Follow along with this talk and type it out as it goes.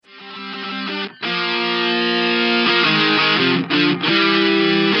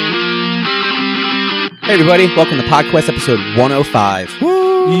Hey everybody, welcome to PodQuest episode 105.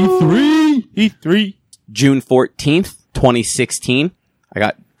 E3. June 14th, 2016. I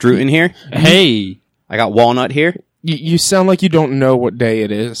got Drew in here. Hey. I got Walnut here. You sound like you don't know what day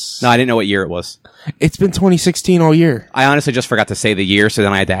it is. No, I didn't know what year it was. It's been 2016 all year. I honestly just forgot to say the year, so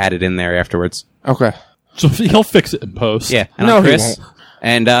then I had to add it in there afterwards. Okay. So he'll fix it in post. Yeah, and No, I'm he Chris. won't.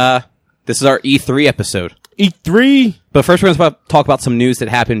 And this is our E3 episode. E3? But first we're going to talk about some news that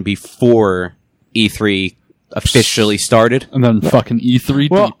happened before E3 officially started. And then fucking E3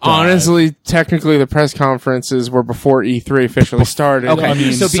 Well, deep dive. honestly, technically the press conferences were before E3 officially started. Okay, I mean,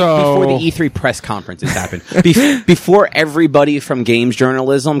 before the E3 press conferences happened. Before everybody from games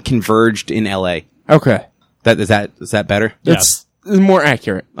journalism converged in LA. Okay. Is that better? That's more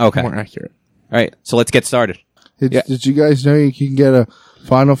accurate. Okay. More accurate. All right, so let's get started. Did you guys know you can get a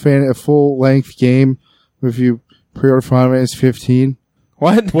full-length game if you pre-order Final Fantasy 15?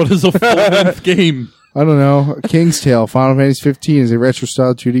 What? What is a full-length game? I don't know. King's Tale, Final Fantasy 15 is a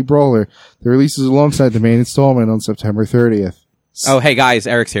retro-style 2D brawler that releases alongside the main installment on September 30th. Oh, hey guys,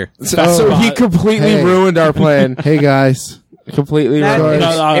 Eric's here. So he completely ruined our plan. Hey guys. Completely That ruined.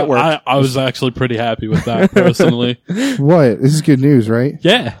 is- It worked. I was actually pretty happy with that, personally. What? This is good news, right?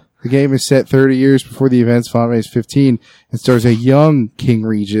 Yeah. The game is set 30 years before the events of Final Fantasy 15 and stars a young King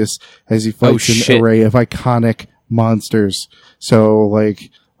Regis as he fights shit. an array of iconic monsters. So,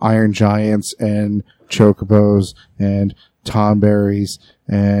 like, Iron Giants and Chocobos and Tomberries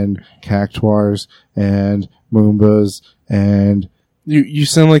and Cactuars and Moombas and... You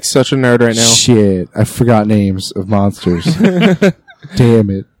sound like such a nerd right now. Shit, I forgot names of monsters. Damn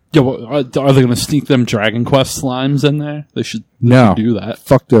it. Yeah, well, are they going to sneak them Dragon Quest slimes in there? They should No. do that.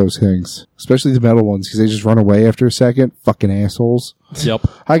 Fuck those things. Especially the metal ones, because they just run away after a second. Fucking assholes. Yep.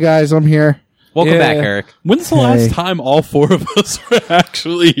 Hi guys, I'm here. Welcome Yeah. back, Eric. When's the Hey. last time all four of us were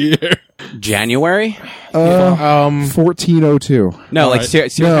actually here? January? 1402. No, All like right.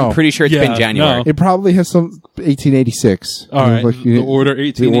 seriously, No. I'm pretty sure it's Yeah, been January. no. It probably has some 1886. All right. Like, The Order the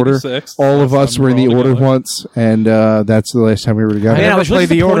 1886. Order. All of Last us time were in we the all Order together. once, and that's the last time we were together. Man, I never was played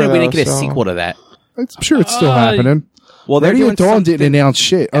really the Order, disappointed we didn't though, get a so- sequel to that. I'm sure it's still happening. Well, they're Radio doing Dawn something. didn't announce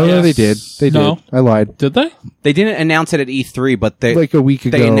shit. Oh, no, they did. Yes. They No. did. I lied. Did they? They didn't announce it at E3, but they Like a week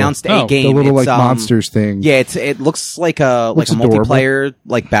ago. they announced Oh, a game. The little, It's, like, monsters thing. Yeah, it looks like a Looks adorable. multiplayer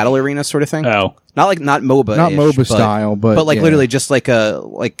like battle arena sort of thing. Oh. Not MOBA, Not MOBA style, but like yeah. literally just like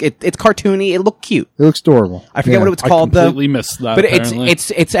it's cartoony. It looked cute. It looks adorable. I forget Yeah. what it was I called though. completely missed that, But apparently.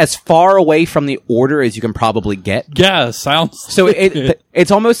 it's as far away from the Order as you can probably get. Yeah, sounds... So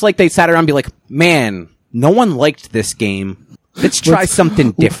it's almost like they sat around and be like, man, no one liked this game. Let's try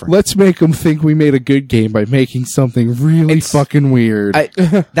something different. Let's make them think we made a good game by making something really fucking weird.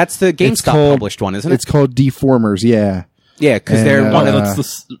 That's the GameStop called- published one, isn't it? It's called Deformers, yeah. Yeah, because and, they're one of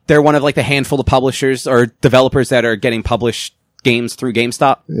that's the... they're one of like the handful of publishers or developers that are getting published games through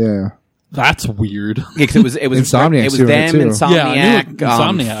GameStop. Yeah. That's weird. Yeah, 'cause it was Insomniac's it was doing them, it, too. Insomniac, Yeah,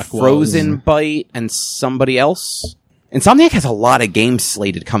 I knew Insomniac was. Frozen Byte, and somebody else. Insomniac has a lot of games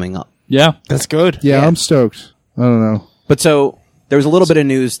slated coming up. Yeah. That's good. Yeah, Yeah. I'm stoked. I don't know. But so there was a little bit of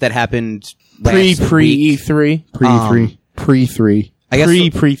news that happened last Pre week. E3. Pre-3. I guess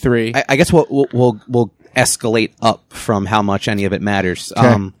Pre 3. I guess we'll escalate up from how much any of it matters.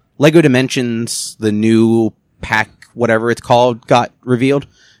 Okay. Lego Dimensions, the new pack, whatever it's called, got revealed,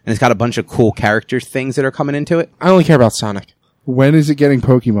 and it's got a bunch of cool character things that are coming into it. I only care about Sonic. When is it getting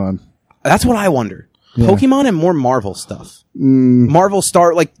Pokemon? That's what I wonder. Yeah. Pokemon and more Marvel stuff. Marvel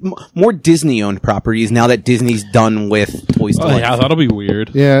more Disney owned properties now that Disney's done with Toys to Oh, Life. yeah, that'll be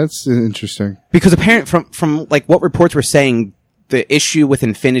weird. Yeah, it's interesting. Because apparent from like what reports were saying, the issue with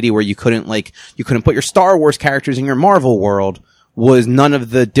Infinity where you couldn't put your Star Wars characters in your Marvel world was none of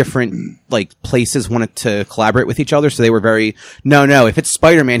the different like places wanted to collaborate with each other, so they were very no, if it's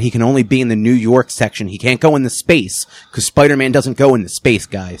Spider-Man he can only be in the New York section, he can't go in the space because Spider-Man doesn't go in the space,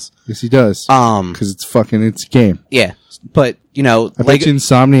 guys. Yes, he does. Because it's a game. Yeah, but I bet you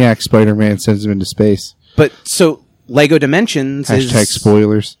Insomniac Spider-Man sends him into space. but so Lego Dimensions Hashtag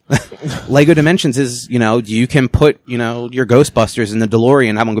spoilers. Lego Dimensions is, you can put, your Ghostbusters in the DeLorean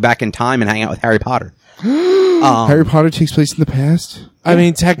and have them go back in time and hang out with Harry Potter. Harry Potter takes place in the past? I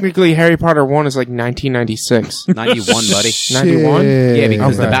mean, technically, Harry Potter 1 is like 1996. 91, buddy. 91? Yeah,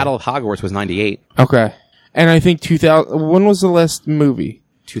 because the Okay. Battle of Hogwarts was 98. Okay. And I think 2000. When was the last movie?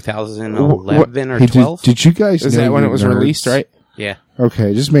 2011 or Hey, 12? did you guys Is know that when you it was nerds? released, right? Yeah.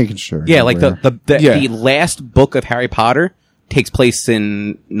 Okay, just making sure. Yeah, like Where- the last book of Harry Potter takes place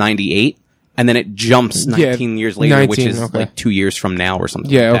in 98, and then it jumps 19 years later, which 19, is okay. like 2 years from now or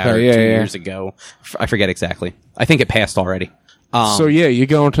something Yeah, like that, okay, or yeah, 2 yeah. years ago. I forget exactly. I think it passed already. So yeah, you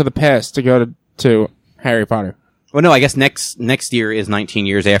go into the past to go to Harry Potter. Well, no, I guess next year is 19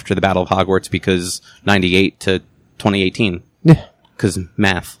 years after the Battle of Hogwarts because 98 to 2018. Yeah. Because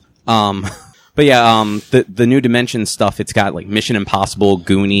math. But yeah, the New Dimensions stuff, it's got like Mission Impossible,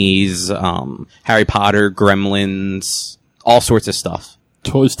 Goonies, Harry Potter, Gremlins, all sorts of stuff.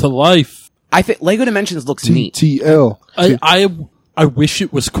 Toys to life. I think Lego Dimensions looks neat. TTL. I wish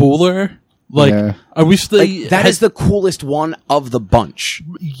it was cooler. Like, Yeah. I wish they... That is the coolest one of the bunch.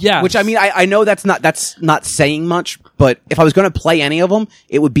 Yeah. Which, I mean, I know that's not saying much, but if I was going to play any of them,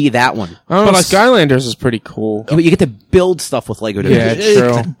 it would be that one. I don't know. But Skylanders is pretty cool. You get to build stuff with Lego Yeah,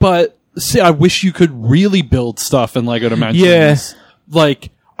 Dimensions. true. But, see, I wish you could really build stuff in Lego Dimensions. Yeah. Like,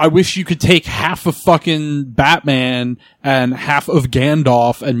 I wish you could take half of fucking Batman and half of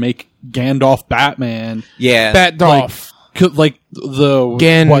Gandalf and make Gandalf Batman. Yeah. Batdolph. Like the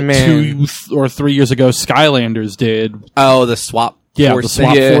Gan what Man. 2 or 3 years ago Skylanders did. Oh, the swap. Yeah, force the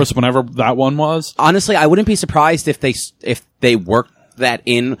swap thing. Yeah. force. Whenever that one was. Honestly, I wouldn't be surprised if they worked that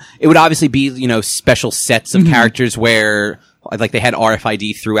in. It would obviously be, special sets of characters where like they had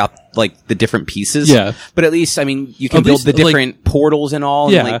RFID throughout like the different pieces. Yeah. But at least, I mean, you can At build least, the different portals and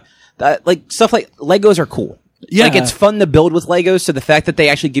all. Yeah. And, like stuff like Legos are cool. Yeah. Like it's fun to build with Legos. So the fact that they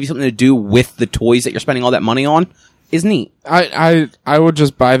actually give you something to do with the toys that you're spending all that money on is neat. I would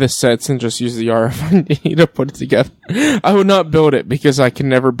just buy the sets and just use the RFID to put it together. I would not build it because I can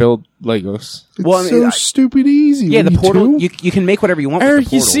never build Legos. It's Well, I mean, so stupid easy. Yeah, What the are you, portal. two? You can make whatever you want. Eric, with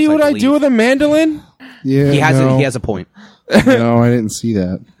the you portals, see what I do believe. with a mandolin? Yeah, He has no. he has a point. No, I didn't see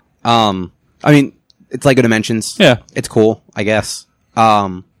that. I mean, it's Lego Dimensions. Yeah. It's cool, I guess.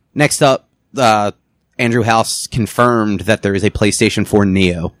 Next up, Andrew House confirmed that there is a PlayStation 4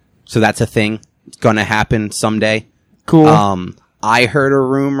 Neo. So that's a thing. It's gonna happen someday. Cool. I heard a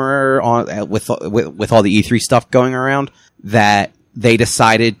rumor on with all the E3 stuff going around that they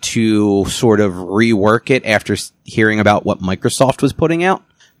decided to sort of rework it after hearing about what Microsoft was putting out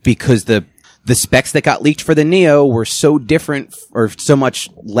because the specs that got leaked for the Neo were so different or so much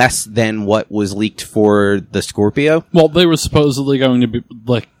less than what was leaked for the Scorpio. Well, they were supposedly going to be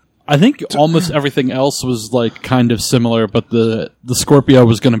like. I think almost everything else was like kind of similar, but the Scorpio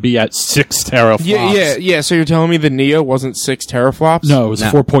was going to be at 6 teraflops. Yeah. So you're telling me the Neo wasn't 6 teraflops? No, it was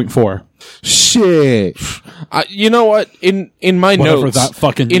 4.4. Shit. You know what? In my Whatever notes, that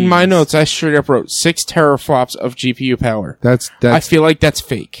fucking in my means. notes, I straight up wrote 6 teraflops of GPU power. That's I feel like that's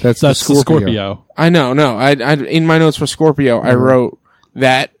fake. that's That's the the Scorpio. Scorpio. I know. No, I in my notes for Scorpio, I wrote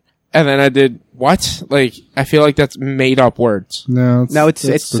that, and then I did what? Like, I feel like that's made up words. No, It's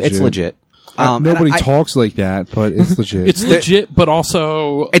legit. Nobody and talks like that, but it's legit. It's legit, but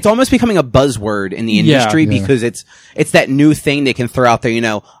also It's almost becoming a buzzword in the Yeah. industry Yeah. because it's that new thing they can throw out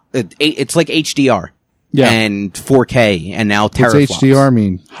there. It's like HDR Yeah. and 4K and now What's teraflops. HDR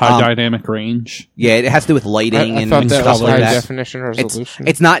mean? high dynamic range. Yeah, it has to do with lighting I and thought that stuff was like high that. definition resolution.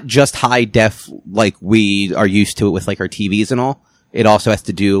 It's not just high def like we are used to it with like our TVs and all. It also has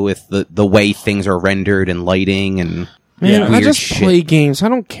to do with the way things are rendered and lighting and Man, I weird just shit. play games. I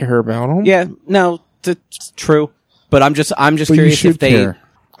don't care about them. Yeah, no, it's true. But I'm just But you curious should if they. care.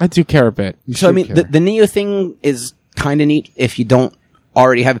 I do care a bit. You So I should mean, care. the Neo thing is kind of neat if you don't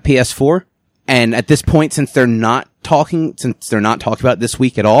already have a PS4. And at this point, since they're not talking about it this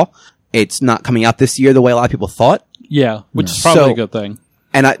week at all, it's not coming out this year the way a lot of people thought. Yeah, which is probably So- a good thing.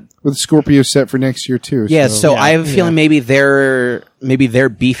 And with Scorpio set for next year too. yeah, so Yeah. I have a feeling maybe they're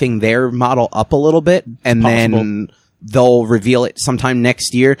beefing their model up a little bit, and then they'll reveal it sometime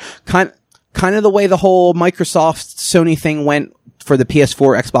next year. Kind of the way the whole Microsoft Sony thing went for the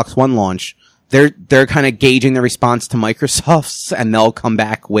PS4 Xbox One launch. They're kind of gauging the response to Microsoft's, and they'll come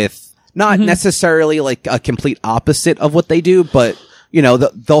back with not necessarily like a complete opposite of what they do, but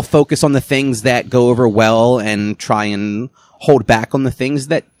they'll focus on the things that go over well and try and hold back on the things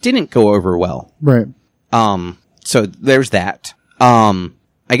that didn't go over well. right. So there's that. I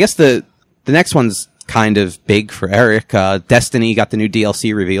guess the next one's kind of big for Eric. Destiny got the new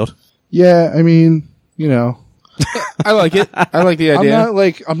DLC revealed. Yeah, I mean, I like it. I like the idea.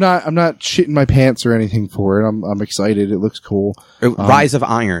 I'm not shitting my pants or anything for it. I'm excited. It looks cool. Rise of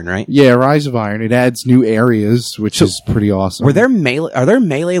Iron, right? Yeah, Rise of Iron. It adds new areas, which is pretty awesome. Are there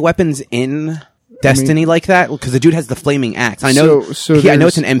melee weapons in Destiny like that? Because the dude has the flaming axe. I know. I know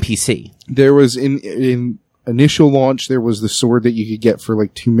it's an NPC. There was in initial launch, there was the sword that you could get for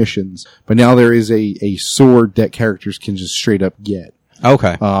like 2 missions, but now there is a sword that characters can just straight up get.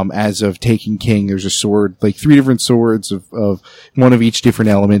 Okay. As of Taken King, there's a sword, like 3 different swords of one of each different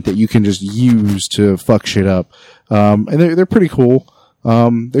element that you can just use to fuck shit up. And they're pretty cool.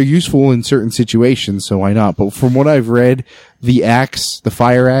 They're useful in certain situations, so why not? But from what I've read, the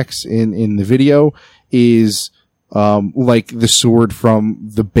fire axe in the video is like the sword from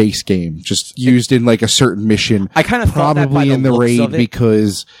the base game, just used in like a certain mission. I kind of thought that by probably the in the looks raid of it.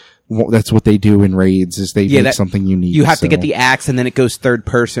 because that's what they do in raids is they make something unique. You have to get the axe, and then it goes third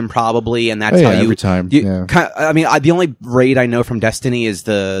person probably, and that's how you every time. I mean, the only raid I know from Destiny is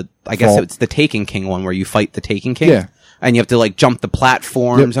I guess it's the Taken King one where you fight the Taken King. Yeah. And you have to like jump the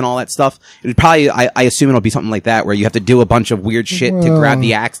platforms and all that stuff. It would probably, I assume it'll be something like that where you have to do a bunch of weird shit to grab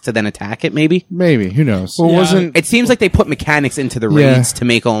the axe to then attack it. Maybe. Who knows? Well, It seems like they put mechanics into the raids to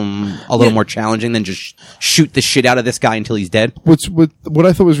make them a little more challenging than just shoot the shit out of this guy until he's dead. What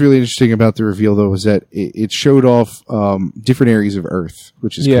I thought was really interesting about the reveal though was that it showed off different areas of Earth,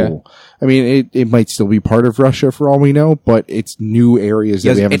 which is cool. I mean, it might still be part of Russia for all we know, but it's new areas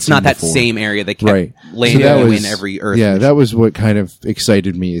that we haven't It's seen not that before. same area that kept landing in every Earth. Yeah, that was what kind of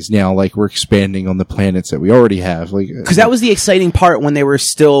excited me. Is now like we're expanding on the planets that we already have. Like, because that was the exciting part when they were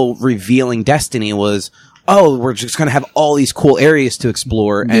still revealing Destiny was, we're just going to have all these cool areas to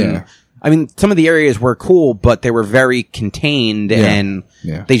explore. And I mean, some of the areas were cool, but they were very contained and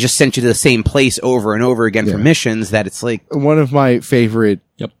they just sent you to the same place over and over again for missions that it's like. One of my favorite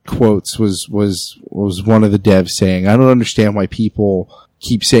quotes was one of the devs saying, "I don't understand why people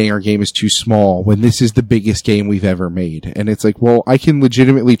keep saying our game is too small when this is the biggest game we've ever made." And it's like, well, I can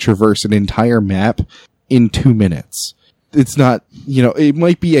legitimately traverse an entire map in 2 minutes. It's not, it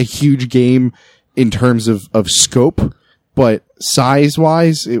might be a huge game in terms of scope, but size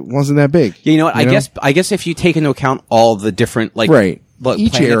wise, it wasn't that big. You know what? I guess if you take into account all the different each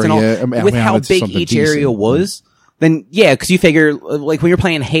area and all, with how big each area was, then because you figure like when you're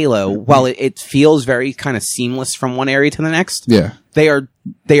playing Halo, while it feels very kind of seamless from one area to the next, they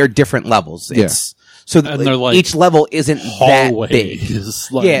are different levels. It's so they're like each level isn't that big.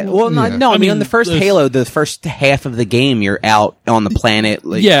 I mean, on the first Halo, the first half of the game, you're out on the planet.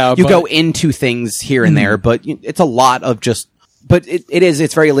 Like, you go into things here and there, but it's a lot of just. But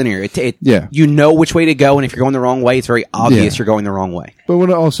it's very linear. You know which way to go, and if you're going the wrong way, it's very obvious you're going the wrong way. But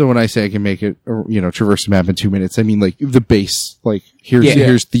when I say I can make it, traverse the map in 2 minutes, I mean like the base. Like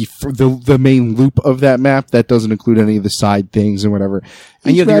here's the main loop of that map that doesn't include any of the side things and whatever.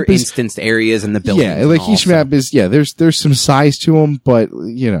 And you have your instanced areas and the buildings. Yeah, like each map is there's some size to them, but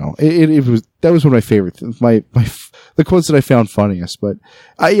it was that was one of my favorite things. The quotes that I found funniest. But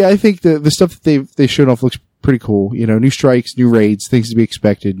I think the stuff that they showed off looks pretty cool. New strikes, new raids, things to be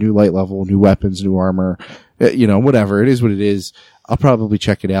expected, new light level, new weapons, new armor, whatever. It is what it is. I'll probably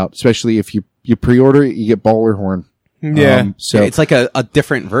check it out, especially if you pre-order it, you get Baller Horn. So it's like a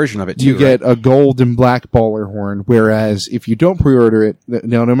different version of it too. You get a gold and black Baller Horn, whereas if you don't pre-order it,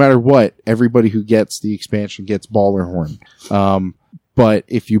 now no matter what, everybody who gets the expansion gets Baller Horn. But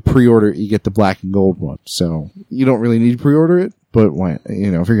if you pre-order it, you get the black and gold one. So you don't really need to pre-order it. But when,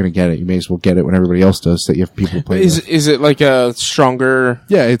 if you're going to get it, you may as well get it when everybody else does, so that you have people play. Is it like a stronger?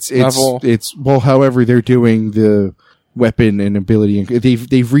 Yeah, it's however they're doing the weapon and ability, and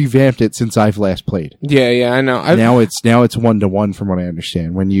they've revamped it since I've last played. Yeah, I know. Now it's 1-to-1 from what I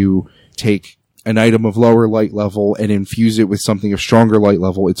understand. When you take an item of lower light level and infuse it with something of stronger light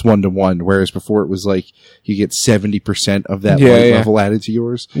level, it's 1-to-1. Whereas before it was like you get 70% of that light level added to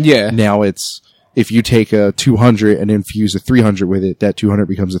yours. Yeah. Now it's. If you take a 200 and infuse a 300 with it, that 200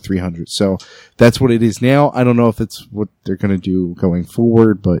 becomes a 300. So that's what it is now. I don't know if it's what they're going to do going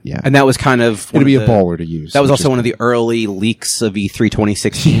forward, but yeah. And that was kind of... It'll be a baller to use. That was also one of the early leaks of E3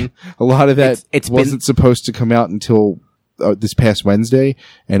 2016. A lot of that wasn't supposed to come out until this past Wednesday,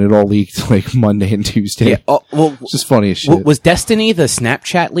 and it all leaked like Monday and Tuesday. Yeah. It's just funny as shit. Was Destiny the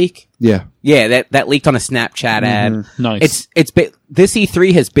Snapchat leak? Yeah. Yeah, that leaked on a Snapchat ad. Nice. This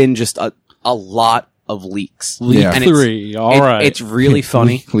E3 has been just a lot of leaks. Leak 3, all right. It's really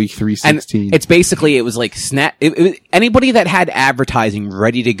funny. Leak 316. And it's basically, it was like anybody that had advertising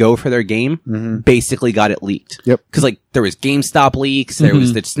ready to go for their game basically got it leaked. Yep. Because like there was GameStop leaks, there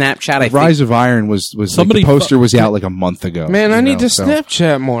was the Snapchat. Rise of Iron was somebody, like, the poster was out like a month ago. Man, I need to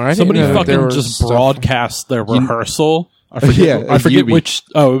Snapchat more. Somebody fucking just broadcast their rehearsal. I forget which.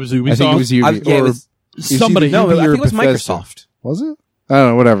 Oh, it was Ubisoft. I think it was Ubisoft. Somebody. No, I think it was Microsoft. Was it? I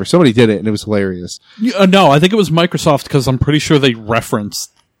don't know, whatever. Somebody did it, and it was hilarious. No, I think it was Microsoft, because I'm pretty sure they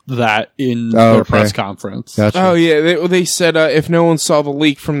referenced that in their press conference. Gotcha. Oh, yeah. They said if no one saw the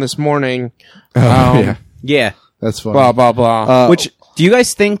leak from this morning... Yeah. That's funny. Blah, blah, blah. Which, do you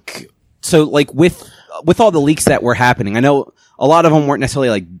guys think... So, like, with all the leaks that were happening, I know a lot of them weren't necessarily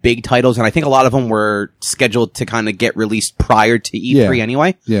like big titles, and I think a lot of them were scheduled to kind of get released prior to E3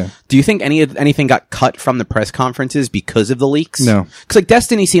 anyway. Yeah. Do you think anything got cut from the press conferences because of the leaks? No. Because like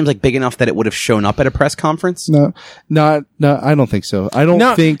Destiny seems like big enough that it would have shown up at a press conference. No, I don't think so. I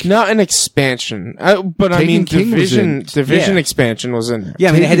don't think not an expansion, but I Taken mean King was Division expansion was in there. Yeah,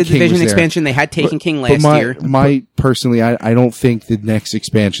 I mean, they had a Taken King Division was there. expansion. They had Taken King last year. Personally, I don't think the next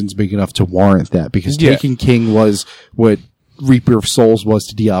expansion's big enough to warrant that, because Yeah. Taken King was what Reaper of Souls was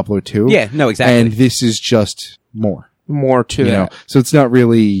to Diablo 2. Yeah, no, exactly. And this is just more To you know, that. so it's not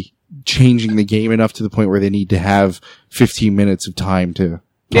really changing the game enough to the point where they need to have 15 minutes of time to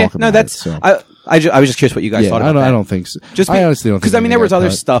talk about that's. it. So. I was just curious what you guys thought about that. I don't think so. Just I honestly don't think because I mean there was other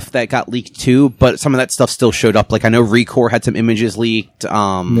cut. stuff that got leaked too, but some of that stuff still showed up. Like I know Recore had some images leaked.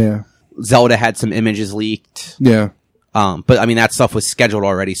 Yeah. Zelda had some images leaked. Yeah. But I mean that stuff was scheduled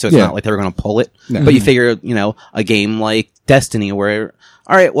already, so it's Yeah. not like they were going to pull it. No. But you figure, a game like Destiny, where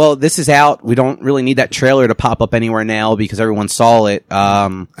all right, well this is out, we don't really need that trailer to pop up anywhere now because everyone saw it.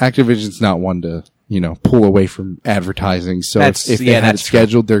 Activision's not one to, pull away from advertising. So That's- if they yeah, had it that's true.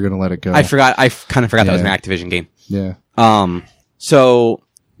 scheduled, they're going to let it go. I kind of forgot that was an Yeah. Activision game. Yeah. So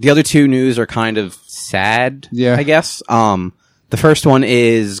the other two news are kind of sad, Yeah. I guess. The first one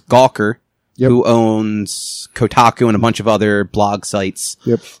is Gawker, Yep. who owns Kotaku and a bunch of other blog sites,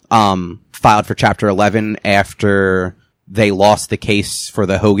 Yep. filed for Chapter 11 after they lost the case for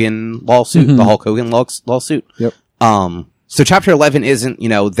the Hogan lawsuit, the Hulk Hogan lawsuit. Yep. So Chapter 11 isn't,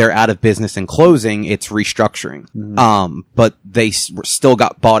 they're out of business and closing, it's restructuring. But they still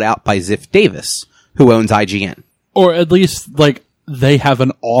got bought out by Ziff Davis, who owns IGN. Or at least, like, they have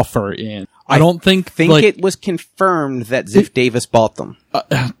an offer in. I don't think like, it was confirmed that Ziff Davis bought them.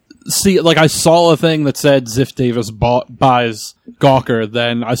 see, like, I saw a thing that said Ziff Davis buys Gawker.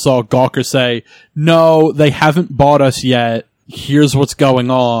 Then I saw Gawker say, no, they haven't bought us yet. Here's what's going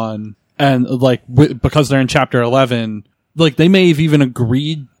on. And, like, because they're in Chapter 11, like, they may have even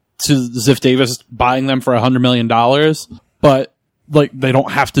agreed to Ziff Davis buying them for $100 million, but, like, they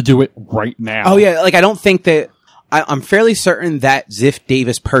don't have to do it right now. Oh, yeah, like, I don't think that... I'm fairly certain that Ziff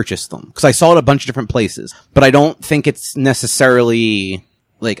Davis purchased them, because I saw it a bunch of different places, but I don't think it's necessarily,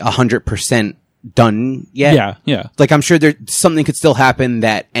 like, 100% done yet. Yeah. Like, I'm sure something could still happen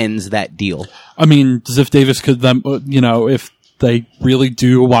that ends that deal. I mean, Ziff Davis could then, if they really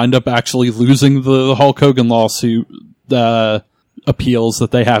do wind up actually losing the Hulk Hogan lawsuit appeals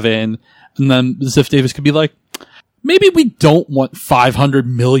that they have in, and then Ziff Davis could be like, maybe we don't want $500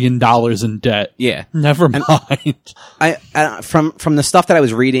 million in debt. Yeah. Never mind. From the stuff that I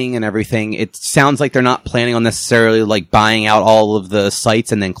was reading and everything, it sounds like they're not planning on necessarily, like, buying out all of the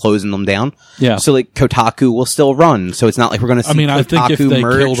sites and then closing them down. Yeah. So, like, Kotaku will still run, so it's not like we're going to see Kotaku I think if they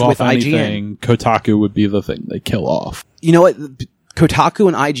merge killed with off IGN. anything, Kotaku would be the thing they kill off. You know what? Kotaku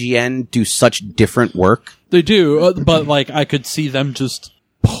and IGN do such different work. They do, but, like, I could see them just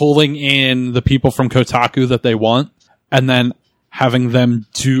pulling in the people from Kotaku that they want, and then having them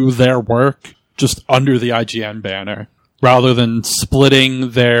do their work just under the IGN banner, rather than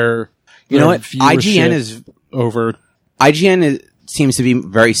splitting their You know what? viewership IGN seems to be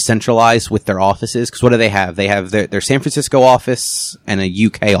very centralized with their offices, because what do they have? They have their San Francisco office and a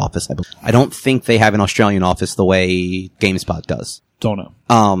UK office, I believe. I don't think they have an Australian office the way GameSpot does. Don't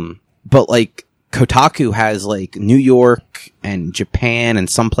know. But like, Kotaku has like New York and Japan and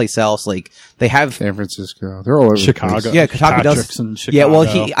someplace else. Like, they have San Francisco. They're all over Chicago. the place. Yeah, Kotaku does. Patrick's in Chicago. Yeah,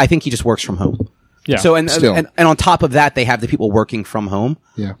 well, I think he just works from home. Yeah. So and Still. on top of that, they have the people working from home.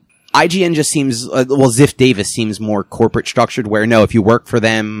 Yeah. IGN just seems Ziff Davis seems more corporate structured. Where no, if you work for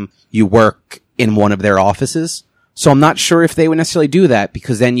them, you work in one of their offices. So I'm not sure if they would necessarily do that,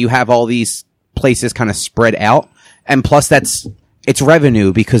 because then you have all these places kind of spread out, and plus it's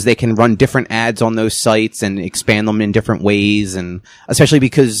revenue, because they can run different ads on those sites and expand them in different ways, and especially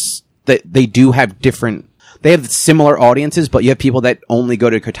because they do have they have similar audiences, but you have people that only go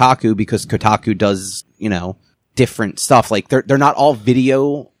to Kotaku because Kotaku does, different stuff. Like, they're not all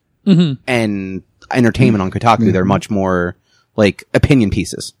video and entertainment on Kotaku. They're much more like opinion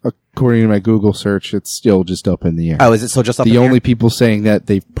pieces. According to my Google search, it's still just up in the air. Oh, is it still just up in The the only air? people saying that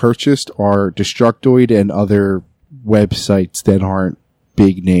they've purchased are Destructoid and other websites that aren't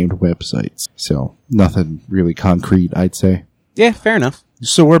big named websites. So nothing really concrete, I'd say. Yeah, fair enough.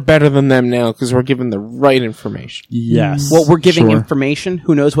 So we're better than them now because we're given the right information. Yes. Well, we're giving Sure. information.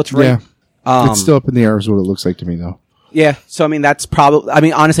 Who knows what's right? Yeah. It's still up in the air is what it looks like to me, though. Yeah, so I mean,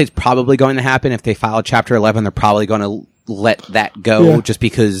 honestly, it's probably going to happen. If they file Chapter 11, they're probably going to let that go, just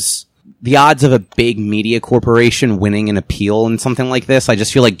because the odds of a big media corporation winning an appeal and something like this, I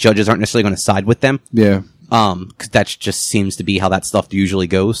just feel like judges aren't necessarily going to side with them. Yeah. 'cause that just seems to be how that stuff usually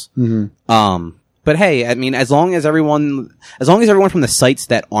goes. But hey, I mean, as long as everyone from the sites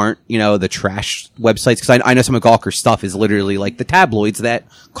that aren't, the trash websites, because I know some of Gawker's stuff is literally like the tabloids that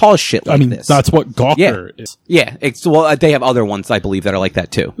cause shit like this. That's what Gawker is. Yeah, they have other ones, I believe, that are like that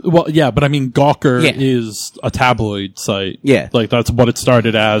too. Well, yeah, but I mean, Gawker is a tabloid site. Yeah. Like, that's what it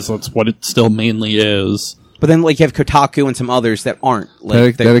started as. That's what it still mainly is. But then, like, you have Kotaku and some others that aren't.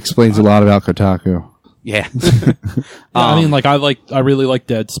 Like, That explains a lot about Kotaku. yeah. I mean, like, I really like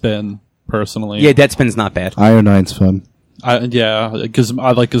Deadspin, personally. Yeah, Deadspin's not bad. IO9's fun. Because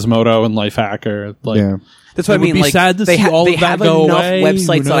I like Gizmodo and Lifehacker. Like, Yeah. That's what I it would mean. be Like, sad to see all they of that have go enough away.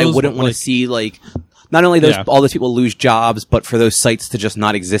 websites Who that I knows wouldn't what, want like- to see, like, not only all those people lose jobs, but for those sites to just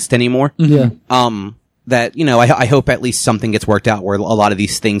not exist anymore. Yeah. That, I hope at least something gets worked out where a lot of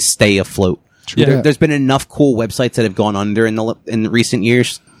these things stay afloat. Yeah. There's been enough cool websites that have gone under in recent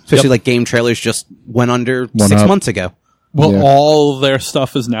years, especially like Game Trailers just went under 6 months ago. Well, Yeah. all their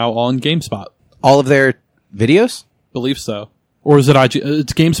stuff is now on GameSpot. All of their videos? Believe so. Or is it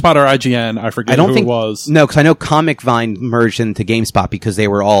it's GameSpot or IGN? I forget who it was. No, because I know Comic Vine merged into GameSpot because they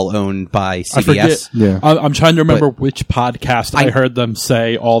were all owned by CBS. I forget. Yeah. I'm trying to remember which podcast I heard them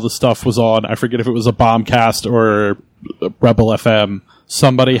say all the stuff was on. I forget if it was a Bombcast or Rebel FM.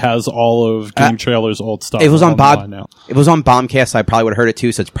 Somebody has all of Game Trailer's old stuff. It was on online now. It was on Bombcast. I probably would have heard it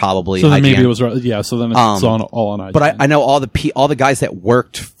too. So it's probably So then IGN. maybe it was So then it's all on IGN. But I know all the guys that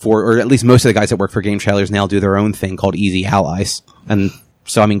worked for, or at least most of the guys that work for Game Trailers now do their own thing called Easy Allies, and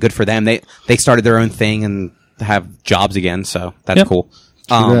so I mean, good for them. They started their own thing and have jobs again, so that's cool.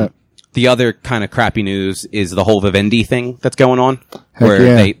 that. The other kind of crappy news is the whole Vivendi thing that's going on, Heck where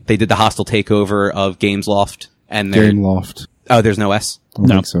yeah. they did the hostile takeover of Gameloft, and they're Game Loft. oh, there's no S. I don't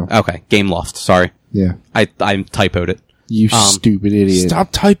think so. Okay, Gameloft. Sorry, Yeah. I typoed it. You stupid idiot.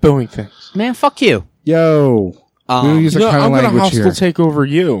 Stop typoing things. Man, fuck you. Yo. we don't use that kind I'm of going to language hostile here. take over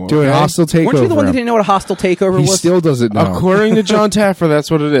you. Do a okay? hostile takeover. Weren't you the one that didn't know what a hostile takeover He was? still doesn't know. According to John Taffer,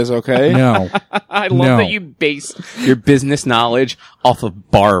 that's what it is, okay? No. I love No. that you base your business knowledge off of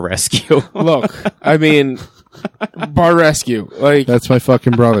Bar Rescue. Look, I mean, Bar Rescue. Like, That's my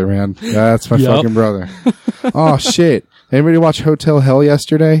fucking brother, man. That's my Yup. fucking brother. Oh, shit. Anybody watch Hotel Hell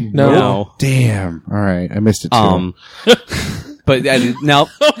yesterday? no. Damn. All right. I missed it too. But now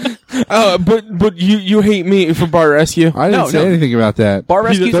But you hate me for Bar Rescue? I didn't no, say no. anything about that. Bar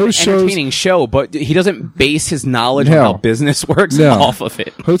Rescue's an Those shows- entertaining show, but he doesn't base his knowledge No. on how business works No. off of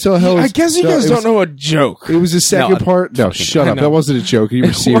it. Hotel Hell is... I guess you no, guys it don't was- know a joke. It was a second No, part. No, fucking- shut I up. know. That wasn't a joke. You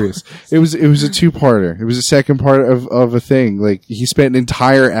were serious. It was a two-parter. It was a second part of a thing. Like, he spent an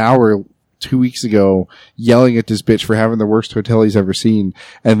entire hour 2 weeks ago yelling at this bitch for having the worst hotel he's ever seen.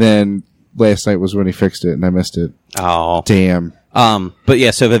 And then last night was when he fixed it and I missed it. Oh. Damn. But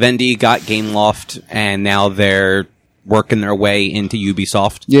yeah, so Vivendi got Gameloft, and now they're working their way into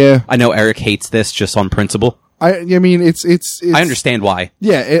Ubisoft. Yeah. I know Eric hates this just on principle. I mean, it's I understand why.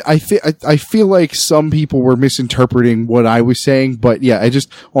 Yeah, I feel like some people were misinterpreting what I was saying, but yeah, I just,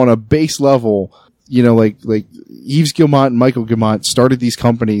 on a base level, like Yves Guillemot and Michael Guillemot started these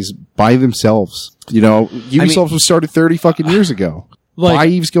companies by themselves. Ubisoft was started 30 fucking years ago. Like- by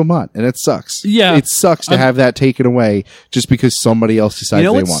Yves Guillemot, and it sucks. Yeah. It sucks to have that taken away just because somebody else decides they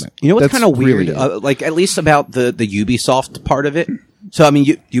want it. You know what's That's kind of weird? really it. Like, at least about the Ubisoft part of it. So, I mean,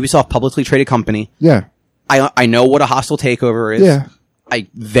 Ubisoft, publicly traded company. Yeah. I know what a hostile takeover is. Yeah. I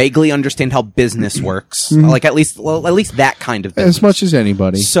vaguely understand how business works. Like, at least that kind of business. As much as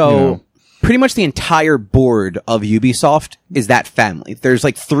anybody. So, pretty much the entire board of Ubisoft is that family. There's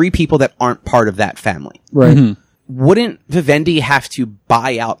like 3 people that aren't part of that family. Right. Wouldn't Vivendi have to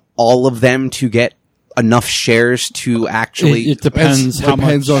buy out all of them to get enough shares to actually... It depends how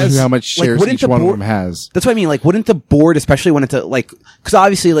Depends much. on how much shares wouldn't each the one of board- them has. That's what I mean. Like, wouldn't the board, especially when it's because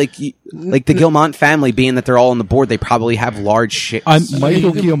obviously, like the Guillemot family, being that they're all on the board, they probably have large shares.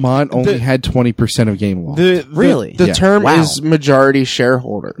 Michael Guillemot only had 20% of Gameloft. Really? The Yeah. term Wow. is majority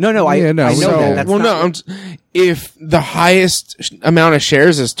shareholder. No, I Yeah, no, I know so- that. That's well, not, no. If the highest amount of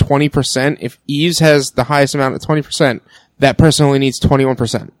shares is 20%, if Eves has the highest amount of 20%, that person only needs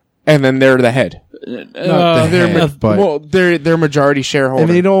 21%, and then they're the head. Not the head, but Well, they're majority shareholder.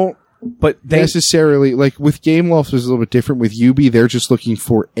 and they don't but they necessarily, like with Gameloft is a little bit different. With Ubi, they're just looking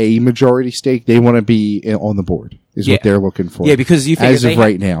for a majority stake. They want to be on the board is Yeah. what they're looking for. Yeah, because you figure as of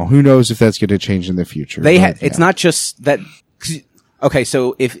right now, who knows if that's going to change in the future. they but, it's yeah. not just that. Okay,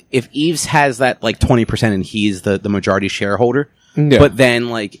 so if Eves has that like 20% and he's the majority shareholder, Yeah. but then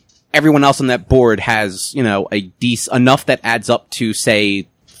like everyone else on that board has enough that adds up to say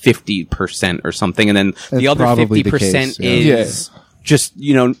 50% or something, and then the That's other probably the 50% case, yeah. is just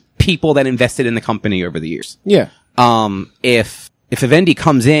people that invested in the company over the years. Yeah. If Vivendi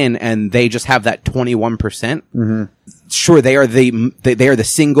comes in and they just have that 21%, sure, they are the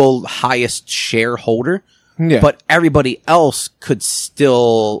single highest shareholder. Yeah. But everybody else could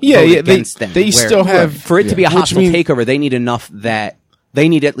still vote against them. They still have... For it to be a hostile means- takeover, they need enough that... They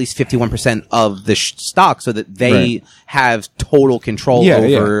need at least 51% of the stock so that they have total control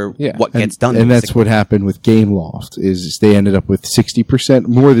over what gets done. And that's what happened with Gameloft, is they ended up with 60%,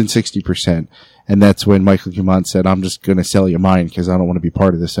 more than 60%. And that's when Michael Gumont said, I'm just going to sell you mine because I don't want to be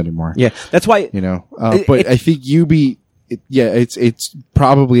part of this anymore. Yeah, that's why... You know, but I think Ubi... it's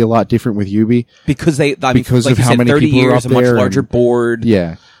probably a lot different with Ubi because because like of how many 30 people are years, up a much there larger board.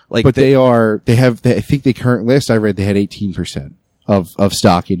 Yeah, like, but I think the current list I read they had 18% of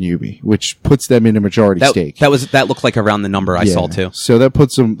stock in Ubi, which puts them in a majority stake. That looked like around the number I saw too. So that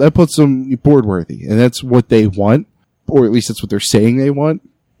puts them board worthy, and that's what they want, or at least that's what they're saying they want.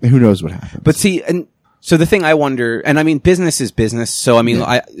 Who knows what happens? But see, and so the thing I wonder, and I mean, business is business. So I mean,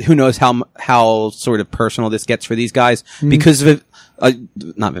 who knows how sort of personal this gets for these guys because of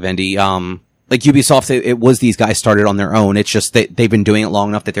not Vivendi, like Ubisoft. It was these guys started on their own. It's just that they've been doing it long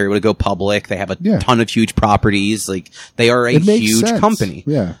enough that they're able to go public. They have a ton of huge properties. Like they are a huge company.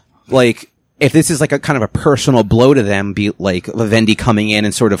 Yeah. Like if this is like a kind of a personal blow to them, be like Vivendi coming in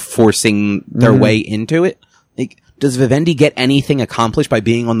and sort of forcing their way into it. Like, does Vivendi get anything accomplished by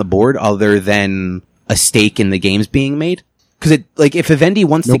being on the board other than a stake in the games being made? Because if Vivendi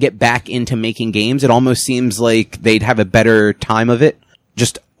wants to get back into making games, it almost seems like they'd have a better time of it.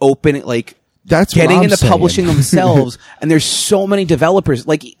 Just open it, like, that's getting what I'm into saying. publishing themselves. And there's so many developers.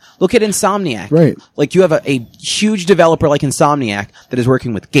 Like, look at Insomniac. Right. Like, you have a huge developer like Insomniac that is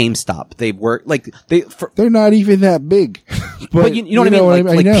working with GameStop. They work, like, they're not even that big. But you know what I mean?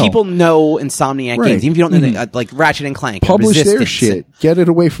 Like know. people know Insomniac games. Even if you don't know, like Ratchet and Clank. Publish their Resistance. shit. Get it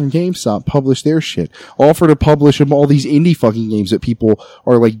away from GameStop. Publish their shit. Offer to publish them all these indie fucking games that people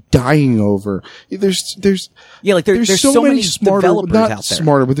are like dying over. There's so many smarter, developers not out there.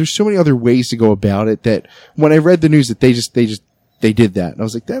 smarter, but there's so many other ways to go about it that when I read the news that they did that, and I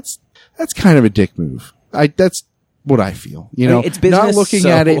was like, that's kind of a dick move. That's what I feel. You know, it's business, not looking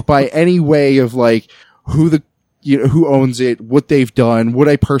at it by any way of like who owns it, what they've done, what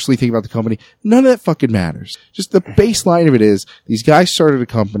I personally think about the company. None of that fucking matters. Just the baseline of it is these guys started a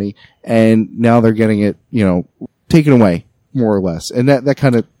company and now they're getting it, taken away more or less. And that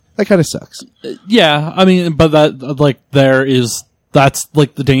kind of sucks. Yeah. I mean, but that's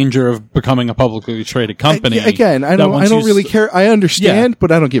like the danger of becoming a publicly traded company. Again, I don't really care. I understand,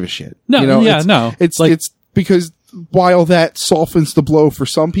 but I don't give a shit. No, It's because while that softens the blow for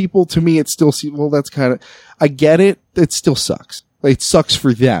some people, to me, it still seems, that's kind of, I get it. It still sucks. Like, it sucks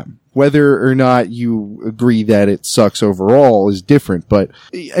for them. Whether or not you agree that it sucks overall is different, but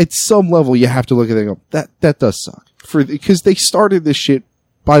at some level, you have to look at it and go, that does suck because they started this shit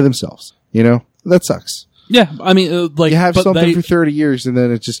by themselves. That sucks. Yeah, I mean, you have something for 30 years and then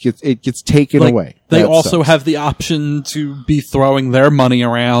it just gets taken away. They also have the option to be throwing their money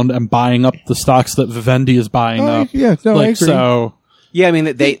around and buying up the stocks that Vivendi is buying up. Yeah, no, I agree. So, yeah, I mean,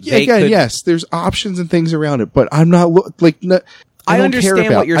 they again, could, yes, there's options and things around it, but I'm not I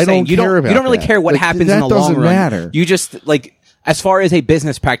understand what you're saying. You don't really care what happens in the long run. Matter. You just as far as a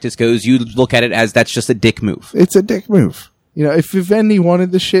business practice goes, you look at it as that's just a dick move. It's a dick move. If Vivendi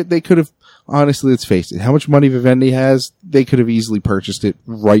wanted the shit, they could have. Honestly, let's face it. How much money Vivendi has, they could have easily purchased it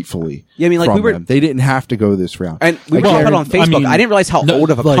rightfully. Yeah, I mean, like them. They didn't have to go this route. And we brought it on Facebook. I didn't realize how old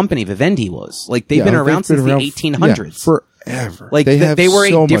of a company Vivendi was. Like they've been around since the 1800s, forever. Like they were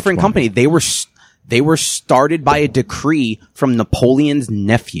a different company. They were started by a decree from Napoleon's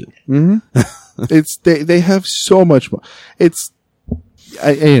nephew. Mm-hmm. They have so much money. It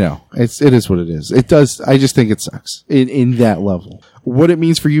is what it is. It does. I just think it sucks in that level. What it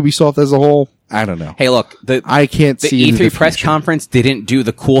means for Ubisoft as a whole, I don't know. Hey, look, I can't see the E3 press conference didn't do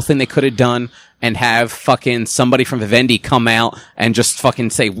the cool thing they could have done and have fucking somebody from Vivendi come out and just fucking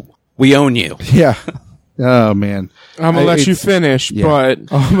say, "We own you." Yeah. Oh man, I'm gonna let you finish, but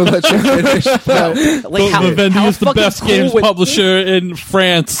I'm gonna let you finish. Vivendi is the best games publisher in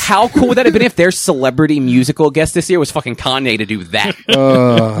France. How cool would that have been if their celebrity musical guest this year was fucking Kanye to do that?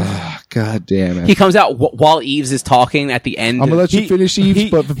 God damn it! He comes out while Eves is talking at the end. I'm gonna let you finish Eves,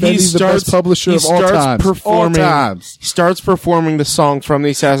 but Vivendi's the best publisher of all times. He starts performing the song from the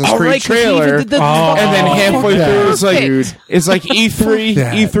Assassin's Creed trailer, and then halfway through it's like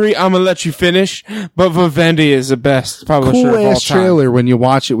E3. I'm gonna let you finish, but Vivendi is the best publisher of all time. Cool ass trailer when you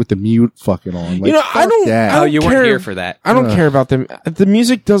watch it with the mute fucking on. Like, I don't you weren't here for that. I don't care about them. The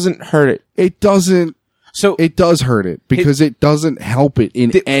music doesn't hurt it. It doesn't. So it does hurt it because it doesn't help it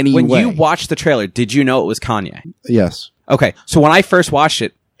in any way. When you watched the trailer, did you know it was Kanye? Yes. Okay, so when I first watched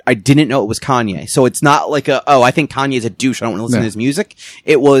it, I didn't know it was Kanye. So it's not like I think Kanye's a douche, I don't want to listen to his music.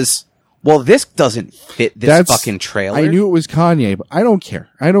 It was, well, this doesn't fit this fucking trailer. I knew it was Kanye, but I don't care.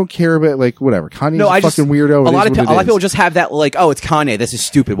 I don't care about, Whatever. Kanye's a fucking weirdo. A lot of people just have that, it's Kanye, this is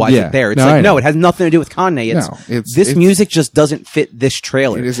stupid, why is it there? It's no, it has nothing to do with Kanye. This music just doesn't fit this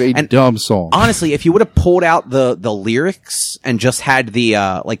trailer. It is a dumb song. Honestly, if you would have pulled out the lyrics and just had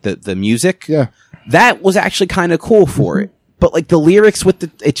the music, that was actually kind of cool for it. But the lyrics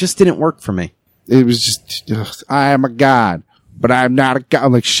it just didn't work for me. It was just, I am a god, but I'm not a god.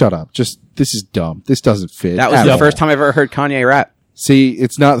 I'm like, shut up. This is dumb. This doesn't fit. That was the first time I've ever heard Kanye rap. See,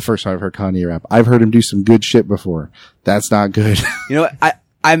 it's not the first time I've heard Kanye rap. I've heard him do some good shit before. That's not good. You know what?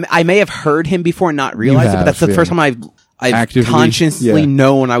 I may have heard him before and not realized it, but that's the first time I've actively, consciously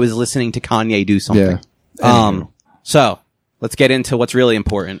known I was listening to Kanye do something. Yeah. Anyway. So let's get into what's really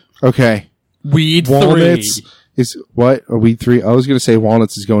important. Okay. Weed Walnuts 3. Is what? A Weed 3? I was going to say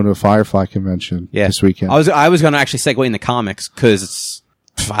Walnuts is going to a Firefly convention this weekend. I was going to actually segue into comics because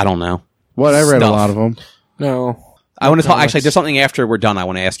I don't know. What? I read a lot of them. No. I want to talk. Actually, there's something after we're done I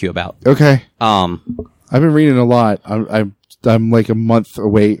want to ask you about. Okay. I've been reading a lot. I'm like a month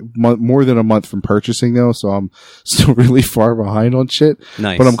away, more than a month from purchasing though, so I'm still really far behind on shit.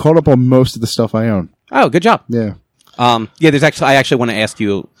 Nice. But I'm caught up on most of the stuff I own. Oh, good job. Yeah. There's actually, I actually want to ask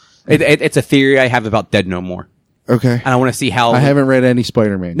you, it's a theory I have about Dead No More. Okay. And I want to see how. I haven't read any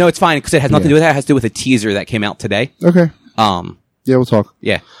Spider-Man. No, it's fine because it has nothing to do with that. It has to do with a teaser that came out today. Okay. Yeah, we'll talk.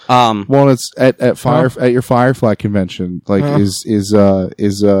 Yeah. Walnuts at your Firefly convention. Is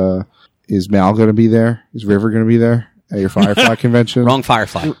Mal going to be there? Is River going to be there at your Firefly convention? Wrong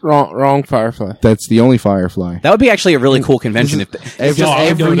Firefly. Wrong Firefly. That's the only Firefly. That would be actually a really cool convention.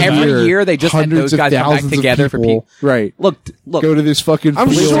 Every year they just had those guys come back together for people. Right. Look. Go to this fucking.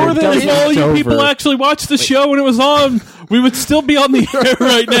 I'm sure that If all you people actually watched the show when it was on, we would still be on the air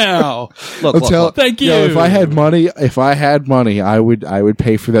right now. Look. Thank you. If I had money, I would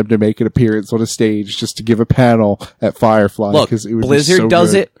pay for them to make an appearance on a stage just to give a panel at Firefly. Look, because it was Blizzard so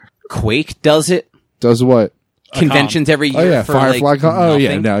does good. it. Quake does it. Does what? Conventions every year. Oh yeah, for Firefly. Oh yeah,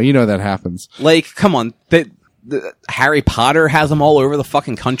 nothing. no, you know that happens. Come on. The Harry Potter has them all over the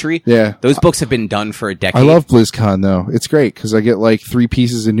fucking country. Yeah. Those books have been done for a decade. I love BlizzCon though. It's great because I get 3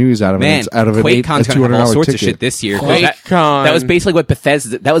 pieces of news out of it. Out of QuakeCon's $200 gonna have all sorts ticket. of shit this year. QuakeCon. That was basically what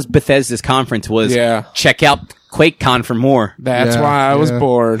Bethesda's conference was. Yeah. Check out QuakeCon for more. That's why I was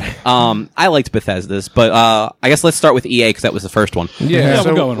bored. I liked Bethesda's, but I guess let's start with EA because that was the first one. Yeah,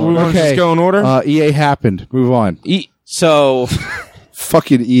 we'll go in order. We just go in order? EA happened. Move on. So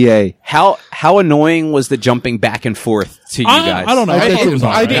Fucking EA. How annoying was the jumping back and forth to you guys? I don't know.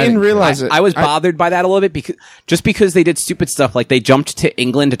 I didn't realize it. I was bothered by that a little bit because they did stupid stuff like they jumped to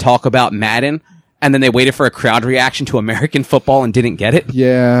England to talk about Madden and then they waited for a crowd reaction to American football and didn't get it.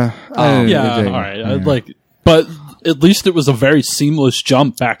 Yeah. All right. But at least it was a very seamless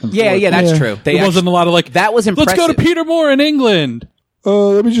jump back and forth. Yeah, that's true. There wasn't a lot of that was impressive. Let's go to Petermore in England.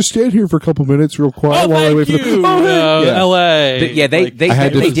 Let me just stand here for a couple minutes real quiet while I wait for the... LA. They I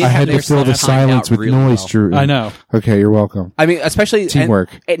had to fill the silence with noise, Drew. I know. Okay, you're welcome. I mean, especially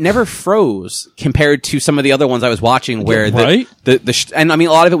teamwork. It never froze compared to some of the other ones I was watching where and I mean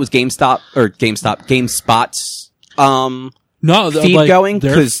a lot of it was GameSpot's feed going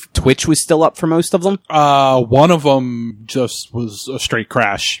because Twitch was still up for most of them. One of them just was a straight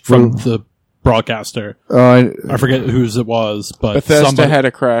crash from the broadcaster. I forget whose it was, but Bethesda had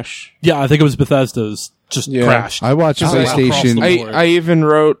a crash. Yeah, I think it was Bethesda's. Just crashed. I watched PlayStation. I even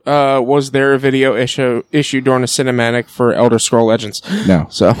wrote, was there a video issue during a cinematic for Elder Scroll Legends? No.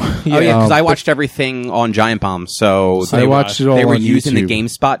 So, because I watched everything on Giant Bomb, so I watched it all. They were on using YouTube. the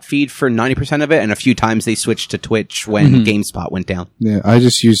GameSpot feed for 90% of it, and a few times they switched to Twitch when GameSpot went down. Yeah, I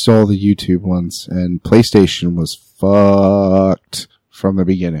just used all the YouTube ones, and PlayStation was fucked from the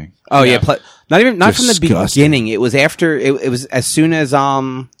beginning. Oh yeah, not from the beginning. It was after. It was as soon as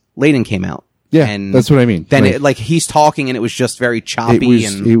Layden came out. Yeah, and that's what I mean. Then he's talking and it was just very choppy.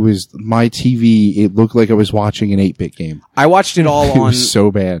 It was my TV. It looked like I was watching an 8-bit game. I watched it all It was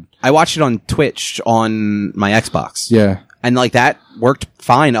so bad. I watched it on Twitch on my Xbox. Yeah. And that worked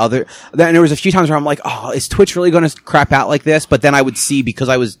fine. And there was a few times where I'm like, oh, is Twitch really going to crap out like this? But then I would see because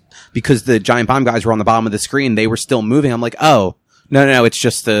the Giant Bomb guys were on the bottom of the screen, they were still moving. I'm like, oh. No, it's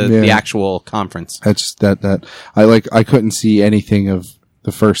just the actual conference. That's that. I couldn't see anything of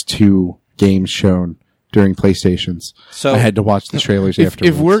the first 2 games shown during PlayStations. So I had to watch the trailers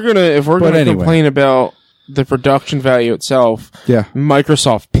afterwards. If we're gonna complain about the production value itself, Yeah.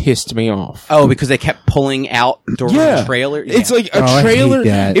 Microsoft pissed me off. Oh, because they kept pulling out during the trailer? It's Yeah. like a I hate trailer.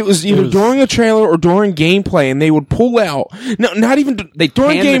 that. It was either during a trailer or during gameplay, and they would pull out. No, not even They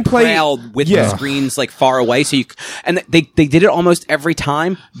during panned gameplay. the crowd with Yeah. the screens like far away, so they did it almost every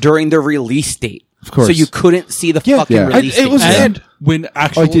time during the release date. Of course. So you couldn't see the fucking Yeah. release It date. was- And when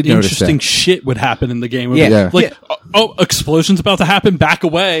actual did notice interesting that. shit would happen in the game. Yeah. Yeah. Like, explosion's about to happen, back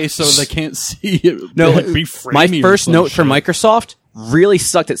away so they can't see it. No, like, reframe my you or first some note for shit. Microsoft really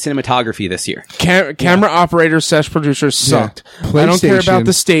sucked at cinematography this year. Camera operators, /producers sucked. I don't care about PlayStation-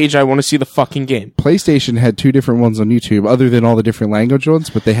 the stage. I want to see the fucking game. PlayStation had 2 different ones on YouTube, other than all the different language ones,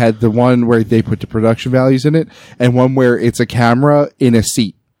 but they had the one where they put the production values in it, and one where it's a camera in a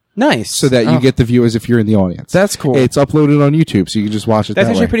seat, Nice. so that you get the view as if you're in the audience. That's cool. It's uploaded on YouTube, so you can just watch it That's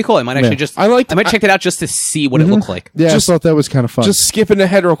that actually way. pretty cool. I might actually I might check it out just to see what it looked like. Yeah, Just- I thought that was kind of fun. Just skipping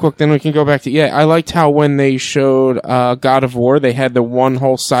ahead real quick, then we can go back to I liked how when they showed God of War, they had the one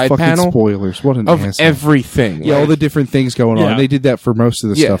whole side fucking panel spoilers. What an of asshole. everything. Yeah, all the different things going on. Yeah. They did that for most of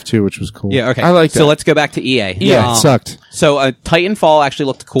the Yeah. stuff too, which was cool. Yeah, okay. I like So that. let's go back to EA. Yeah, it sucked. So Titanfall actually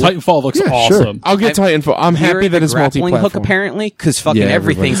looked cool. Titanfall looks Yeah, sure. awesome. I'll get Titanfall. I'm You're happy that the it's grappling hook multi-platform. apparently, because fucking Yeah,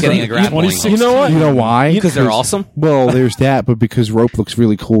 everything's everybody- getting a grappling hook. 26. You know what? You know why? Because they're awesome. Well, there's that, but because rope looks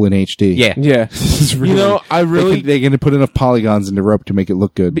really cool in HD. Yeah. Yeah. It's really, You know, I really- they're going to put enough polygons into rope to make it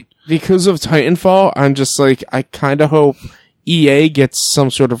look good. Because of Titanfall, I'm just like, I kind of hope EA gets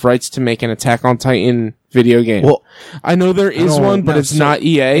some sort of rights to make an Attack on Titan video game. Well, I know there is don't- one, but no, it's not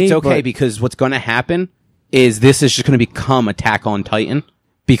EA. It's okay but- because what's going to happen is this is just going to become Attack on Titan.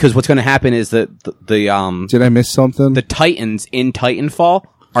 Because what's going to happen is that the Did I miss something? Titans in Titanfall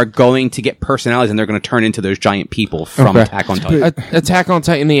are going to get personalities and they're going to turn into those giant people from Okay. Attack on Titan. Attack on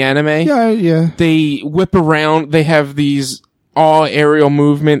Titan, the anime. yeah. They whip around. They have these all aerial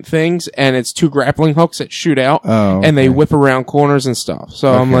movement things, and it's 2 grappling hooks that shoot out, Oh, and they okay. whip around corners and stuff.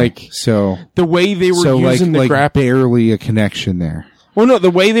 So I'm Okay. like, so the way they were using the like grappling. barely a connection there. Well, no,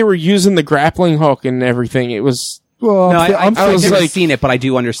 the way they were using the grappling hook and everything, it was. Well, No, I'm I've was never like- seen it, but I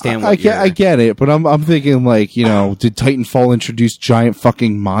do understand what I get it, but I'm thinking like, you know, did Titanfall introduce giant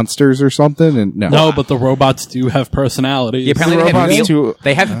fucking monsters or something? And No, but the robots do have personalities. Yeah, apparently The they have, robots too.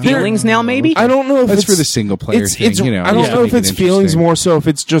 they have feelings now, maybe? I don't know if that's it's for the single player thing. It's, you know, I don't just know to if make it's it feelings interesting. more so if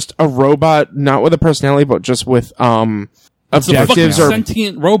it's just a robot, not with a personality, but just with It's a fucking objectives or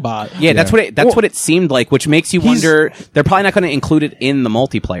sentient robot. Yeah, that's what it seemed like, which makes you wonder. They're probably not going to include it in the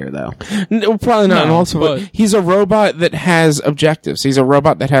multiplayer, though. No, probably not. No, and also, but- he's a robot that has objectives. He's a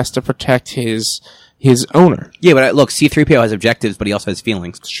robot that has to protect his owner. Yeah, but look, C-3PO has objectives, but he also has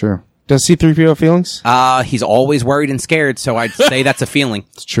feelings. Sure, Does C-3PO have feelings? He's always worried and scared, so I'd say that's a feeling.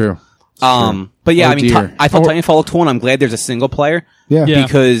 it's true. But yeah, Oh, I mean, dear. I thought Titanfall looked cool, and I'm glad there's a single player. Yeah. Yeah.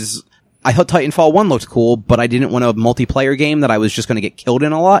 Because I thought Titanfall 1 looked cool, but I didn't want a multiplayer game that I was just going to get killed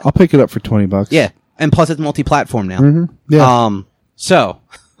in a lot. I'll pick it up for $20. Yeah. And plus it's multi-platform now. Yeah. So,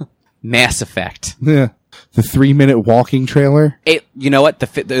 Mass Effect. Yeah. The 3-minute walking trailer. You know what?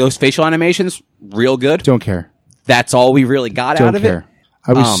 Those facial animations, real good. Don't care. That's all we really got Don't out of care. it.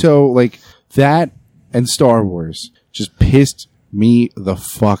 I was so like that and Star Wars just pissed me the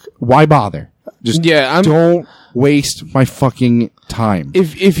fuck. Why bother? Just don't waste my fucking time.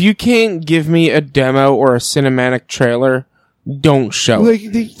 If you can't give me a demo or a cinematic trailer, don't show it.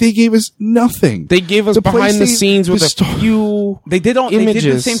 Like they gave us nothing. They gave us behind the PlayStation- scenes with the a Star- few They did the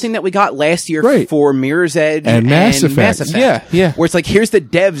images. same thing that we got last year Right. for Mirror's Edge And Mass Effect. Yeah. Where it's like, here's the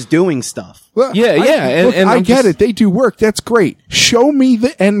devs doing stuff. Well, Yeah, yeah, Look, and I I'm get just- it. They do work. That's great. Show me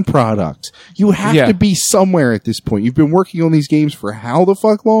the end product. You have Yeah. to be somewhere at this point. You've been working on these games for how the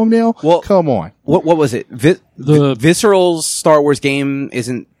fuck long now? Well- come on. What was it? Visceral's Star Wars game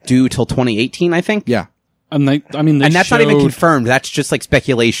isn't due till 2018, I think. Yeah. And they And that's not even showed- confirmed. That's just like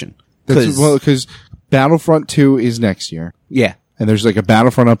speculation. Because Battlefront 2 is next year. Yeah. And there's like a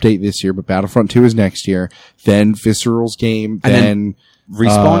Battlefront update this year, but Battlefront 2 is next year. Then Visceral's game, And then then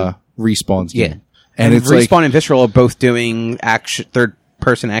Respawn? Respawn's Yeah. game. And it's Respawn like, and Visceral are both doing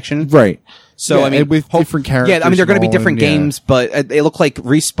third-person action. right. So, Yeah, I mean, and with different characters. Yeah, I mean, they're going to be and all, different and, yeah. games, but they look like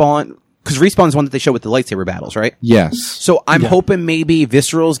Respawn, because Respawn's one that they show with the lightsaber battles, right? Yes. So I'm hoping maybe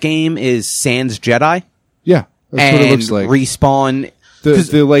Visceral's game is Sans Jedi. Yeah. That's and what it looks like. Respawn.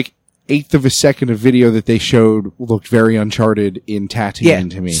 The like eighth of a second of video that they showed looked very Uncharted in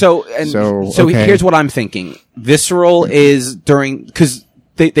Tatooine to me. So okay. here's what I'm thinking. Visceral is because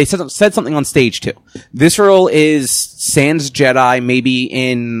they said something on stage too. Visceral is Sans Jedi, maybe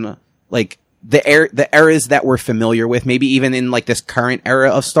in like the eras that we're familiar with, maybe even in like this current era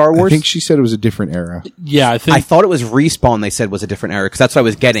of Star I Wars. think she said it was a different era. Yeah, I think I thought it was Respawn. They said was a different era because that's what I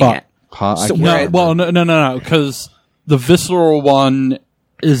was getting at. No, because the Visceral one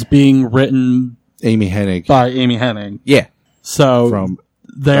is being written Amy Hennig by Amy Hennig. Yeah. So from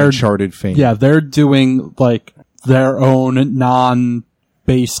they're Uncharted fame. Yeah, they're doing like their own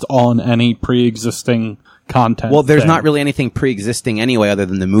non-based on any pre-existing content. Well, there's thing. not really anything pre-existing anyway other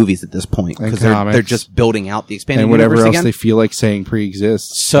than the movies at this point, because they're just building out the expanded and whatever universe else again. they feel like saying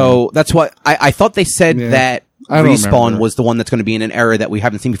pre-exists. So that's what I thought they said that I don't remember. Respawn was the one that's going to be in an era that we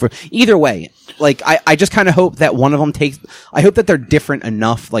haven't seen before. Either way, like I just kind of hope that one of them takes. I hope that they're different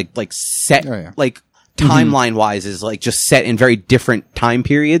enough, like set, like timeline wise is like just set in very different time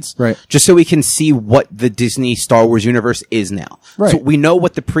periods, right? Just so we can see what the Disney Star Wars universe is now. Right. So we know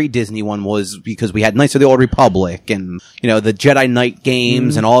what the pre-Disney one was because we had Knights of the Old Republic and the Jedi Knight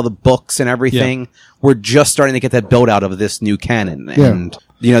games and all the books and everything. Yeah. We're just starting to get that build out of this new canon, and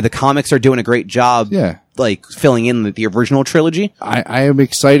the comics are doing a great job. Yeah. Like filling in the original trilogy. I am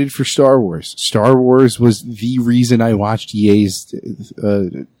excited for Star Wars. Star Wars was the reason I watched EA's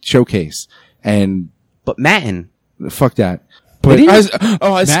showcase, but Madden, fuck that. But I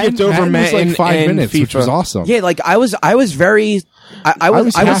skipped over Madden was like 5 minutes, FIFA. which was awesome. Yeah, like I was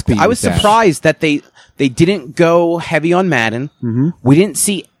surprised that they didn't go heavy on Madden. Mm-hmm. We didn't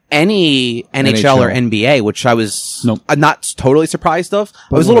see any NHL or NBA, which I was not totally surprised of.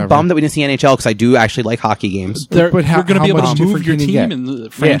 I was a little bummed that we didn't see NHL because I do actually like hockey games. But you're going to be able to move your team in the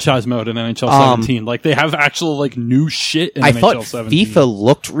franchise mode in NHL 17. Like they have actual like new shit in NHL 17. I thought FIFA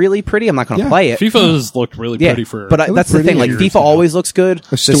looked really pretty. I'm not going to play it. FIFA has looked really pretty for. But that's the thing. Like FIFA always looks good.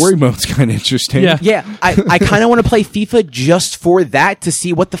 The story mode's kind of interesting. Yeah. I kind of want to play FIFA just for that to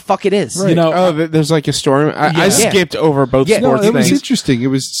see what the fuck it is. Right. There's like a story. I skipped over both sports things. It was interesting. It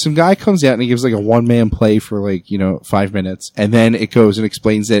was some guy comes out and he gives like a one-man play for like 5 minutes, and then it goes and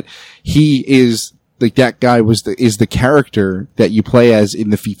explains that he is like that guy is the character that you play as in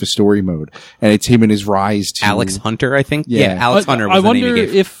the FIFA story mode, and it's him and his rise to Alex Hunter, I think. Yeah, Alex Hunter was the name he gave. I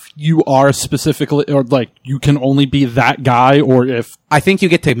wonder if you are specifically, or like you can only be that guy, or if I think you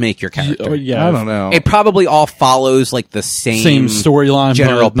get to make your character. I don't know. It probably all follows like the same storyline,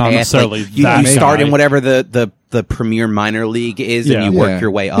 general but not path. necessarily. Like, you start in whatever the premier minor league is, and you work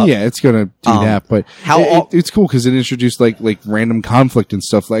your way up. Yeah, it's gonna do that, but it's cool because it introduced like random conflict and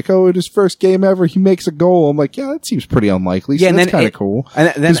stuff. Like, in his first game ever, he makes a goal. I'm like, that seems pretty unlikely. So that's kind of cool.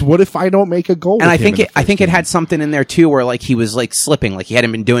 Because what if I don't make a goal? And I think it had something in there too, where like he was like slipping, like he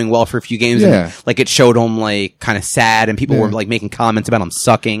hadn't been doing well for a few games. Yeah. And, like it showed him like kind of sad, and people were like making comments about him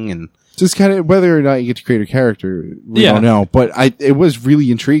sucking and. Just kind of whether or not you get to create a character, we don't know. But it was really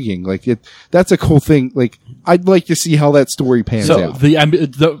intriguing. Like that's a cool thing. Like I'd like to see how that story pans out.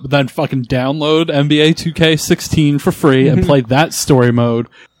 Then fucking download NBA 2K16 for free and play that story mode.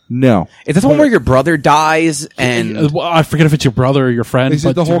 No, is that the one where your brother dies and I forget if it's your brother or your friend. Is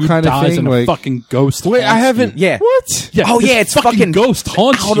it the whole kind of thing? And a fucking ghost. Wait, I haven't. Yeah. What? Yeah, it's fucking ghost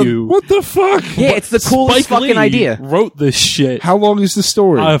haunts you. What the fuck? Yeah, it's the coolest Spike fucking Lee idea. Wrote this shit. How long is the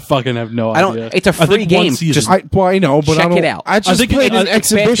story? I fucking have no idea. It's a free game. I know, but check it out. I just played an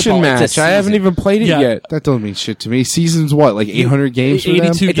exhibition match. I haven't even played it yet. That doesn't mean shit to me. Season's what, like 800 games for them?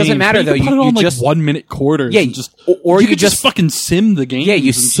 82 It doesn't matter though. You put it on just 1 minute quarters. Yeah, or you could just fucking sim the game. Yeah,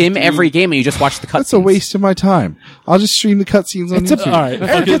 you sim every game and you just watch the cutscenes. That's a waste of my time. I'll just stream the cutscenes on YouTube. All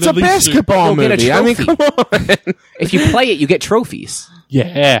right, it's a basketball movie. I mean, come on. If you play it, you get trophies.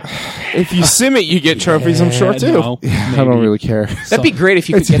 Yeah. If you sim it, you get trophies, I'm sure, too. No, I don't really care. That'd be great if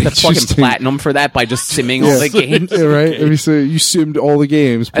you could get the fucking platinum for that by just simming all the games. Yeah, right? Let me say you simmed all the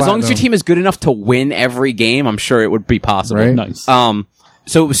games. As long as your team is good enough to win every game, I'm sure it would be possible. Right? Nice.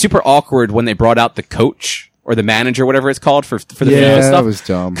 So it was super awkward when they brought out the coach or the manager, whatever it's called for the FIFA stuff. That was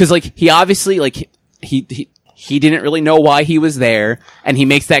dumb. Because like he obviously like he didn't really know why he was there, and he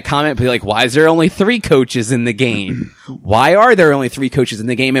makes that comment, but like, why is there only 3 coaches in the game? Why are there only 3 coaches in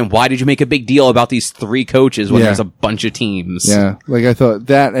the game, and why did you make a big deal about these 3 coaches when there's a bunch of teams? Yeah, like I thought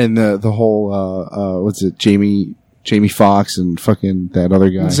that, and the whole what's it, Jamie Foxx and fucking that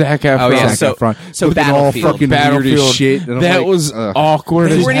other guy, Zac Efron. Oh yeah, Zac Efron. So Battlefield, all fucking weird as shit. That was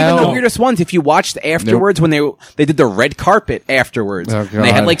awkward as hell. They weren't even the weirdest ones. If you watched afterwards when they did the red carpet afterwards,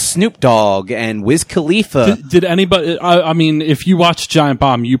 they had like Snoop Dogg and Wiz Khalifa. Did anybody? I mean, if you watched Giant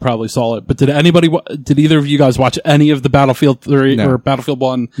Bomb, you probably saw it. But did either of you guys watch any of the Battlefield 3 or Battlefield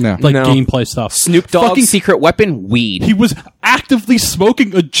 1 gameplay stuff? Snoop Dogg's secret weapon, weed. He was actively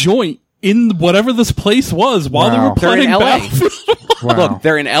smoking a joint in whatever this place was while they were playing Battlefield. Look,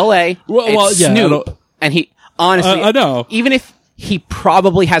 they're in LA. It's Snoop, and he honestly, I know. Even if he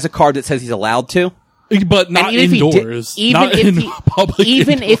probably has a card that says he's allowed to, But not And even indoors. If he did, Public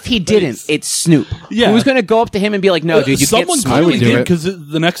even if he indoor didn't, space. it's Snoop. Yeah. Who's going to go up to him and be like, "No, dude, you Someone can't." clearly do did it. because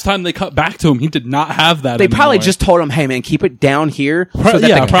the next time they cut back to him, he did not have that. They probably anymore. just told him, "Hey, man, keep it down here so that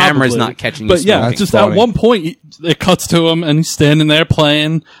Yeah, the camera's probably. not catching you." But yeah, smoking." just funny. at one point, it cuts to him and he's standing there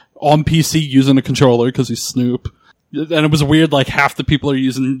playing on PC using a controller because he's Snoop. And it was weird. Like half the people are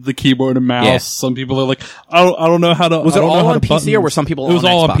using the keyboard and mouse. Yeah. Some people are like, I don't know how to. Was I it don't know all how on to PC or buttons. were some people It was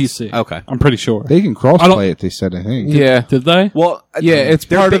on all Xbox? on PC. Okay. I'm pretty sure. They can I don't- cross-play it, they said, I think. Yeah. Did they? Well, Yeah, it's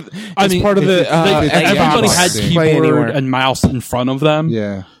they're part big- of. It's part of the. Everybody Xbox had Play keyboard Anywhere. and mouse in front of them.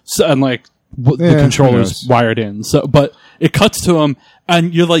 Yeah. So, and like the Yeah, who controllers knows? wired in. So, but it cuts to him,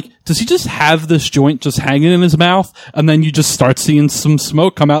 and you're like, does he just have this joint just hanging in his mouth? And then you just start seeing some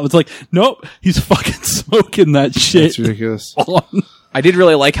smoke come out. It's like, nope, he's fucking smoking that shit. It's ridiculous. On. I did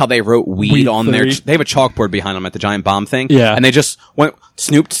really like how they wrote weed Weed on their. theory. They have a chalkboard behind them at the giant bomb thing. Yeah. and they just went.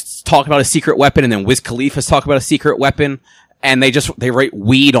 Snoop's talk about a secret weapon, and then Wiz Khalifa's talk about a secret weapon, and they write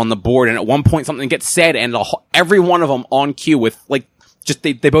weed on the board. And at one point, something gets said, and every one of them on cue with like just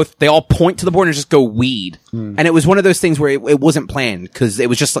they all point to the board and just go weed. And it was one of those things where it wasn't planned because it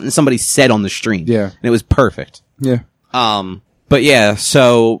was just something somebody said on the stream. Yeah. and it was perfect. Yeah. But yeah,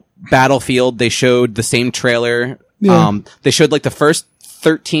 so Battlefield, they showed the same trailer. Yeah. They showed like the first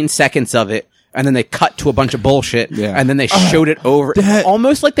 13 seconds of it, and then they cut to a bunch of bullshit, Yeah. and then they showed it over.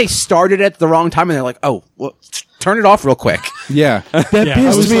 Almost like they started at the wrong time, and they're like, "Oh, well, turn it off real quick." Yeah. That Yeah, I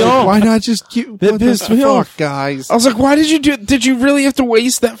pissed was me Like, off. why not just keep That pissed me off. guys? I was like, why did you do? Did you really have to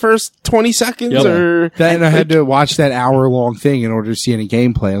waste that first 20 seconds? Yep. Or Then I had to watch that hour-long thing in order to see any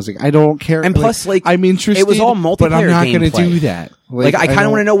gameplay. I was like, I don't care. And plus, like, I'm interested. it was all but I'm multiplayer not going to gameplay. do that. Like, I kind of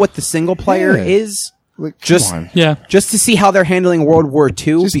don't- want to know what the single player Yeah. is. Like, come Just, on. Yeah. just to see how they're handling World War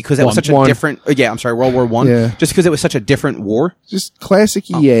II, because it was such a one. different. I'm sorry, World War One. Yeah. Just because it was such a different war. Just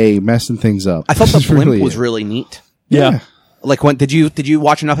classic EA messing things up. I thought the That's blimp really was it. really neat. Yeah. Like, when did you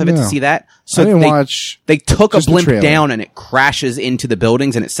watch enough of it to No. see that? I didn't watch. They took a just the blimp trailer. down and it crashes into the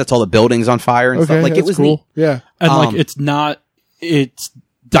buildings and it sets all the buildings on fire and Okay, stuff. Like, it that's was cool. neat. Yeah. And like, Um, it's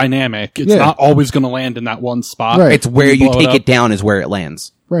dynamic. It's Yeah. not always going to land in that one spot. Right. It's where When you blow take up. it down is where it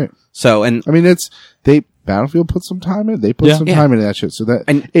lands. Right. So, and I mean, Battlefield put some time in. They put Yeah. some Yeah. time into that shit, so that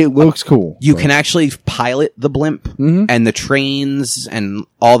And it looks cool. you but- can actually pilot the blimp and the trains and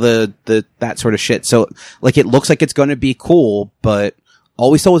all the that sort of shit. So, like, it looks like it's going to be cool, but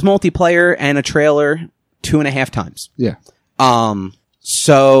all we saw was multiplayer and a trailer 2.5 times. Yeah.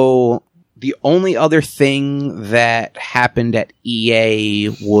 So the only other thing that happened at EA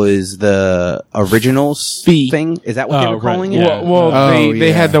was the originals Fee. thing. Is that what they Oh, were calling right, it? yeah. well, Oh, they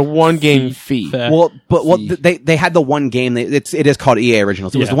yeah. had the one game fee. Fair. Well, but Fee. they had the one game. It is called EA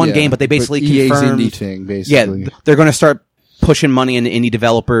Originals. It was Yeah. the one Yeah. game, but they basically EA's confirmed. indie thing, Yeah, basically. they're going to start pushing money into indie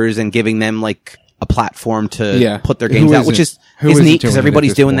developers and giving them like a platform to Yeah. put their Who games out, isn't? which is Who neat isn't because doing it at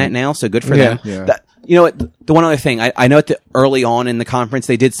everybody's this doing that point? now. So good for Yeah. them. Yeah. You know what? The one other thing I know early on in the conference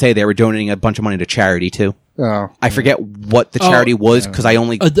they did say they were donating a bunch of money to charity too. Oh. I forget what the charity was because I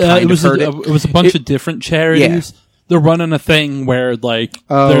only kind it of was heard it. it was a bunch of different charities. They're running a thing where like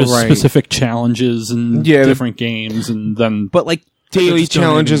Oh, there's right. specific challenges and Yeah. different games, and then But like Daily just donating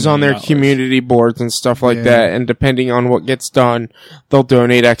challenges on their $1 million. community boards and stuff like Yeah. that, and depending on what gets done, they'll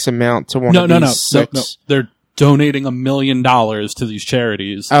donate X amount to one no, of no, these no, no, six. no. They're donating $1 million to these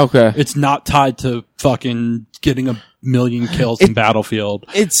charities. Okay. It's not tied to fucking getting 1 million kills in Battlefield.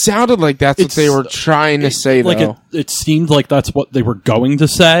 It sounded like that's what It's- they were trying to say, Like though. it seemed like that's what they were going to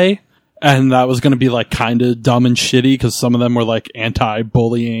say, and that was going to be like kind of dumb and shitty because some of them were like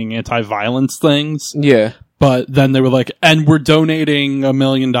anti-bullying, anti-violence things. Yeah. But then they were like, and we're donating $1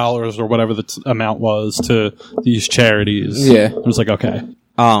 million or whatever the amount was to these charities. Yeah. It was like, okay.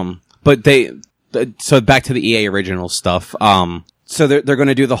 but so back to the EA original stuff. So they're going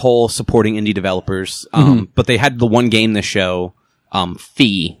to do the whole supporting indie developers. But they had the one game this show,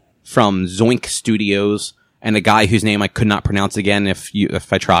 Fee from Zoink Studios, and a guy whose name I could not pronounce again if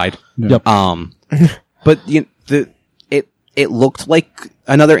I tried. Yep. But it looked like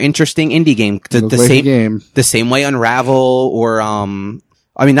another interesting indie game. The Looked like a same game. the same way Unravel or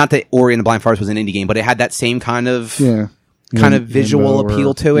I mean, not that Ori and the Blind Forest was an indie game, but it had that same kind of Yeah. kind of visual Limbo or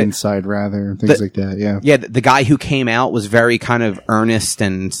appeal to it. Inside, rather, things like that. Yeah. Yeah, the guy who came out was very kind of earnest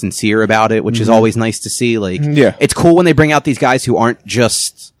and sincere about it, which is always nice to see. Like, Yeah. it's cool when they bring out these guys who aren't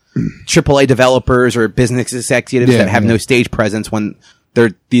just AAA developers or business executives Yeah, that have yeah. no stage presence. When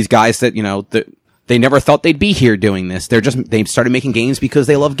they're these guys that they never thought they'd be here doing this. They started making games because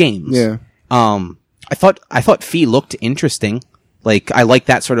they love games. Yeah. I thought Fee looked interesting. Like, I like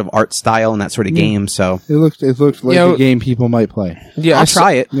that sort of art style and that sort of game, so. It looked like a game people might play. Yeah, I'll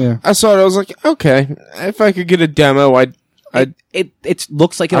try it. Yeah. I saw it. I was like, okay, if I could get a demo, It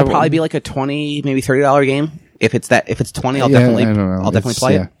looks like it'll probably be like a $20, maybe $30 game. If it's 20, I'll definitely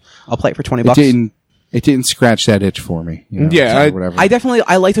play it. I'll play it for $20. It didn't scratch that itch for me. You know, Yeah, whatever.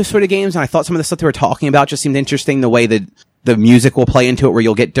 I like those sort of games, and I thought some of the stuff they were talking about just seemed interesting. The way that the music will play into it, where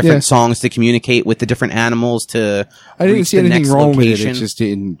you'll get different songs to communicate with the different animals to. I didn't reach see the anything next wrong location. with it. It just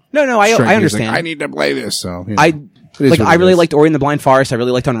didn't. No, I understand. Like, I need to play this. So you know, I really liked Ori and the Blind Forest. I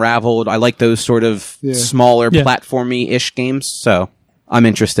really liked Unraveled. I like those sort of smaller platformy-ish games. So I'm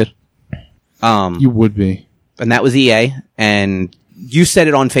interested. You would be, and that was EA. And you said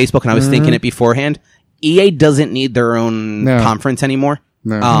it on Facebook, and I was thinking it beforehand. EA doesn't need their own conference anymore.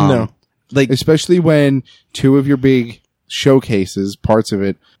 No. Like, especially when two of your big showcases, parts of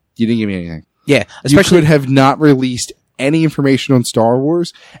it, you didn't give me anything. Yeah, especially you could have not released any information on Star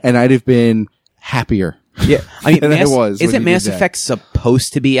Wars, and I'd have been happier. Yeah, I mean, isn't Mass Effect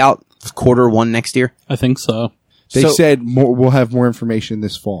supposed to be out Q1 next year? I think so. They said we'll have more information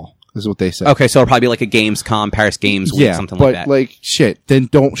this fall. Is what they said. Okay, so it'll probably be like a Gamescom, Paris Games Week, something like that. But like shit, then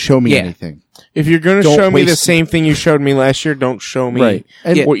don't show me anything. If you're going to show me the same thing you showed me last year, don't show me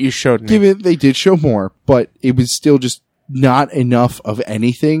what you showed me. Given they did show more, but it was still just not enough of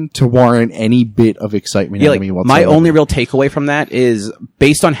anything to warrant any bit of excitement out of me whatsoever. My only real takeaway from that is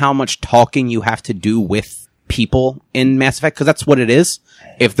based on how much talking you have to do with people in Mass Effect, because that's what it is.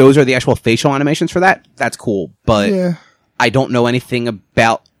 If those are the actual facial animations for that, that's cool. But I don't know anything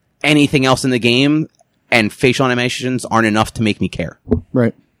about anything else in the game, and facial animations aren't enough to make me care.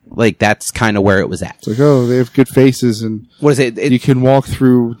 Right. Like, that's kind of where it was at. It's like, oh, they have good faces, and what is it? You can walk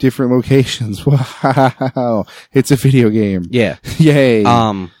through different locations. Wow. It's a video game. Yeah. Yay.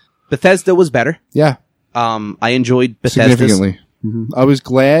 Bethesda was better. Yeah. I enjoyed Bethesda's. Significantly. Mm-hmm. I was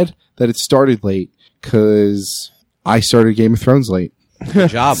glad that it started late, because I started Game of Thrones late.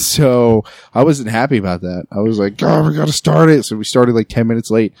 Good job. So I wasn't happy about that. I was like, oh, we got to start it. So we started like 10 minutes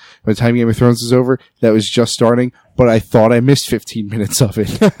late. By the time Game of Thrones was over, that was just starting, but I thought I missed 15 minutes of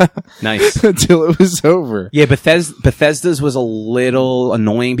it. Nice. Until it was over. Yeah, Bethesda's was a little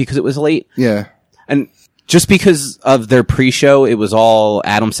annoying because it was late. Yeah. And just because of their pre-show, it was all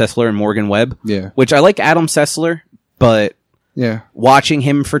Adam Sessler and Morgan Webb. Yeah. Which I like Adam Sessler, but watching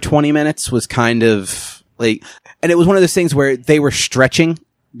him for 20 minutes was kind of like, and it was one of those things where they were stretching.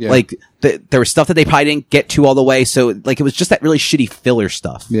 Yeah. Like, there was stuff that they probably didn't get to all the way. So, like, it was just that really shitty filler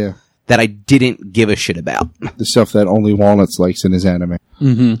stuff. Yeah. That I didn't give a shit about. The stuff that only Walnuts likes in his anime.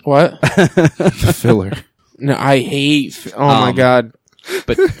 Mm-hmm. What? The filler. No, I hate. Oh my god!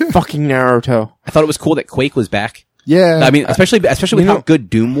 But fucking Naruto. I thought it was cool that Quake was back. Yeah. I mean, especially with how good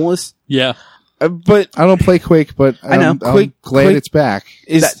Doom was. Yeah. But I don't play Quake, but I know. I'm glad it's back.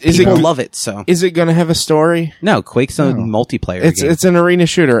 People love it, so. Is it gonna have a story? No, Quake's a multiplayer game. It's an arena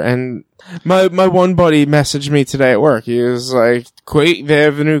shooter, and my one buddy messaged me today at work. He was like, Quake, they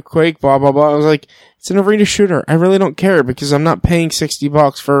have a new Quake, blah, blah, blah. I was like, it's an arena shooter. I really don't care, because I'm not paying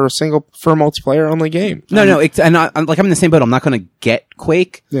 $60 for a multiplayer only game. No, I'm in the same boat. I'm not gonna get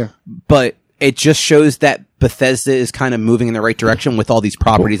Quake. Yeah. But it just shows that Bethesda is kind of moving in the right direction with all these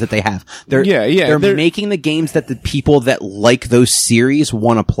properties that they have. They're making the games that the people that like those series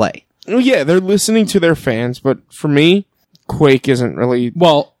want to play. Yeah, they're listening to their fans, but for me, Quake isn't really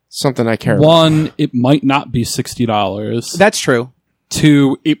something I care about. One, it might not be $60. That's true.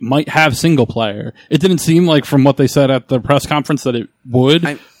 Two, it might have single player. It didn't seem like, from what they said at the press conference, that it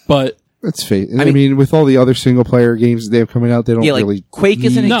would, but... That's fate. I mean, with all the other single player games they have coming out, they don't really. Quake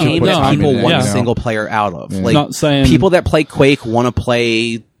isn't a game that people want single player out of. Yeah. Like, not saying people that play Quake want to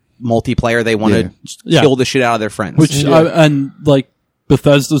play multiplayer. They want to kill the shit out of their friends. Which and like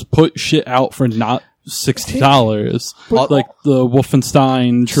Bethesda's put shit out for not $60. Like the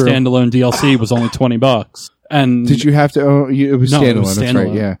Wolfenstein standalone DLC was only $20. And did you have to own? It was standalone. It was standalone. That's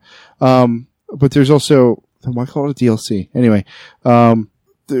right. Yeah. But there's also, why call it a DLC anyway?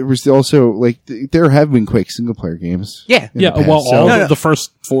 There was also, like, there have been Quake single player games. Yeah. The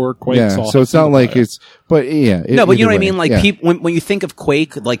first 4 Quakes. Yeah, so it's not like it's, but yeah. No, but you know what I mean? Like, when you think of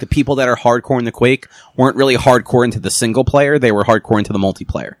Quake, like, the people that are hardcore in the Quake weren't really hardcore into the single player, they were hardcore into the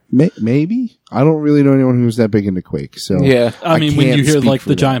multiplayer. Maybe? I don't really know anyone who's that big into Quake, so. Yeah. I mean, when you hear, like,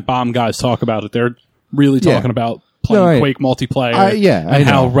 the Giant Bomb guys talk about it, they're really talking about playing Quake multiplayer and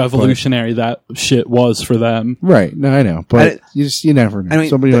how revolutionary that shit was for them. Right. No, I know. But you never know. I mean,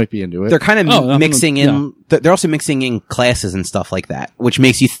 somebody might be into it. They're kind of mixing in... They're also mixing in classes and stuff like that, which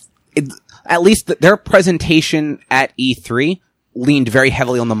makes you... at least their presentation at E3 leaned very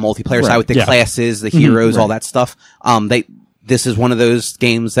heavily on the multiplayer side with the classes, the heroes, all that stuff. They this is one of those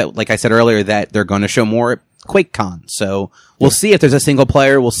games that, like I said earlier, that they're going to show more at QuakeCon. So we'll see if there's a single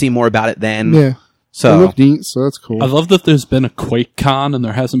player. We'll see more about it then. Yeah. So They look neat, so that's cool. I love that there's been a QuakeCon and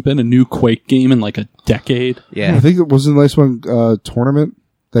there hasn't been a new Quake game in like a decade. I yeah. think it was the last one, Tournament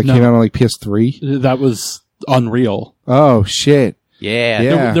that No. came out on like PS3. That was Unreal. Oh shit! Yeah.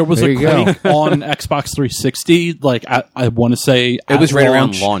 Yeah. There was there a you go. Quake on Xbox 360. Like I want to say It was right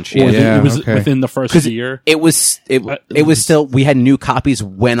around launch, or yeah. Yeah, it was okay. within the first year. It was still, we had new copies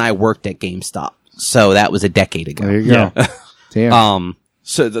when I worked at GameStop. So that was a decade ago. There you go. Damn.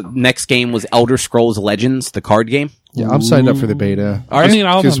 So the next game was Elder Scrolls Legends, the card game. Yeah, I'm signed up for the beta. I mean,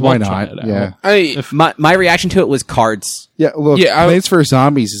 I'll because why love trying not? it out. Yeah, My reaction to it was cards. yeah. Look, Yeah, Plants vs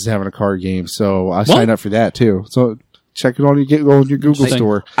Zombies is having a card game, so I signed up for that too. So check it on your Google Thing.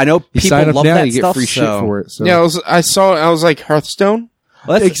 store. I know You people sign up love now, that you get stuff. free shit for it. So. Yeah, I was like Hearthstone.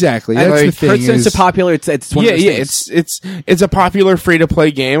 Well, that's- exactly. and, That's like, the thing. Hearthstone's Is, so popular. It's one Yeah, of those yeah, things. it's a popular free to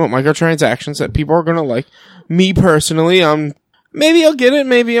play game with microtransactions that people are gonna like. Me personally, maybe I'll get it,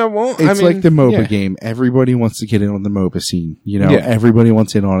 maybe I won't. it's like the MOBA yeah. game. Everybody wants to get in on the MOBA scene. You know, Yeah. everybody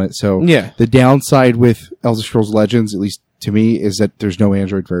wants in on it. So Yeah. the downside with Elder Scrolls Legends, at least to me, is that there's no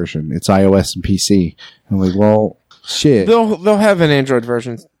Android version. It's iOS and PC. I'm like, well, shit. They'll have an Android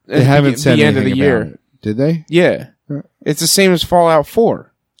version. They haven't said the end of the anything year. about it. Did they? Yeah, it's the same as Fallout 4.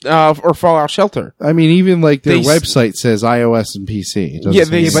 Or Fallout Shelter. I mean, even like their They website says iOS and PC. It doesn't Yeah, say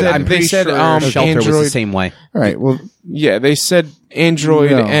they anything said- about I'm it. pretty said, sure Shelter was the Android- same way. All right. Well, Yeah, they said Android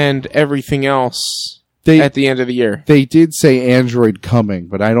No. and everything else they at the end of the year. they did say Android coming,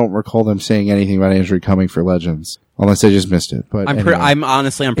 but I don't recall them saying anything about Android coming for Legends, unless I just missed it. But anyway. I'm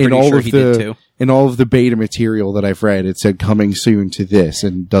honestly, I'm in pretty all sure of he the did too. in all of the beta material that I've read, it said coming soon to this,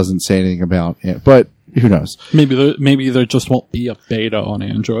 and doesn't say anything about it. But who knows? Maybe there just won't be a beta on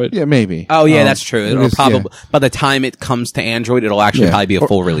Android. Yeah, maybe. Oh yeah, that's true. It'll is- probably by the time it comes to Android, it'll actually Yeah. probably be a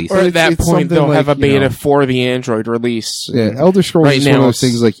full release. Or it's- at that it's point, something they'll have a like, you beta know- for the Android release. Yeah, Elder Scrolls Right is now one of those it's-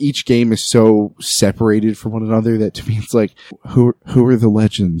 things like each game is so separated from one another that to me it's like who are the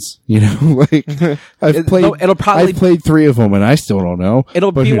legends? You know, like I've played 3 of them and I still don't know.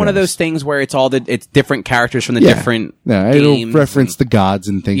 It'll but be who one of knows? those things where it's it's different characters from the Yeah. different Yeah, games. it'll reference the gods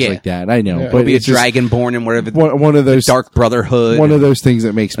and things Yeah. like that. I know, It'll but be a it's just Dragonborn and whatever. one of those Dark Brotherhood. one of those things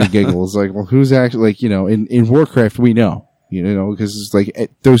that makes me giggle is like, well, who's actually like, you know, in Warcraft we know, you know, because it's like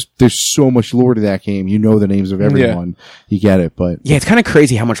there's so much lore to that game. You know the names of everyone. You get it, but Yeah, it's kind of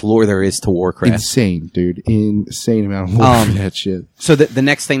crazy how much lore there is to Warcraft. insane, dude, insane amount of lore for that shit. So the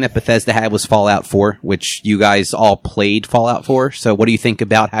next thing that Bethesda had was Fallout 4, which you guys all played Fallout 4. So what do you think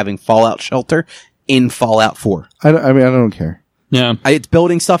about having Fallout Shelter in Fallout 4? I don't care. Yeah. It's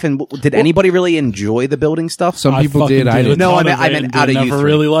building stuff, and did anybody really enjoy the building stuff? Some people fucking did. I a didn't. No, I ton meant- of I it meant and out of you never three.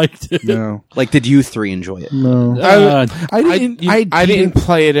 really liked it. No, Like, did you 3 enjoy it? no. I didn't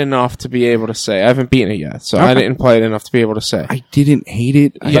play it enough to be able to say. I haven't beaten it yet, so I Okay. didn't play it enough to be able to say. I didn't hate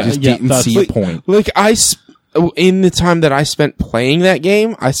it. I Yeah, just yeah, didn't that's- see a point. Like in the time that I spent playing that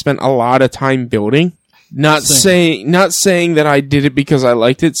game, I spent a lot of time building. Not saying that I did it because I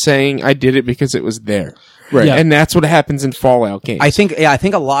liked it, saying I did it because it was there. Right. Yeah. And that's what happens in Fallout games. I think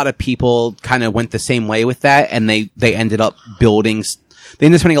a lot of people kind of went the same way with that, and they ended up building. They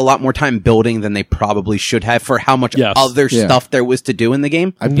ended up spending a lot more time building than they probably should have for how much Yes. other Yeah. stuff there was to do in the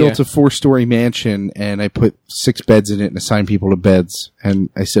game. I built a 4-story mansion and I put 6 beds in it and assigned people to beds. And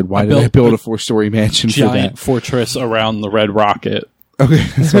I said, why did I built build a a 4-story mansion for Giant that? fortress around the Red Rocket. Okay,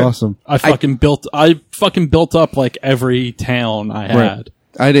 that's awesome. I fucking built up like every town I had. Right.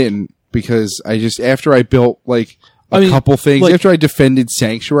 I didn't, because I just, after I built like a I mean, couple things, like- after I defended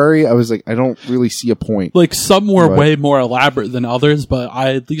Sanctuary, I was like, I don't really see a point. Like some were Right. way more elaborate than others, but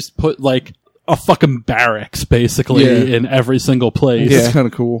I at least put like a fucking barracks basically Yeah. in every single place. It's kind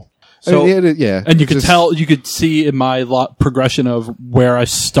of cool. So- yeah. And you could Just- you could see in my progression of where I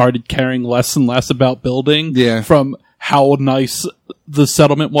started caring less and less about building. Yeah. From how nice the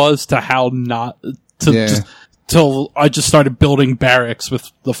settlement was to how not to Yeah. just till I just started building barracks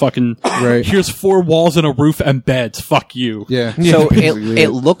with the fucking Right. here's 4 walls and a roof and beds. Fuck you. Yeah. So basically it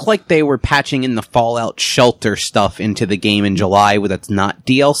looked like they were patching in the Fallout Shelter stuff into the game in July, but that's not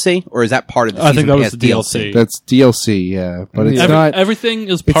DLC, or is that part of the I season think that was pass the DLC. That's DLC, yeah. But it's not... Everything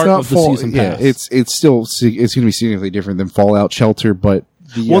is It's part not of the Fall- season yeah, pass. it's still it's going to be significantly different than Fallout Shelter, but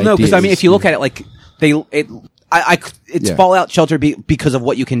the Well, no, because idea I mean, is- if you look at it, like it's Yeah. Fallout Shelter because of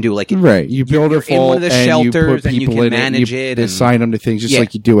what you can do. Like, right, you build you're a in one vault of the and you shelters put and you people can in manage it, it you and- assign them to things just Yeah.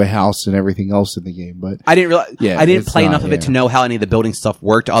 like you do a house and everything else in the game. But I didn't realize. Yeah, I didn't it's play not, enough of it yeah. to know how any of the building stuff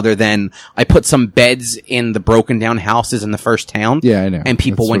worked. Other than I put some beds in the broken down houses in the first town. yeah, I know, And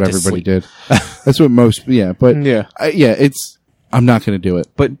people That's went what to everybody sleep. did. That's what most, yeah, but Yeah. it's I'm not going to do it.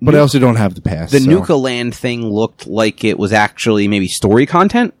 But I also don't have the pass. The so. Nuka Land thing looked like it was actually maybe story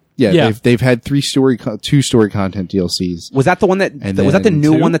content. Yeah. They've had 2 story content DLCs. Was that the one that was that the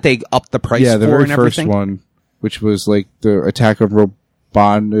new 2? one that they upped the price Yeah, the for very and everything? first one, which was like the Attack on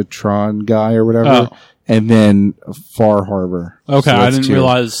Robotron guy or whatever, and then Far Harbor. Okay, So I that's didn't 2.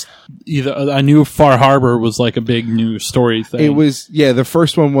 realize either. I knew Far Harbor was like a big new story thing. It was, the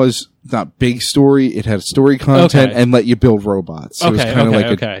first one was not big story. It had story content and let you build robots. So it was kind of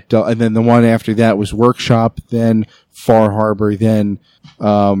like and then the one after that was Workshop, then Far Harbor, then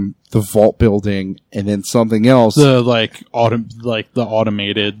the vault building, and then something else. The the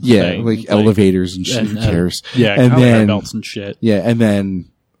automated thing, like elevators and shit. Who cares? And then belts and shit. Yeah, and then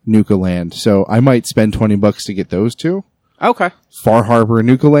Nuka Land. So I might spend $20 to get those 2. Okay. Far Harbor and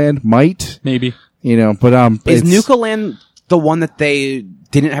Nuka Land might, maybe, but is Nuka Land the one that they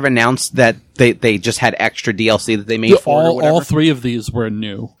didn't have announced that they just had extra DLC that they made for it or whatever? All 3 of these were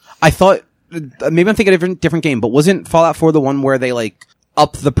new. I thought maybe I'm thinking of a different game, but wasn't Fallout 4 the one where they like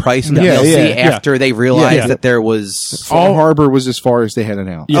upped the price of the DLC after they realized that there was Far Harbor was as far as they had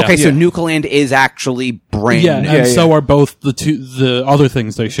announced. Yeah. Okay, so Nuka Land is actually brand new. And so are both the other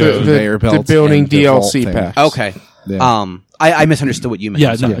things they showed. The building DLC pack. Okay. Yeah. I misunderstood what you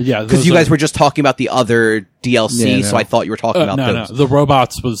meant. Because you guys were just talking about the other DLC, so I thought you were talking about those. No, the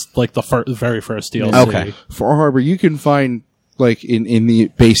robots was like the very first DLC. Okay. Far Harbor, you can find like in the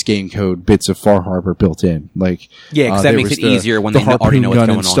base game code bits of Far Harbor built in. Like because that makes it easier when they already know what's going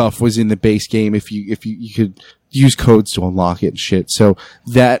on. And stuff was in the base game if you could use codes to unlock it and shit. So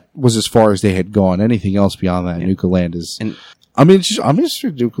that was as far as they had gone. Anything else beyond that, Nuka Land is. I'm interested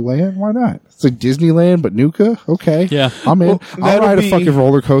in Nuka Land. Why not? It's like Disneyland, but Nuka. Okay. Yeah. I'm in. Well, I'll ride a fucking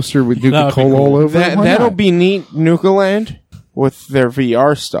roller coaster with Nuka Cola all over. That'll be neat. Nuka Land with their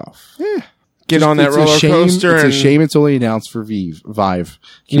VR stuff. Yeah. Get on that roller coaster. It's a shame it's only announced for Vive.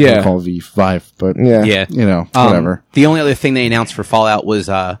 Can't call Vive, but whatever. The only other thing they announced for Fallout was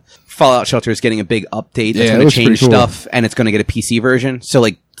Fallout Shelter is getting a big update. It's going to change stuff, and it's going to get a PC version. So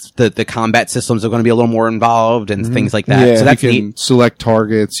like the combat systems are going to be a little more involved and things like that. Yeah. So that's you can neat. select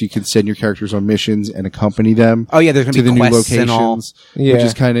targets. You can send your characters on missions and accompany them. Oh yeah, there's going to be the new quests and all. locations, which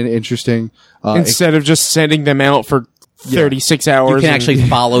is kind of interesting. Instead of just sending them out for 36 hours. You can actually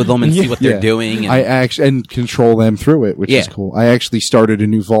follow them and see what they're doing. And and control them through it, which is cool. I actually started a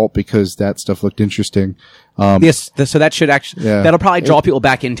new vault because that stuff looked interesting. Yes, so that should actually that'll probably draw people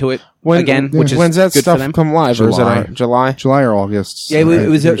back into it again. Which is when's that good stuff for them. come live? Or is it July? July or August? Yeah, it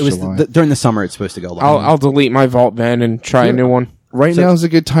was July. during the summer. It's supposed to go live. I'll delete my vault then and try a new one. Right now is a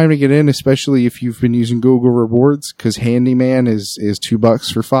good time to get in, especially if you've been using Google Rewards, because Handyman is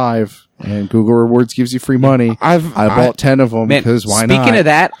 $2 for 5, and Google Rewards gives you free money. I bought 10 of them because why not? Speaking of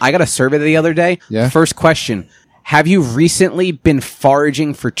that, I got a survey the other day. Yeah. First question. Have you recently been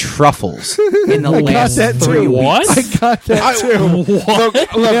foraging for truffles in the last 3 weeks? What? I got that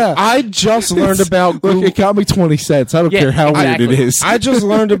too. Look, I just learned about Google. Look, it got me 20 cents. I don't care how weird it is. I just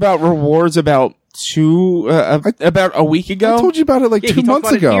learned about rewards about a week ago. I told you about it like 2 months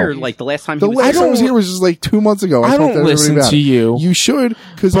ago. Here, like the last time the last time I was here was just like 2 months ago. I don't listen to you. You should,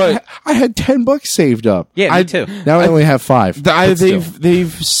 because I had $10 saved up. Yeah, me too. Now I only have 5.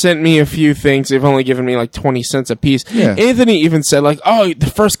 They've sent me a few things. They've only given me like 20 cents a piece. Yeah. Anthony even said like, "Oh, the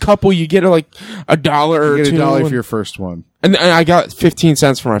first couple you get like $1 or you get $2 $1 for your first one." And I got 15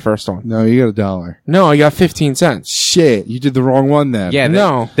 cents for my first one. No, you got $1. No, I got 15 cents. Shit, you did the wrong one then. Yeah,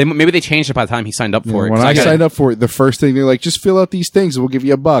 no. Maybe they changed it by the time he signed up for it. When I signed up for it, the first thing they're like, just fill out these things and we'll give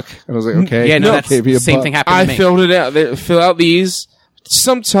you $1. And I was like, okay. Yeah, no, that's the same thing happened to me. I filled it out. Fill out these.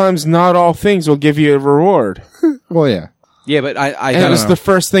 Sometimes not all things will give you a reward. Well, yeah. Yeah, but it was the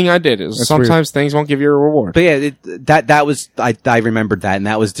first thing I did. Sometimes things won't give you a reward. But yeah, that was I remembered that, and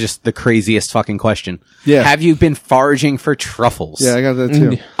that was just the craziest fucking question. Yeah. Have you been foraging for truffles? Yeah, I got that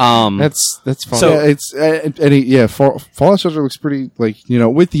too. That's fun. So Fallout Shelter looks pretty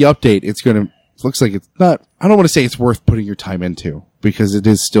with the update. Looks like it's not. I don't want to say it's worth putting your time into because it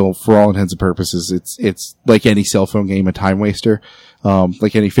is still, for all intents and purposes, it's like any cell phone game, a time waster.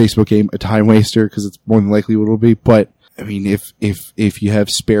 Like any Facebook game, a time waster because it's more than likely what it'll be. But I mean, if you have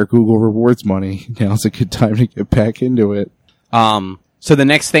spare Google Rewards money, now's a good time to get back into it. So the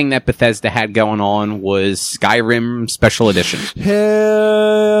next thing that Bethesda had going on was Skyrim Special Edition.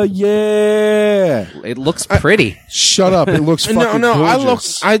 Hell yeah! It looks pretty. Shut up! It looks fucking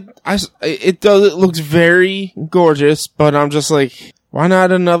gorgeous. It looks very gorgeous, but I'm just like, why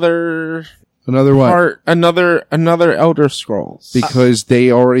not another what? Another Elder Scrolls. Because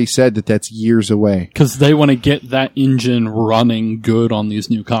they already said that's years away. Because they want to get that engine running good on these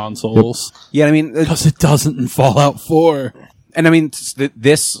new consoles. Yeah, I mean, because it doesn't in Fallout 4. And I mean,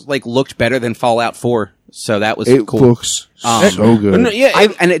 this like looked better than Fallout 4, so that was It cool. looks so good. No, yeah,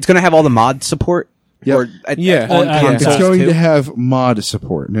 And it's going to have all the mod support. Yep. Or Yeah. on Yeah. consoles It's going too. to have mod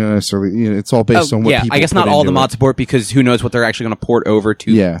support. No, necessarily. It's all based on what people I guess not put all the into mod it. support because who knows what they're actually going to port over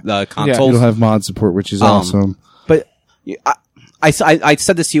to the consoles. It'll have mod support, which is awesome. But I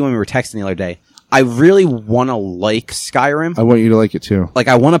said this to you when we were texting the other day. I really want to like Skyrim. I want you to like it too. Like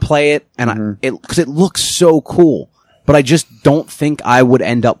I want to play it, and because it looks so cool. But I just don't think I would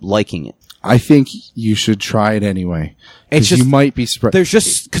end up liking it. I think you should try it anyway. It's 'Cause just you might be surprised. There's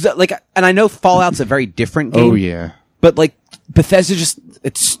just because like, and I know Fallout's a very different game. Oh yeah. But like Bethesda,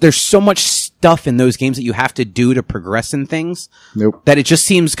 there's so much stuff in those games that you have to do to progress in things. Nope. That it just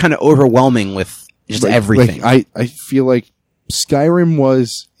seems kind of overwhelming with just everything. I feel like Skyrim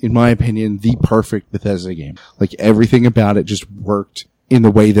was, in my opinion, the perfect Bethesda game. Like everything about it just worked in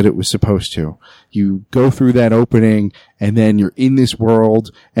the way that it was supposed to. You go through that opening and then you're in this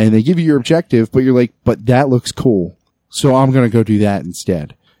world and they give you your objective, but you're like, but that looks cool. So I'm going to go do that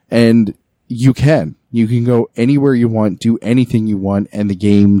instead. And you can go anywhere you want, do anything you want, and the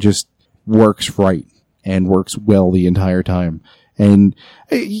game just works right and works well the entire time. And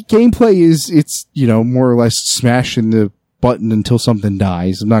gameplay it's more or less smashing the button until something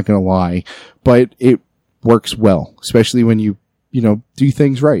dies. I'm not going to lie, but it works well, especially when you do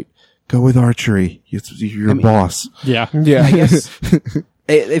things right. Go with archery. You're a boss. Yeah. yeah. I guess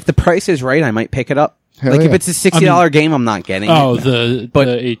if the price is right, I might pick it up. Hell Like yeah. if it's a $60 game, I'm not getting Oh, it.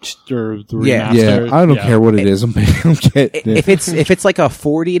 the H or the Yeah. remaster. Yeah, I don't care what it is. I'm getting it. If it's like a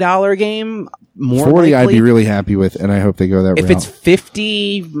 $40 game, more 40 likely. I'd be really happy with, and I hope they go that If route. it's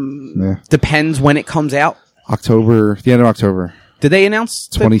 50, depends when it comes out. the end of October, Did they announce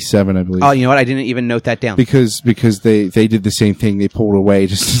 27, I believe. Oh, you know what? I didn't even note that down. Because they did the same thing. They pulled away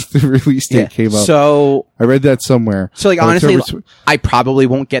just as the release date came up. So I read that somewhere. So, like, But honestly, October I probably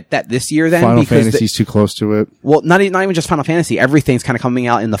won't get that this year then. Final because Fantasy's too close to it. well, not even just Final Fantasy. Everything's kind of coming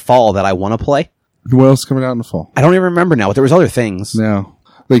out in the fall that I want to play. What else is coming out in the fall? I don't even remember now, but there was other things. No.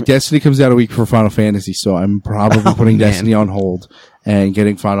 Like, Destiny comes out a week before Final Fantasy, so I'm probably putting man. Destiny on hold and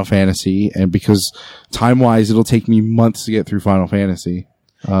getting Final Fantasy. And because time-wise, it'll take me months to get through Final Fantasy.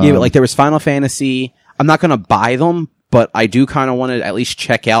 Yeah, but like there was Final Fantasy. I'm not going to buy them, but I do kind of want to at least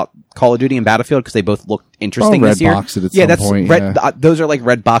check out Call of Duty and Battlefield because they both look interesting this year. Redbox it at Yeah, some that's point, red. yeah. Those are like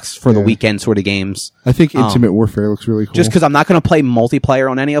red box for the Yeah. weekend sort of games. I think Intimate Warfare looks really cool. Just because I'm not going to play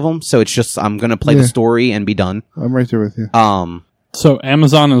multiplayer on any of them, so it's just I'm going to play the story and be done. I'm right there with you. So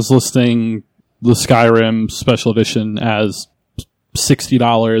Amazon is listing the Skyrim Special Edition as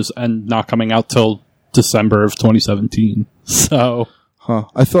 $60 and not coming out till December of 2017. So Huh.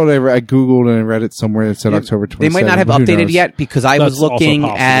 I thought I Googled and I read it somewhere that said October 27th. They might not have but who updated knows? yet because I That's was looking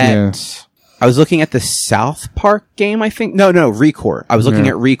also possible. at. Yeah. I was looking at the South Park game. I think no, Recore. I was looking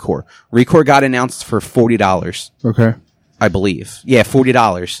at Recore. Recore got announced for $40. Okay. I believe. Yeah,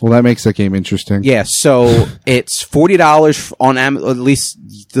 $40. Well, that makes that game interesting. Yeah, so it's $40 on at least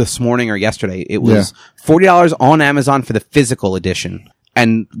this morning or yesterday. It was $40 on Amazon for the physical edition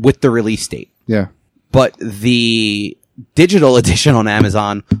and with the release date. Yeah. But the digital edition on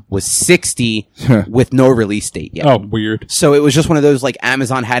Amazon was $60 with no release date yet. oh, weird. So it was just one of those like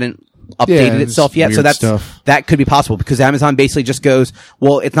Amazon hadn't updated Yeah, itself it's yet. So weird that's stuff. that could be possible because Amazon basically just goes,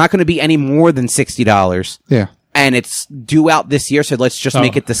 well, it's not going to be any more than $60. Yeah. And it's due out this year, so let's just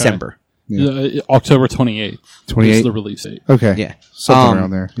make it okay. December. October 28th. 28th? is the release date. Okay. Yeah. Something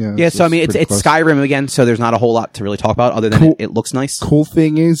around there. Yeah. Yeah, so I mean, it's pretty close. Skyrim again, so there's not a whole lot to really talk about other than Cool. it looks nice. Cool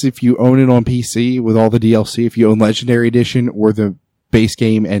thing is, if you own it on PC with all the DLC, if you own Legendary Edition or the base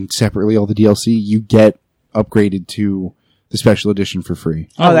game and separately all the DLC, you get upgraded to the Special Edition for free.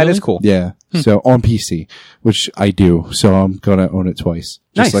 Oh, that really? is cool. Yeah. So on PC, which I do. So I'm gonna own it twice.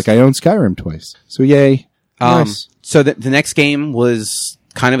 Just Nice. like I own Skyrim twice. So yay. Nice. So the next game was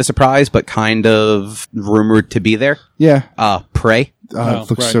kind of a surprise, but kind of rumored to be there. Yeah. Prey. It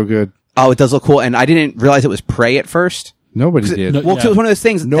looks right. so good. Oh, it does look cool, and I didn't realize it was Prey at first. Nobody did. no- Well, 'cause it was one of those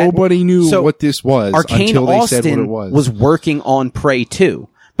things. that- Nobody knew so what this was Arcane until they Austin said what it was. working on Prey 2.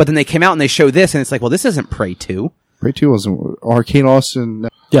 But then they came out and they showed this, and it's like, well, this isn't Prey 2. Prey 2 wasn't Arcane Austin.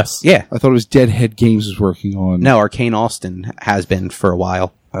 Yes. Yeah. I thought it was Deadhead Games was working on. No, Arcane Austin has been for a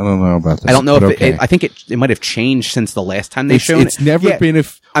while. I don't know about this. I don't know if but okay. I think it might have changed since the last time they it's, showed it's it. never Yeah. been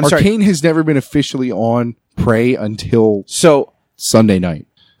I'm sorry. Arcane has never been officially on Prey until So Sunday night.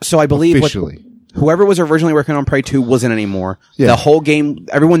 I believe Officially. whoever was originally working on Prey 2 wasn't anymore. Yeah. The whole game,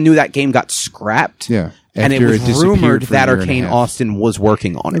 everyone knew that game got scrapped. Yeah. And it After was disappeared rumored for a that year and a Arcane half. Austin was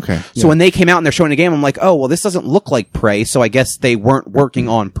working on it. Okay, So yeah. when they came out and they're showing the game, I'm like, oh, well, this doesn't look like Prey, so I guess they weren't working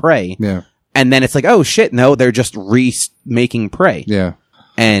on Prey. Yeah. And then it's like, oh shit, no, they're just remaking Prey. Yeah.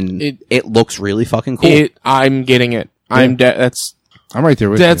 And it looks really fucking cool. I'm getting it. Yeah. That's I'm right there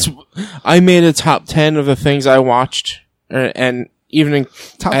with you. I made a top 10 of the things I watched, and even in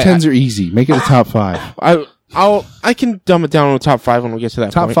Top 10s are easy. Make it a top 5. I can dumb it down to a top 5 when we get to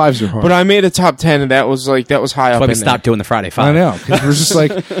that Top point. 5s are hard. But I made a top 10, and that was high up That's why we in stopped doing the Friday I Five. know, because we're just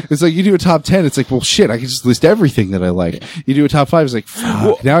like, it's like you do a top 10, it's like, well, shit, I can just list everything that I like. You do a top 5, it's like,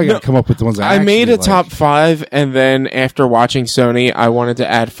 fuck, now I gotta come up with the ones I made a actually top like. 5, and then after watching Sony, I wanted to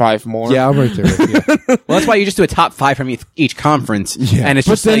add 5 more. Yeah, I'm right there with you. Well, that's why you just do a top 5 from each conference. Yeah. And it's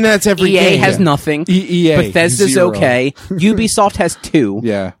But just then like, that's every EA game. has Yeah. nothing. EA, Bethesda's 0. okay. Ubisoft has 2.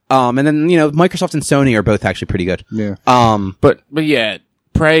 Yeah. And then, Microsoft and Sony are both actually pretty good. Yeah. But yeah,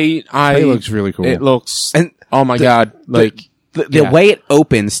 Prey, Prey looks really cool. It looks, And oh my god, like, The way it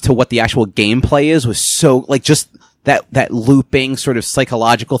opens to what the actual gameplay is was so, like, just that looping sort of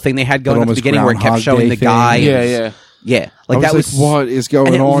psychological thing they had going at the almost beginning where it kept Groundhog showing Day the guy. thing. yeah. Yeah. I Like, that was what is going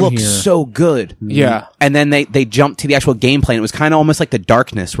and it on looked here? so good. Yeah. And then they jumped to the actual gameplay, and it was kind of almost like the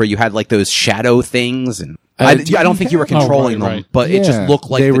Darkness, where you had like those shadow things, and I don't think you were controlling them, right. but it just looked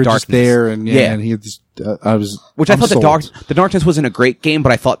like they the were Darkness. just there, and and he had this, I was, Which I thought sold. the Darkness wasn't a great game,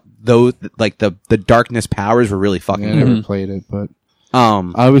 but I thought those like the Darkness powers were really fucking Yeah, I good. never played it, but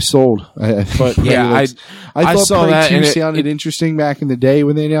Um, I was sold. But Prey yeah, looks- I I thought saw Prey that 2 and sounded interesting back in the day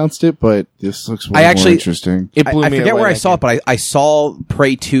when they announced it, but this looks way I actually- more interesting. it blew I me forget away, where I that saw game. it, but I saw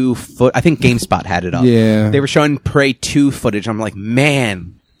Prey 2 I think GameSpot had it up. Yeah. They were showing Prey 2 footage. I'm like,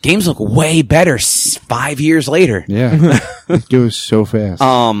 man, games look way better 5 years later. Yeah, it goes so fast.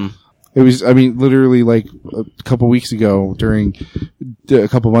 It was, I mean, literally like a couple weeks ago a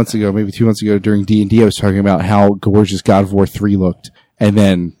couple months ago, maybe 2 months ago during D&D, I was talking about how gorgeous God of War 3 looked. And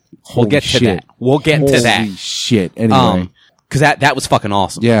then, We'll get to that. We'll get to that. Holy shit. Anyway. Cause that was fucking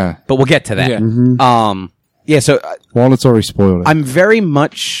awesome. Yeah. But we'll get to that. Yeah. Yeah, so Walnut's already spoiled it. I'm very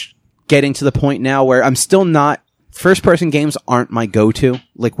much getting to the point now where I'm still not, first person games aren't my go-to.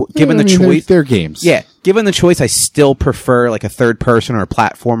 Like, given the choice. They're games. Yeah, given the choice, I still prefer like a third person or a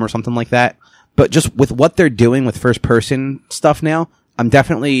platform or something like that. But just with what they're doing with first person stuff now, I'm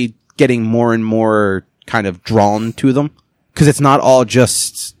definitely getting more and more kind of drawn to them. Cause it's not all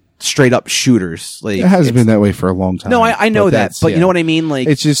just straight up shooters. Like, It hasn't been that way for a long time. no, I know that, but you know what I mean? Like,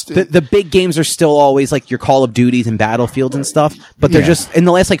 It's just- the big games are still always like your Call of Duties and Battlefields and stuff, but they're Yeah. just, in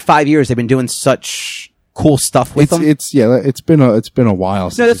the last like 5 years, they've been doing such cool stuff with them. It's been a while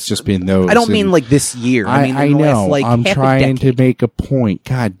since that's- it's just been those. I don't and mean like this year. I mean, I in the know. last, like, I'm half a trying to decade. make a point.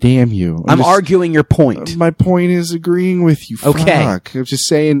 God damn you. I'm just- arguing your point. My point is agreeing with you. Okay. Fuck. I'm just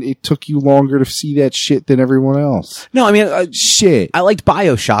saying it took you longer to see that shit than everyone else. No, I mean, Shit. I liked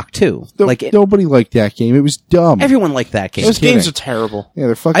BioShock too. Like, Nobody liked that game. It was dumb. everyone liked that game. Those games kidding. are terrible. Yeah,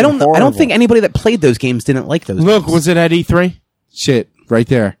 they're fucking I don't horrible. think anybody that played those games didn't like those. Look, games. was it at E3? Shit. Right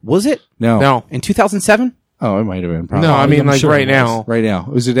there. Was it No. No. in 2007? Oh, it might have been. Probably. No, I mean, I'm like, sure right it was. now. Right now.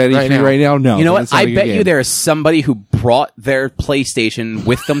 Was it at E3 Right now. right now? No. You know then what? it's not I a good bet you game. there is somebody who brought their PlayStation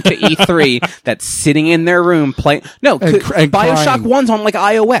with them to E3 that's sitting in their room playing. No, And BioShock crying. 1's on like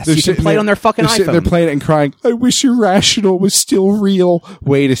iOS. They're You can sitting play it there- on their fucking they're sitting there iPhone. playing it and crying, I wish Irrational was still real.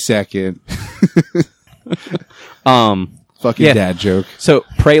 Wait a second. Fucking Yeah. dad joke. So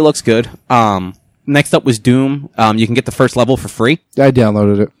Prey looks good. Next up was Doom. You can get the first level for free. I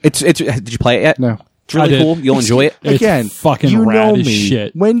downloaded it. It's. Did you play it yet? No. It's really I did. cool. You'll enjoy it. It's Again, fucking you rad know as me.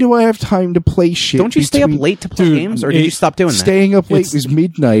 shit. When do I have time to play shit? Don't you stay up between- late to play Dude, games, or did you stop doing that? Staying up late It's- is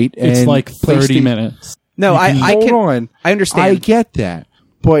midnight. And It's like 30 PlayStation- minutes. No, I Hold can. on. I understand. I get that,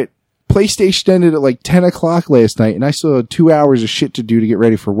 but PlayStation ended at like 10 o'clock last night, and I still had 2 hours of shit to do to get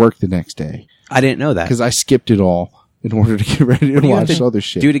ready for work the next day I didn't know that. because I skipped it all in order to get ready What to do you have watch to other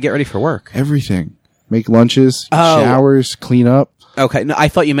shit. do to get ready for work? Everything. Make lunches, Oh. showers, clean up. Okay, no, I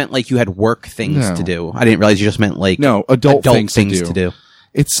thought you meant like you had work things No. to do. I didn't realize you just meant like No, adult things to do.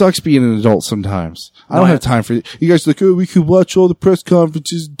 It sucks being an adult sometimes. I don't No, have time for it. You guys are like, oh, we could watch all the press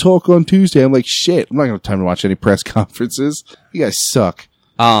conferences and talk on Tuesday. I'm like, shit, I'm not going to have time to watch any press conferences. You guys suck.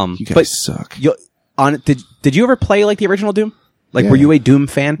 You guys But suck. did you ever play like the original Doom? Like, Yeah. were you a Doom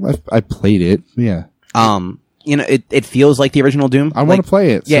fan? I played it. Yeah. It feels like the original Doom. I want to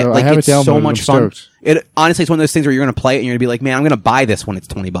play it. Yeah, so like I have it's it downloaded. so I'm much fun. stoked. It honestly, it's one of those things where you're going to play it and you're going to be like, man, I'm going to buy this when it's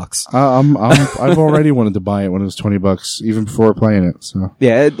 $20. I've already wanted to buy it when it was $20, even before playing it. So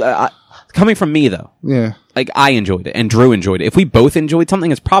Yeah, coming from me though, yeah, like I enjoyed it and Drew enjoyed it. If we both enjoyed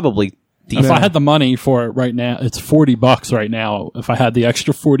something, it's probably decent. If I had the money for it right now, it's $40 right now. If I had the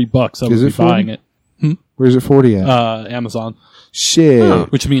extra $40, I would Is be it 40? buying it. Where's it 40 at? Amazon.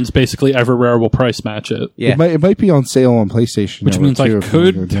 Shit. which means basically Everrare will price match it. Yeah. It might be on sale on PlayStation. Which means Network, I too, if you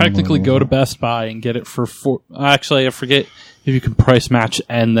wanna could download technically it. go to Best Buy and get it for Actually, I forget if you can price match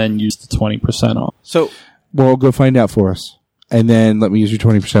and then use the 20% off. So Well, go find out for us. And then let me use your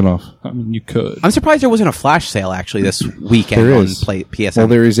 20% off. I mean, you could. I'm surprised there wasn't a flash sale actually this weekend There on is. PSN. Well,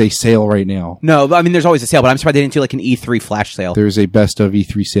 there is a sale right now. No, but I mean, there's always a sale, but I'm surprised they didn't do like an E3 flash sale. There's a best of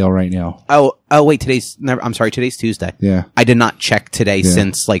E3 sale right now. Oh, wait, I'm sorry, today's Tuesday. Yeah. I did not check today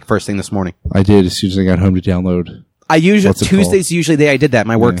since like first thing this morning. I did as soon as I got home to download. What's it Tuesday's usually the day I did that.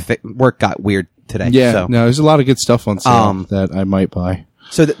 My work got weird today. Yeah. So. No, there's a lot of good stuff on sale that I might buy.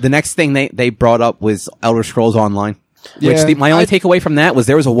 So the next thing they brought up was Elder Scrolls Online. Yeah. Which my only takeaway from that was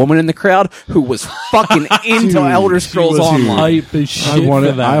there was a woman in the crowd who was fucking into Elder Scrolls Online. Hype as shit for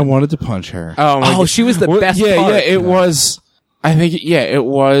that. I wanted to punch her. Oh, she was the best Yeah, part. yeah, it was. I think, it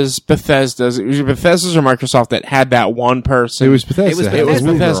was Bethesda's. It was Bethesda's or Microsoft that had that one person. It was Bethesda. It was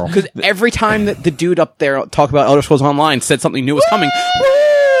Woo Bethesda. Girl. Because every time that the dude up there talked about Elder Scrolls Online said something new was coming.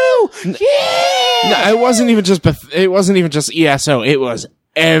 Woo! Yeah! No, it wasn't even just. It wasn't even just ESO. It was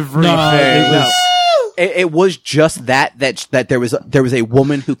everything. it was- It was just that there was a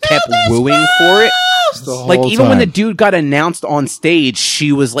woman who kept wooing for it. Like even when the dude got announced on stage,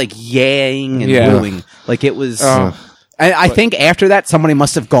 she was like yaying and wooing. Like it was. I think after that, somebody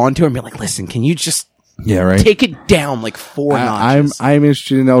must have gone to her and be like, "Listen, can you just take it down like 4 notches?" I'm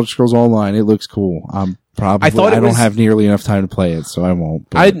interested in Elder Scrolls Online. It looks cool. I don't have nearly enough time to play it, so I won't.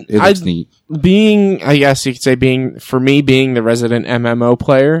 But it looks neat. Being, I guess you could say, being the resident MMO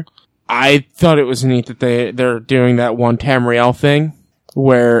player, I thought it was neat that they're doing that one Tamriel thing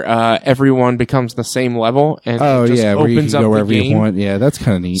where everyone becomes the same level and it just where you opens can up go the wherever you game. want. Yeah, that's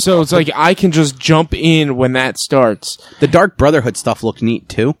kind of neat. So it's like I can just jump in when that starts. The Dark Brotherhood stuff looked neat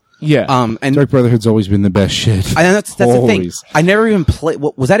too. Yeah. And Dark Brotherhood's always been the best shit. and that's the thing. Always. I never even played.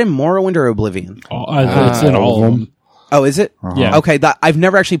 Was that in Morrowind or Oblivion? It's in all of them. Oh, is it? Yeah. Okay, I've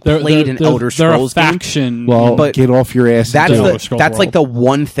never actually played an Elder Scrolls they're a game. faction. Well, but get off your ass. That's and do Elder it. Scrolls that's like world. the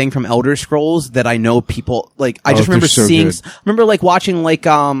one thing from Elder Scrolls that I know people like. I just they're remember so seeing. good. Remember like watching like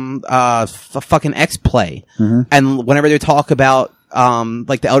fucking X Play, and whenever they talk about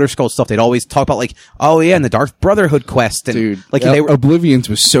like the Elder Scrolls stuff, they'd always talk about like, oh yeah, and the Dark Brotherhood quest, and Dude, like they were. Oblivion's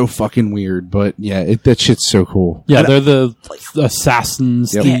was so fucking weird, but yeah, that shit's so cool. Yeah, they're the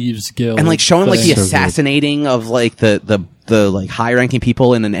assassins, Yep. thieves guild, And like showing like the thing. So good. assassinating of like the like high ranking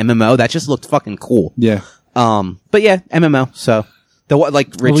people in an MMO, that just looked fucking cool. Yeah. But yeah, MMO. So the what like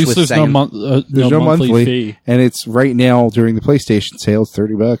Rich At least was there's saying. There's no monthly fee. and it's right now during the PlayStation sale. It's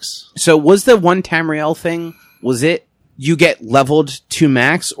 $30. So was the one Tamriel thing? Was it you get leveled to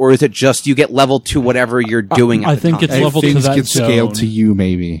max, or is it just you get leveled to whatever you're doing? I at the think time? it's level to Things that get scaled zone. to you,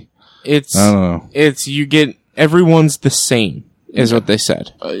 maybe. It's I don't know. It's you get everyone's the same is what they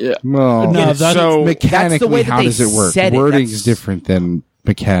said. Well, No, that's so mechanically, way that how they does it work? said it. Wording That's- is different than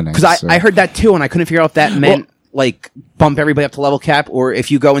mechanics. Because I heard that too, and I couldn't figure out if that meant like bump everybody up to level cap, or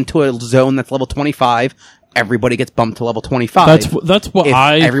if you go into a zone that's level 25, everybody gets bumped to level 25. That's what If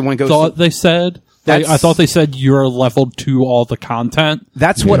I everyone goes thought to- they said. Like, I thought they said you're leveled to all the content.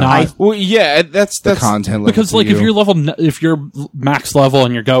 That's what Not- I. Well, yeah, that's the content level Because to like if you. you're if you're max level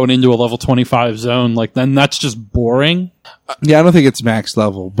and you're going into a level 25 zone, like then that's just boring. Yeah, I don't think it's max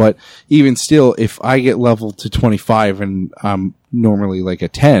level, but even still, if I get leveled to 25 and I'm normally like a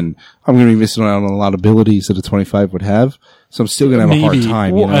 10, I'm going to be missing out on a lot of abilities that a 25 would have. So I'm still going to have a hard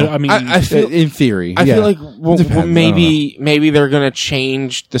time. Well, you know? I mean, I feel in theory, I yeah. feel like Depends, I don't maybe they're gonna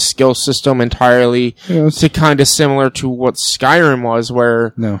change the skill system entirely Yes. to kind of similar to what Skyrim was,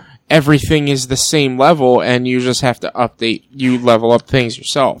 where No. everything is the same level and you just have to update. You level up things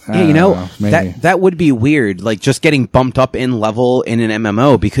yourself. Yeah, you know, maybe. that would be weird, like just getting bumped up in level in an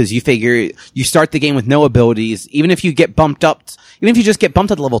MMO, because you figure you start the game with no abilities, even if you get bumped up, even if you just get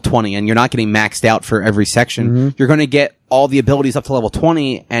bumped up to level 20 and you're not getting maxed out for every section, you're going to get all the abilities up to level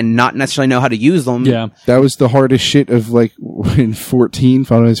 20 and not necessarily know how to use them. yeah. That was the hardest shit of like in 14,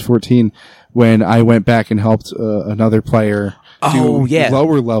 Final Fantasy 14, when I went back and helped another player Oh, do yeah.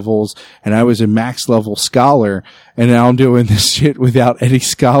 lower levels, and I was a max level scholar, and now I'm doing this shit without any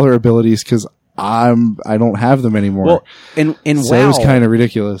scholar abilities because I don't have them anymore. Well, in so WoW, it was kind of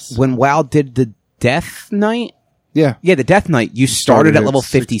ridiculous. when WoW did the Death Knight, Yeah. yeah, the Death Knight, you started at level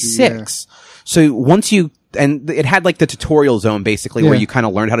 60, 56. So once you, and it had like the tutorial zone basically where Yeah. you kind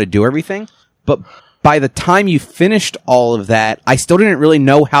of learned how to do everything. But by the time you finished all of that, I still didn't really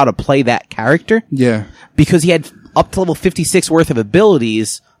know how to play that character Yeah. because he had up to level 56 worth of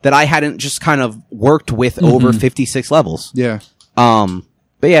abilities that I hadn't just kind of worked with over 56 levels. Yeah.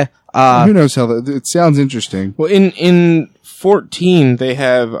 But yeah, Who knows how that, it sounds interesting. Well, in 14, they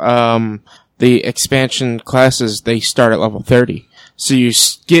have the expansion classes. They start at level 30. So you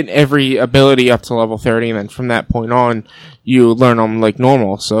get every ability up to level 30, and then from that point on, you learn them like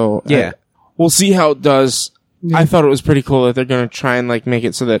normal. So Yeah. we'll see how it does. I thought it was pretty cool that they're going to try and like make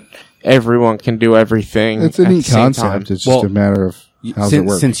it so that everyone can do everything. It's a at neat the same concept. time. It's just a matter of how's it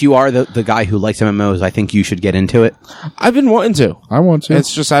work. Since you are the guy who likes MMOs, I think you should get into it. I've been wanting to. I want to.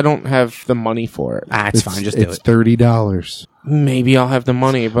 It's just I don't have the money for it. It's fine, just do it's it. $30. Maybe I'll have the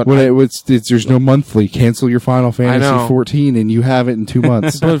money, but There's no monthly. Cancel your Final know. Fantasy 14 and you have it in 2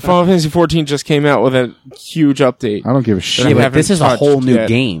 months. but Final Fantasy 14 just came out with a huge update. I don't give a shit. Yeah, but haven't this is a touched whole new yet.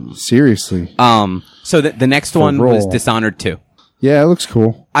 game. Seriously. So the next one roll. was Dishonored 2. Yeah, it looks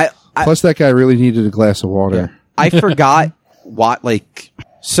cool. I Plus, that guy really needed a glass of water. I forgot what, like,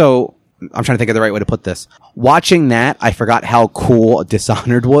 so I'm trying to think of the right way to put this. Watching that, I forgot how cool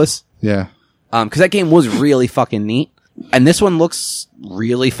Dishonored was. Yeah. Cause that game was really fucking neat. And this one looks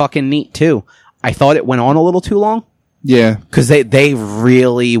really fucking neat too. I thought it went on a little too long. Yeah. Cause they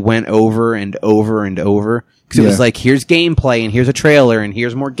really went over and over and over. Cause it was like, here's gameplay and here's a trailer and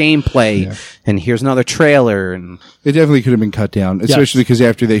here's more gameplay and here's another trailer and It definitely could have been cut down, especially because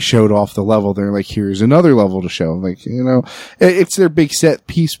after they showed off the level, they're like, here's another level to show. Like, it's their big set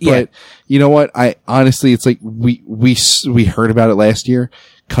piece, but you know what? I honestly, it's like we heard about it last year,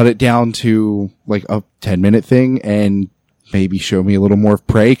 cut it down to like a 10-minute thing and maybe show me a little more of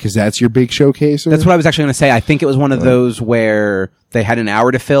Prey because that's your big showcase. that's what I was actually going to say. I think it was one of those where they had an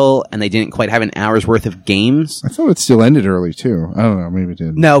hour to fill and they didn't quite have an hour's worth of games. I thought it still ended early too. I don't know. Maybe it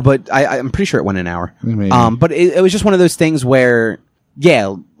did. No, but I'm pretty sure it went an hour. Maybe. But it was just one of those things where,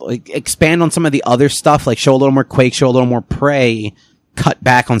 like expand on some of the other stuff, like show a little more Quake, show a little more Prey, cut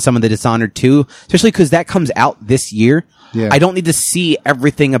back on some of the Dishonored 2, especially because that comes out this year. Yeah. I don't need to see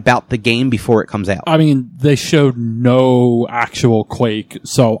everything about the game before it comes out. I mean, they showed no actual Quake,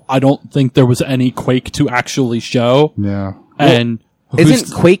 so I don't think there was any Quake to actually show. Yeah. And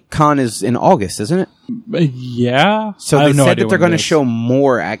Isn't QuakeCon is in August, isn't it? Yeah. So I they have no said idea that they're when going it to is. show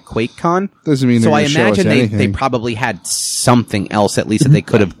more at QuakeCon. Doesn't mean So they're I gonna show us imagine they anything. probably had something else at least that they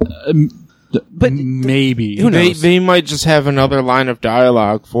could have. But Maybe. who knows? They might just have another line of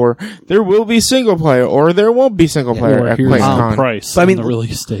dialogue for there will be single player or there won't be single player Or at here's the QuakeCon. price But I mean, and the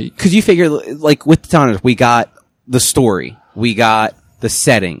release date. Because you figure, like, with Dishonored, we got the story, we got the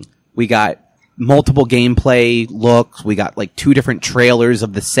setting, we got multiple gameplay looks, we got, like, 2 different trailers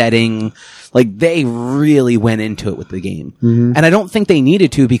of the setting. Like, they really went into it with the game. And I don't think they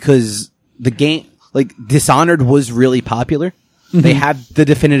needed to because the game, like, Dishonored was really popular. They had the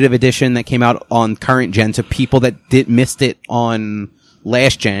definitive edition that came out on current gen, so people that missed it on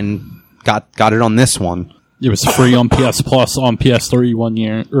last gen got it on this one. It was free on PS Plus on PS3 1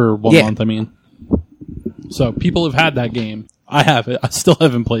 year, or 1 Yeah. month, I mean. So people have had that game. I have it. I still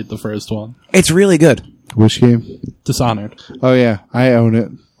haven't played the first one. It's really good. Which game? Dishonored. Oh yeah, I own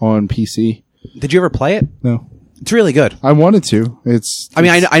it on PC. Did you ever play it? No, It's really good. I wanted to. It's. I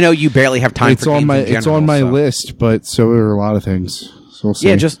mean, I know you barely have time It's for on games my. in general, It's on my so. list, but so are a lot of things. So we'll see.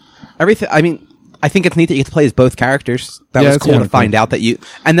 Yeah, just everything. I mean, I think it's neat that you get to play as both characters. That Yeah, was it's cool to kinda find cool. out that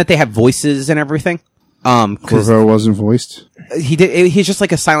and that they have voices and everything. 'Cause Corvo wasn't voiced. he's just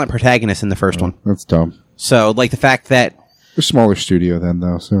like a silent protagonist in the first one. That's dumb. So, like the fact that, They're a smaller studio then,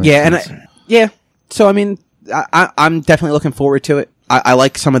 though. So it yeah, makes and sense. so I mean, I'm definitely looking forward to it. I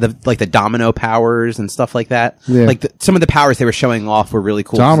like some of the domino powers and stuff like that. Yeah. Like some of the powers they were showing off were really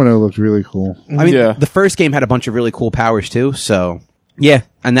cool. Domino looked really cool. I mean, Yeah. the first game had a bunch of really cool powers too. So yeah,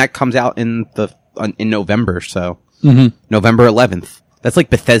 and that comes out in November. So November 11th. That's like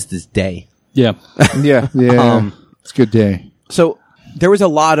Bethesda's day. Yeah. Yeah. Yeah, it's a good day. So there was a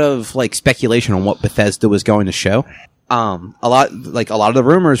lot of like speculation on what Bethesda was going to show. A lot of the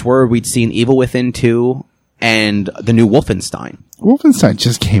rumors were we'd seen Evil Within 2 and the new Wolfenstein. Wolfenstein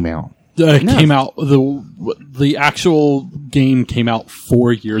just came out. It came out, the actual game came out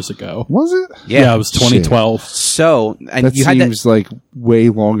 4 years ago. Was it? Yeah, it was 2012. So, and That you had that, seems like way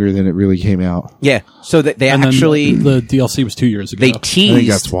longer than it really came out. yeah. So that they And actually, then the DLC was 2 years ago. they that's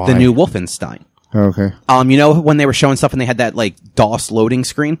teased why. the new Wolfenstein. Okay. You know, when they were showing stuff and they had that like DOS loading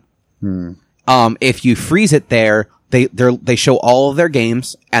screen? If you freeze it there, they show all of their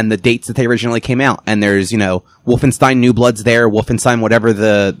games and the dates that they originally came out. And there's, Wolfenstein New Blood's there, Wolfenstein whatever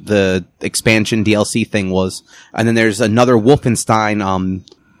the expansion DLC thing was. And then there's another Wolfenstein,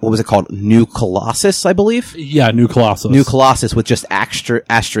 what was it called? New Colossus, I believe? Yeah, New Colossus. New Colossus with just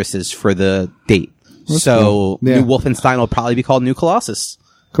asterisks for the date. cool. Yeah. New Wolfenstein will probably be called New Colossus.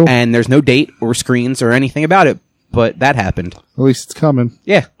 Cool. And there's no date or screens or anything about it, but that happened. At least it's coming.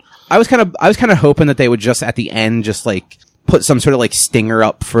 Yeah. I was kind of hoping that they would just at the end just like put some sort of like stinger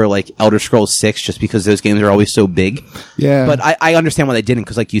up for like Elder Scrolls 6 just because those games are always so big. Yeah. But I understand why they didn't,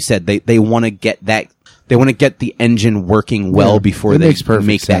 because like you said, they want to get that, they want to get the engine working well before they makes perfect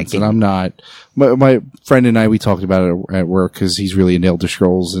make sense, that game. And I'm not. My friend and I, we talked about it at work because he's really into Elder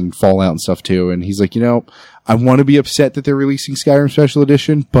Scrolls and Fallout and stuff too. And he's like, I want to be upset that they're releasing Skyrim Special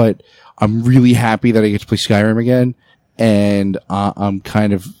Edition, but I'm really happy that I get to play Skyrim again. And I'm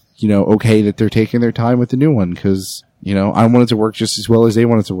kind of, okay that they're taking their time with the new one because, I want it to work just as well as they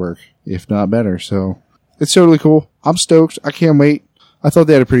want it to work, if not better. So it's totally cool. I'm stoked. I can't wait. I thought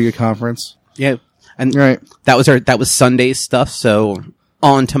they had a pretty good conference. Yeah. And Right. that was Sunday's stuff. So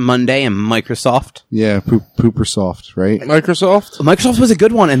on to Monday and Microsoft. Yeah, pooper soft, right? Microsoft was a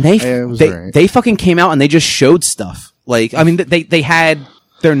good one, and Yeah, it was alright. they fucking came out and they just showed stuff. Like, I mean, they had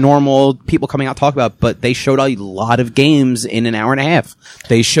their normal people coming out talk about, but they showed a lot of games in an hour and a half.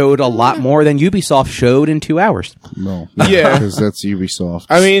 They showed a lot more than Ubisoft showed in 2 hours. No. Yeah. Because that's Ubisoft.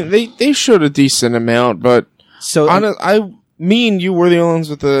 I mean, they showed a decent amount, but So me and you were the only ones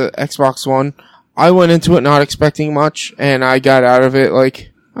with the Xbox One. I went into it not expecting much, and I got out of it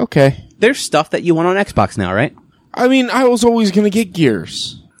like, okay. there's stuff that you want on Xbox now, right? I mean, I was always going to get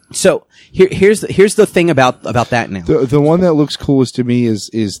Gears. So here's the thing about that now. The one that looks coolest to me is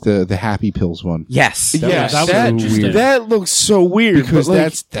the Happy Pills one. Yes. that was that, interesting. that looks so weird. Because but,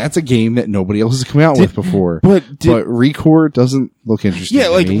 like, that's a game that nobody else has come out with before. but Recore doesn't look interesting. yeah,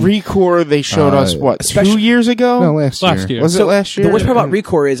 to like me. Recore, they showed us what, 2 especially- years ago? No, last year. Was it last year? The worst part about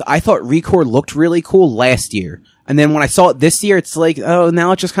Recore is I thought Recore looked really cool last year. And then when I saw it this year, it's like, oh,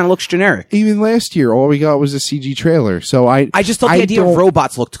 now it just kind of looks generic. Even last year, all we got was a CG trailer. So I I just thought the idea of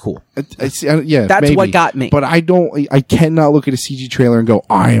robots looked cool. yeah, That's maybe. what got me. But I cannot look at a CG trailer and go,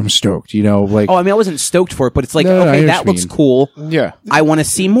 I am stoked. Like, Oh, I mean, I wasn't stoked for it, but it's like, No, I okay, know that what you looks mean. cool. Yeah. I want to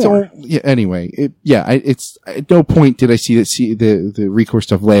see more. anyway, it's at no point did I see the Recore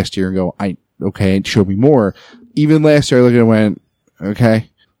stuff last year and go, okay, show me more. Even last year, I looked at it and went,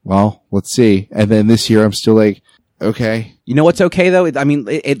 okay, well, let's see. And then this year, I'm still like, okay. You know what's okay though?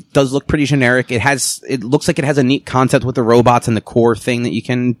 It does look pretty generic. It looks like it has a neat concept with the robots and the core thing that you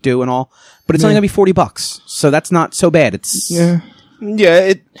can do and all. But it's only gonna be $40, so that's not so bad. It's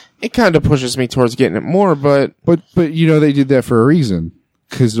Yeah, it kind of pushes me towards getting it more, but they did that for a reason.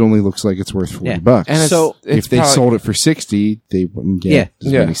 Because it only looks like it's worth $40. Yeah. and it's, So, it's if they probably- sold it for $60, they wouldn't get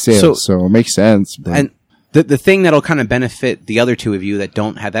as Yeah. many sales. So it makes sense. But and the thing that'll kind of benefit the other two of you that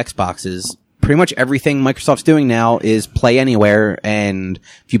don't have Xboxes. Pretty much everything Microsoft's doing now is play anywhere, and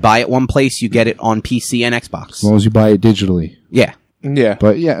if you buy it one place, you get it on PC and Xbox. as long as you buy it digitally. Yeah, yeah.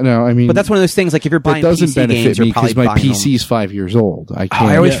 But I mean, but that's one of those things. Like if you're that buying doesn't PC benefit games, me you're probably because my buying them. PC is 5 years old. I can't.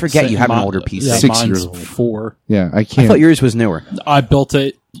 I always forget you have an Mine- older PC. Yeah, 6 mine's years old. 4. Yeah, I I can't. thought yours was newer. I built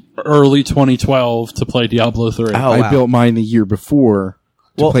it early 2012 to play Diablo 3. Oh, I wow. built mine the year before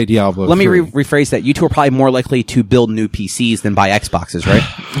to play Diablo. Let me 3. rephrase that. You two are probably more likely to build new PCs than buy Xboxes, right?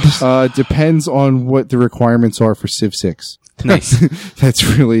 Depends on what the requirements are for Civ 6. Nice. That's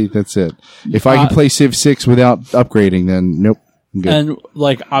it. If I can play Civ 6 without upgrading, then nope. I'm good. And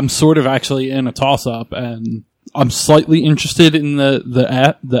like I'm sort of actually in a toss up, and I'm slightly interested in the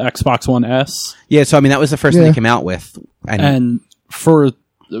Xbox One S, Yeah, so I mean that was the first thing they came out with, and for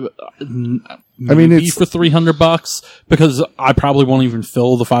it's for $300 because I probably won't even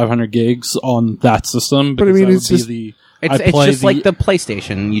fill the 500 gigs on that system. But I because mean, that would it's be just- it's just like the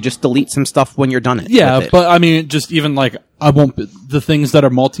PlayStation. You just delete some stuff when you're done it. yeah, with it. but I mean, just even like I won't the things that are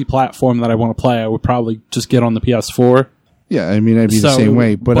multi-platform that I want to play, I would probably just get on the PS4. Yeah, I mean, I'd be the So, same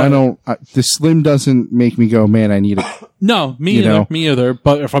way, but I don't. The Slim doesn't make me go, man, I need it. No, me You either. know. Me either.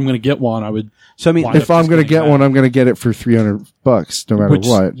 But if I'm going to get one, I would. So I mean, Why? If I'm just going to getting get that. one, I'm going to get it for $300, no matter Which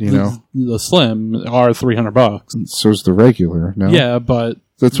what. You know, the Slim are $300. so's the regular. No, Yeah, but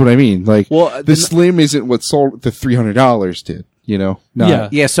that's what I mean. Like, Well, the Slim isn't what sold the $300 did. You know, not, Yeah.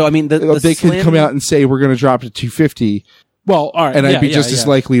 yeah. So I mean, the they Slim, could come out and say we're going to drop it to $250, well, all right, and yeah, I'd be yeah, just as yeah.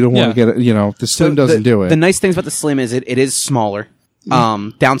 likely to want Yeah. to get it. You know, the Slim doesn't do it. The nice things about the Slim is it is smaller.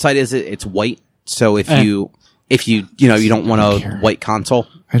 Downside is it's white. So if you don't want a white console.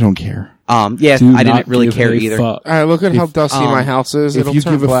 I don't care. Yeah, Do I not didn't really give care a either. fuck. All right, look at how dusty my house is. If It'll you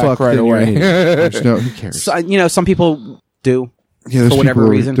turn give a black fuck right then you're an away. idiot. There's no, who cares? So, some people do. Yeah, those for whatever people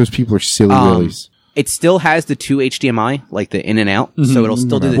reason. those people are silly willies. It still has the 2 HDMI, like the in and out, so it'll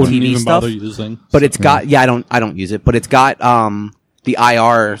still do the Wouldn't TV even stuff. bother using. But it's got I don't use it, but it's got the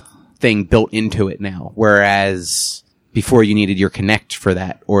IR thing built into it now, whereas before you needed your Kinect for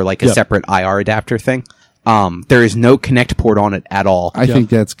that or like a Yep. separate IR adapter thing. There is no Kinect port on it at all. I think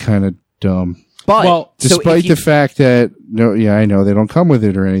that's kind of dumb. But Well, Despite the fact that I know they don't come with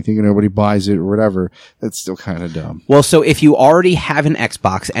it or anything, and nobody buys it or whatever. That's still kind of dumb. well, so if you already have an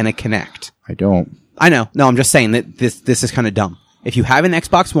Xbox and a Kinect, I don't. I know. No, I'm just saying that this is kind of dumb. If you have an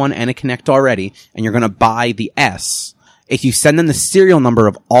Xbox One and a Kinect already, and you're going to buy the S, if you send them the serial number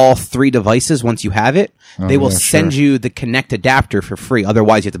of all 3 devices once you have it, they will send you the Kinect adapter for free.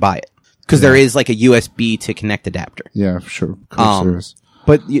 Otherwise, you have to buy it. Because there is like a USB to Kinect adapter. Yeah, sure. Quick service.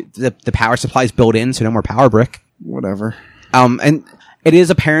 But the power supply is built in, so no more power brick. Whatever. And it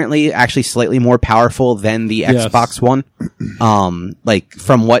is apparently actually slightly more powerful than the Xbox One. Like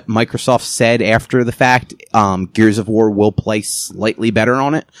from what Microsoft said after the fact, Gears of War will play slightly better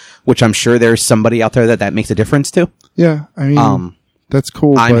on it, which I'm sure there's somebody out there that makes a difference to. Yeah, I mean, that's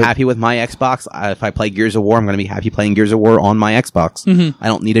cool. I'm but happy with my Xbox. If I play Gears of War, I'm going to be happy playing Gears of War on my Xbox. I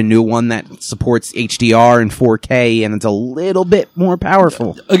don't need a new one that supports HDR and 4K and it's a little bit more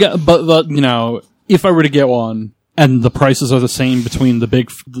powerful. Again, but if I were to get one and the prices are the same between the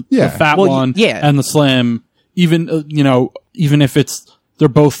fat one and the slim, even if they're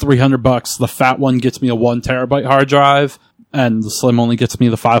both $300, the fat one gets me a 1 terabyte hard drive and the slim only gets me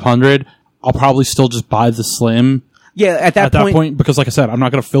the 500. I'll probably still just buy the slim. Yeah, at that point, because like I said, I'm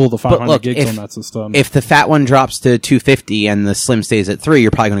not going to fill the 500 gigs on that system. If the fat one drops to 250 and the slim stays at 3,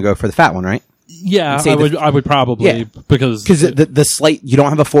 you're probably going to go for the fat one, right? Yeah, I would probably because the slight, you don't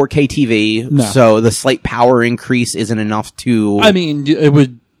have a 4K TV, so the slight power increase isn't enough to. I mean, it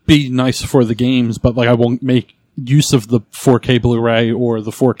would be nice for the games, but like I won't make use of the 4K Blu-ray or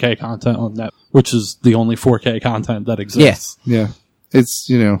the 4K content on that, which is the only 4K content that exists. Yeah, it's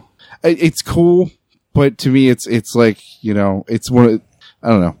it's cool. But to me, it's like, it's one of, I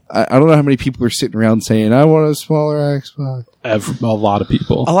don't know. I don't know how many people are sitting around saying, I want a smaller Xbox. A lot of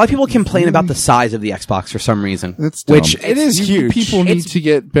people. A lot of people complain about the size of the Xbox for some reason. That's dumb. Which it is huge. People need to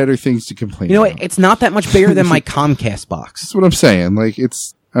get better things to complain about. about. It's not that much bigger than my Comcast box. That's what I'm saying. Like,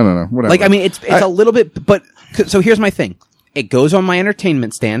 it's, I don't know, whatever. Like, I mean, it's a little bit, but, so here's my thing. It goes on my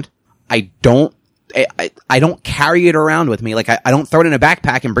entertainment stand. I don't carry it around with me. Like, I don't throw it in a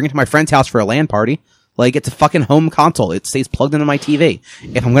backpack and bring it to my friend's house for a LAN party. Like, it's a fucking home console. It stays plugged into my TV.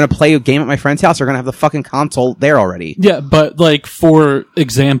 If I'm going to play a game at my friend's house, they're going to have the fucking console there already. Yeah, but, like, for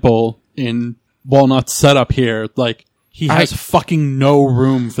example, in Walnut's setup here, like, he has fucking no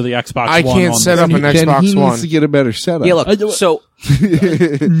room for the Xbox One. I can't set up an Xbox Then he One. needs to get a better setup. Yeah, look, so...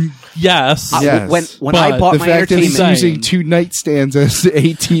 Yes. Yes. When I bought the my fact that he's entertainment... using 2 nightstands as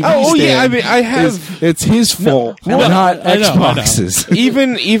a TV stand. Yeah, I mean, I have... It's his fault, not Xbox's.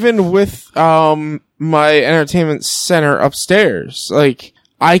 even with my entertainment center upstairs, like,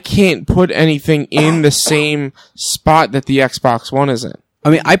 I can't put anything in the same spot that the Xbox One is in. I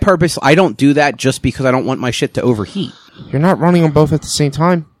mean, I don't do that just because I don't want my shit to overheat. You're not running them both at the same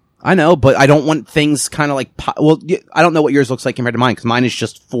time. I know, but I don't want things kind of like... I don't know what yours looks like compared to mine, because mine is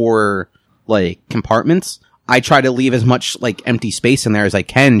just for, like, compartments. I try to leave as much, like, empty space in there as I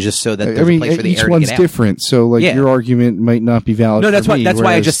can, just so that there's a place for the each air to one's get out. different, so, like, your argument might not be valid. No, that's for me,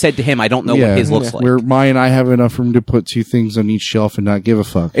 why I just said to him, I don't know what his looks like. Where mine, I have enough room to put 2 things on each shelf and not give a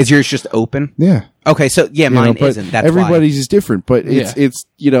fuck. Is yours just open? Yeah. Okay, so, mine isn't. That's everybody's is different, but it's,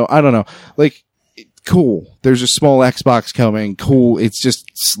 I don't know. Like, cool. There's a small Xbox coming. Cool. It's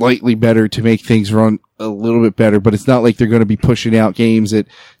just slightly better to make things run a little bit better, but it's not like they're going to be pushing out games at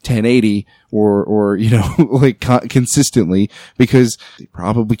 1080 or like consistently, because they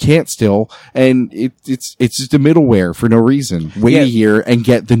probably can't still. And it's just a middleware for no reason. Wait a year and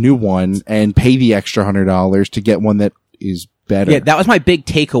get the new one and pay the extra $100 to get one that is better. Yeah, that was my big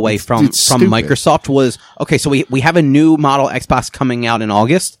takeaway from Microsoft was, okay, so we have a new model Xbox coming out in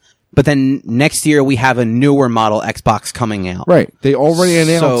August. But then next year we have a newer model Xbox coming out. Right. They already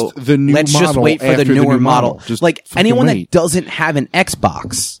announced the new model. Let's just wait for the newer model. Just like anyone that doesn't have an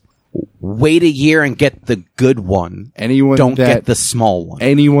Xbox, wait a year and get the good one. Don't get the small one.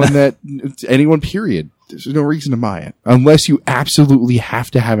 Anyone period. There's no reason to buy it. Unless you absolutely have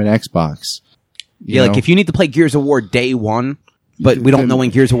to have an Xbox. Yeah, like if you need to play Gears of War day one, but we don't know when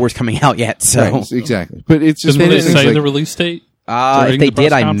Gears of War is coming out yet, so. Right, exactly. But it's just... Doesn't they say the release date? If they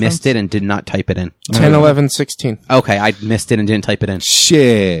did, I missed it and did not type it in. 10, 11, 16. Okay, I missed it and didn't type it in.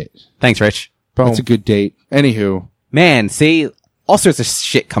 Shit. Thanks, Rich. Boom. That's a good date. Anywho. Man, see, all sorts of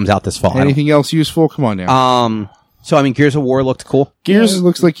shit comes out this fall. Anything else useful? Come on now. So, I mean, Gears of War looked cool. It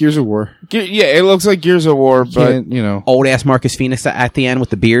looks like Gears of War. It looks like Gears of War, but old-ass Marcus Phoenix at the end with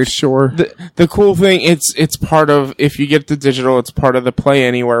the beard. Sure. The cool thing, it's part of, if you get the digital, it's part of the Play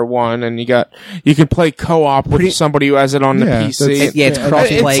Anywhere one, and you can play co-op with somebody who has it on the PC. It's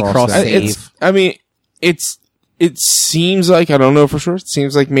cross-play, cross-save. I mean, it's It seems like, I don't know for sure, it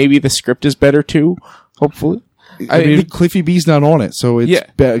seems like maybe the script is better too, hopefully. I mean, Cliffy B's not on it, so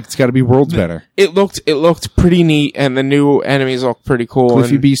it's got to be worlds better. It looked pretty neat, and the new enemies look pretty cool.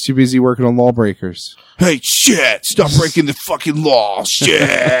 Cliffy B's too busy working on Lawbreakers. Hey, shit! Stop breaking the fucking law,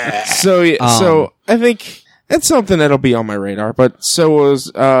 shit! So I think it's something that'll be on my radar, but so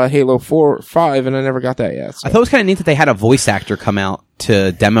was Halo 5, and I never got that yet. So. I thought it was kind of neat that they had a voice actor come out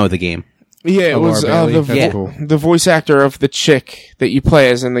to demo the game. Yeah, it was Laura Bailey. the voice actor of the chick that you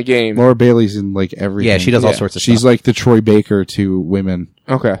play as in the game. Laura Bailey's in like everything. Yeah, she does all sorts of She's stuff. like the Troy Baker to women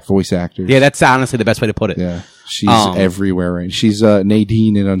Okay. voice actors. Yeah, that's honestly the best way to put it. Yeah. She's everywhere, right? She's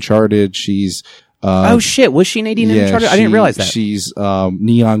Nadine in Uncharted. She's Oh shit, was she Nadine in Uncharted? I didn't realize that. She's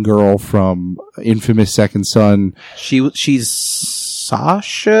Neon Girl from Infamous Second Son. She's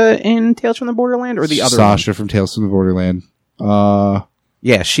Sasha in Tales from the Borderland, or the other Sasha from Tales from the Borderland.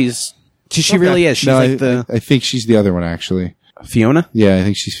 Yeah, she really is. She's I think she's the other one, actually. Fiona? Yeah, I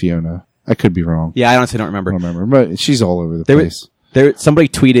think she's Fiona. I could be wrong. Yeah, I honestly don't remember. I don't remember, but she's all over the There place. somebody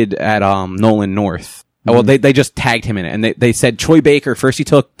tweeted at Nolan North. Well, they just tagged him in it, and they said Troy Baker. First, he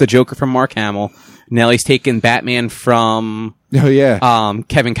took the Joker from Mark Hamill. Now he's taken Batman from Oh yeah.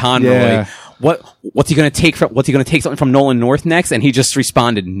 Kevin Conroy. Yeah. What's he going to take something from Nolan North next? And he just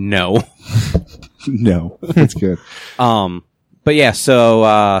responded, no. No, that's good. But yeah,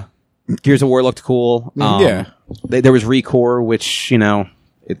 so Gears of War looked cool. Yeah. There was Recore, which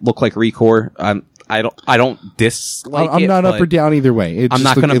it looked like Recore. I don't dislike it. I'm not up but or down either way. I'm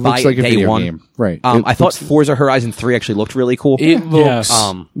not going to buy looks like it a day video one. game, right? I thought Forza Horizon 3 actually looked really cool. It looks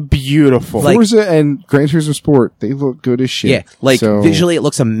beautiful. Like- Forza and Gran Turismo Sport, they look good as shit. Yeah, like So- visually it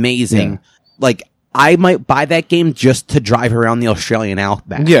looks amazing. Yeah. Like I might buy that game just to drive around the Australian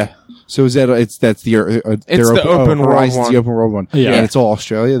outback. Yeah. So is that that's the the open world Horizon's one. the open world one? Yeah. And it's all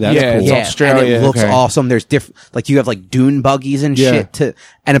Australia. That's Yeah, cool. it's Yeah, Australia. and it looks Okay. awesome. There's different, like you have like dune buggies and Yeah. shit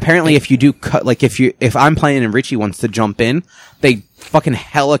and apparently if you do cut, like if I'm playing and Richie wants to jump in, they fucking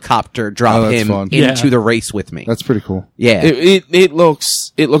helicopter drop Oh, that's him fun. into Yeah. the race with me. That's pretty cool. Yeah. It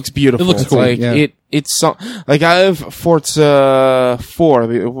looks beautiful. It looks It's cool, like yeah. it's so, like I have Forza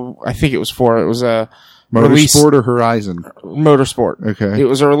 4. I think it was 4. It was a release Motorsport or Horizon? Motorsport. Okay. It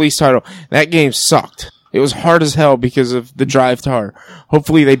was a release title. That game sucked. It was hard as hell because of the drive tar.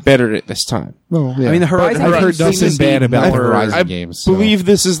 Hopefully they bettered it this time. Well, yeah. I mean, the Horizon I've heard games seem nothing to be bad about the more- Horizon I games. So. believe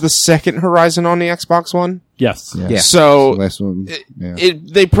this is the second Horizon on the Xbox One. Yes. Yeah. Yeah. So Last one. Yeah.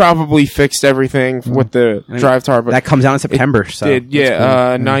 they probably fixed everything with the drive tar, but that comes out in September, so. did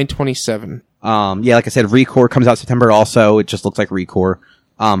 9/27. Yeah, like I said, Recore comes out September also. It just looks like Recore.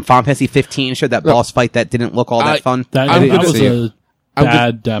 Final Fantasy 15 showed that boss fight that didn't look all that fun. That I'm that gonna was see a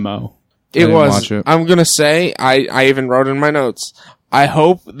bad demo. It didn't was. watch it. I'm gonna say I even wrote in my notes. I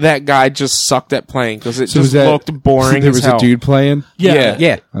hope that guy just sucked at playing because it So just was that- looked boring. There as was hell. a dude playing. Yeah.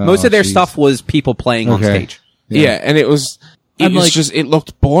 Yeah, most of their jeez. stuff was people playing on Okay. stage. Yeah, and it was. It And, was like- just. It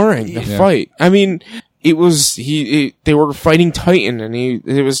looked boring. The fight. I mean, it was. They were fighting Titan, and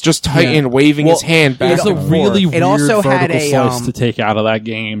it was just Titan waving his hand back. It's a and forth. really weird also had vertical a, slice to take out of that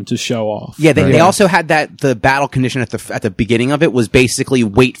game to show off. Yeah, they also had the battle condition at the beginning of it was basically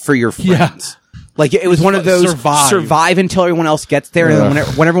wait for your friends. Like it was one of those survive until everyone else gets there, and then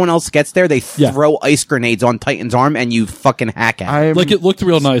when everyone else gets there, they throw ice grenades on Titan's arm, and you fucking hack at it. Like it looked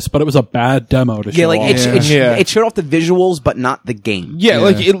real nice, but it was a bad demo to show Yeah, like off. it showed off the visuals, but not the game. Yeah,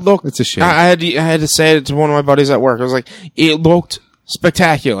 like it looked. It's a shame. I had to say it to one of my buddies at work. I was like, it looked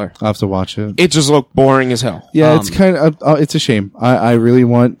spectacular. I'll have to watch it. It just looked boring as hell. Yeah, it's kind of it's a shame. I really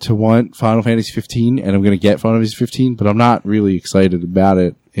want Final Fantasy 15, and I'm going to get Final Fantasy 15, but I'm not really excited about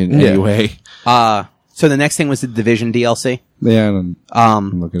it in any way. So the next thing was the Division DLC. Yeah, and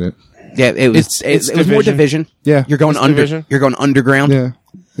look at it. Yeah, it was It's it was more Division. Division. Yeah, You're going Division. You're going underground. yeah,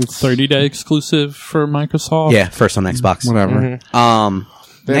 it's 30-day exclusive for Microsoft. Yeah, first on Xbox. whatever.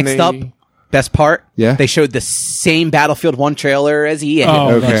 Then Next up, best part. Yeah. They showed the same Battlefield 1 trailer as EA. Oh,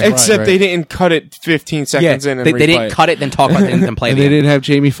 Okay. that's right. Except they didn't cut it 15 seconds in and they replay didn't it. cut it, then talk about it, and then play And the they game. didn't have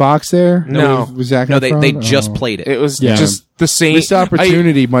Jamie Foxx there. No. with Zac No, they Efron? just Oh. played it. It was Yeah. just the same. Missed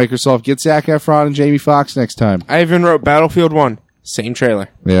opportunity. Microsoft, get Zac Efron and Jamie Foxx next time. I even wrote Battlefield 1. Same trailer.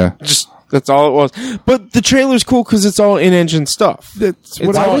 Yeah, Just that's all it was. But the trailer's cool because it's all in-engine stuff. that's It's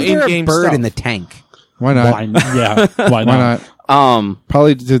what all Why was there a in-game bird stuff. in the tank? Why not? Why, yeah. Why Why not? not?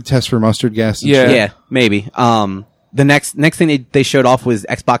 Probably to test for mustard gas. And Yeah. shit. Yeah, maybe. The next thing they showed off was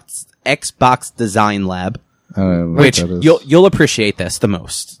Xbox Design Lab, I don't know which what that is. you'll appreciate this the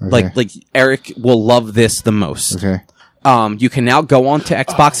most. Okay. Like Eric will love this the most. Okay. You can now go onto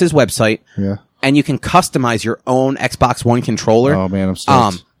Xbox's website Yeah. and you can customize your own Xbox One controller. Oh man, I'm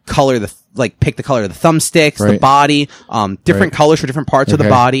stoked. color pick the color of the thumbsticks, the Right. body, different Right. colors for different parts of the Okay.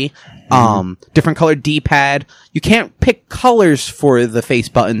 body, different colored D-pad. You can't pick colors for the face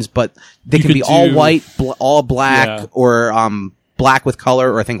buttons, but they You can be could all do- white, all black, Yeah. or black with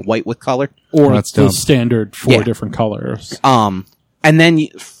color, or I think white with color. Or That's the dumb. standard 4 Yeah. different colors. And then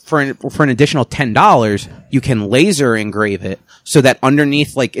for an additional $10, you can laser engrave it so that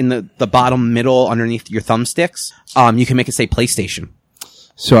underneath, like in the bottom middle, underneath your thumbsticks, you can make it say PlayStation.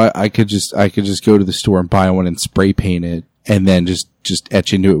 So I could just go to the store and buy one and spray paint it, and then just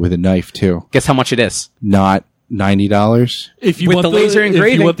etch into it with a knife too. Guess how much it is? Not $90. If you With want the laser if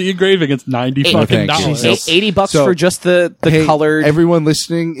engraving. you want the engraving, it's $90 Eight- fucking thank you. dollars. $80 So- for just the Hey, colored. Everyone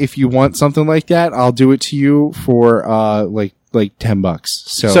listening, if you want something like that, I'll do it to you for like $10.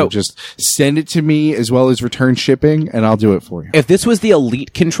 So just send it to me as well as return shipping, and I'll do it for you. If this was the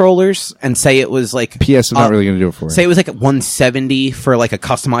Elite controllers, and say it was like PS, I'm not really going to do it for you. say it was like 170 for like a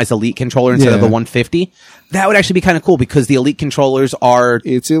customized Elite controller instead of Yeah. the 150, that would actually be kind of cool because the Elite controllers are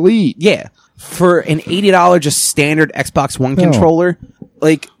It's elite. yeah for an $80 just standard Xbox One controller.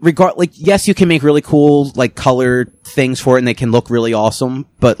 Like yes, you can make really cool like colored things for it, and they can look really awesome.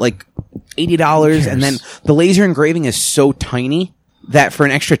 But like $80, and then the laser engraving is so tiny that for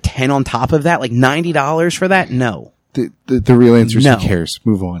an extra 10 on top of that, like $90 for that, no. The real answer is No. who cares?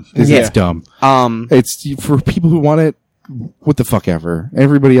 Move on. It's Yeah. dumb. It's for people who want it. What the fuck ever.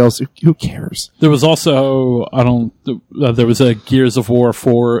 Everybody else, who cares? There was also there was a Gears of War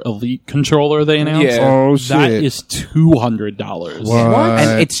 4 Elite controller they announced. Yeah. Oh That shit! is $200. What?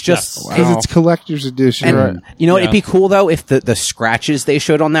 And it's just Yes. Because it's collector's edition. And you know, Yeah. it'd be cool though if the scratches they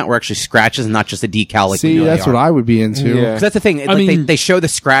showed on that were actually scratches and not just a decal. Like See, that's what I would be into. Yeah. Because that's the thing. Like mean- they show the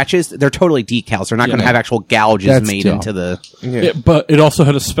scratches; they're totally decals. They're not going to have actual gouges That's made dumb. into the. But it also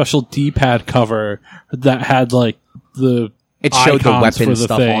had a special D-pad cover that had like the It showed the icons weapon for the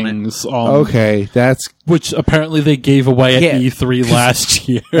stuff on it. things, Okay, that's which apparently they gave away at Yeah. E3 last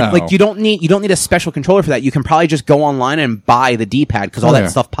year. Like you don't need a special controller for that. You can probably just go online and buy the D-pad because all Oh, that yeah.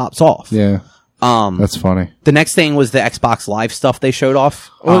 stuff pops off. yeah. That's funny. The next thing was the Xbox Live stuff they showed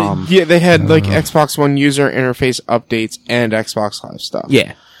off. Well, yeah, they had like Xbox One user interface updates and Xbox Live stuff.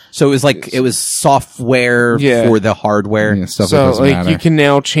 Yeah. So it was like it was software Yeah. for the hardware. Yeah, stuff that So doesn't like matter. you can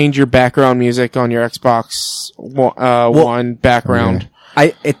now change your background music on your Xbox One background.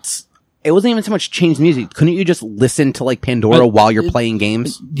 It wasn't even so much change music. Couldn't you just listen to like Pandora while you're playing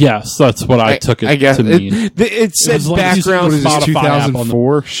games? Yes, that's what I took it I guess to mean. it said was like using background. What is this, Spotify app on the-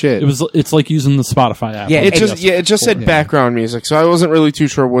 2004? Shit. It's like using the Spotify app. Yeah, on It the just said background music, so I wasn't really too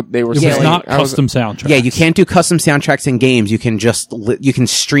sure what they were It saying. was not I was- custom soundtrack. Yeah, you can't do custom soundtracks in games. You can just you can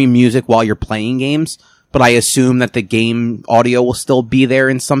stream music while you're playing games. But I assume that the game audio will still be there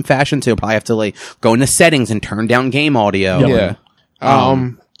in some fashion. So you'll probably have to like go into settings and turn down game audio. Yep.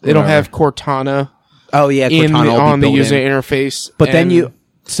 Yeah. It'll have Cortana Oh yeah, Cortana will be on the built user in. interface. But then and-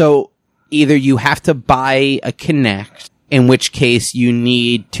 so either you have to buy a Kinect, in which case you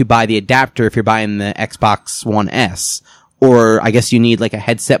need to buy the adapter if you're buying the Xbox One S, or I guess you need like a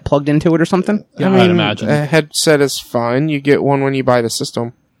headset plugged into it or something. Yeah, I'd imagine. a headset is fine. You get one when you buy the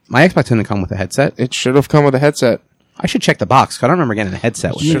system. My Xbox didn't come with a headset. It should have come with a headset. I should check the box 'cause I don't remember getting a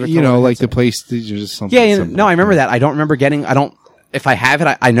headset with it. you know, like the PlayStation, just something. Yeah, simple. no, I remember that. I don't remember getting. I don't. If I have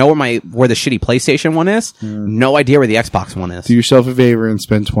it, I know where the shitty PlayStation one is. No idea where the Xbox one is. Do yourself a favor and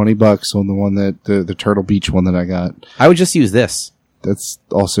spend $20 on the one that the Turtle Beach one that I got. I would just use this. That's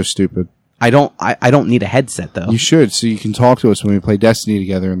also stupid. I don't need a headset though. You should, so you can talk to us when we play Destiny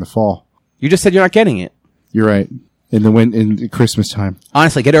together in the fall. You just said you're not getting it. You're right. In Christmas time.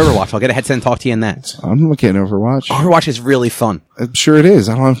 Honestly, get Overwatch. I'll get a headset and talk to you in that. I'm not getting Overwatch. Overwatch is really fun. I'm sure it is.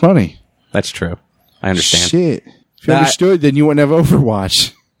 I don't have money. That's true. I understand. Shit. If you That- understood, then you wouldn't have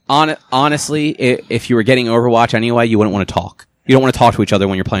Overwatch. Honestly, if you were getting Overwatch anyway, you wouldn't want to talk. You don't want to talk to each other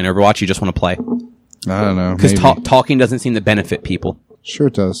when you're playing Overwatch. You just want to play. I don't know. Because Maybe. talking doesn't seem to benefit people. Sure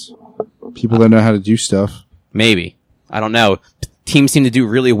it does. People don't know how to do stuff. Maybe. I don't know. Teams seem to do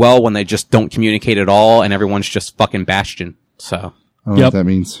really well when they just don't communicate at all and everyone's just fucking Bastion. So, I don't know what that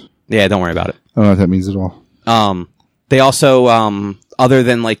means. yeah, don't worry about it. I don't know what that means at all. They also, other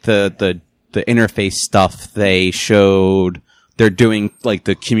than like the interface stuff, they showed they're doing like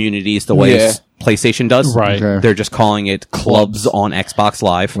the communities the way Yeah. PlayStation does. Right. Okay. They're just calling it clubs on Xbox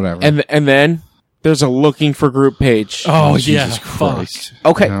Live. Whatever. And then there's a looking for group page. Oh, yeah. Jesus Fuck. Christ.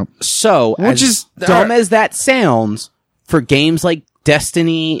 Okay, Yeah. so Which as is- dumb as that sounds, for games like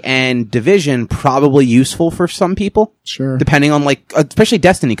Destiny and Division, probably useful for some people. Sure. Depending on like, especially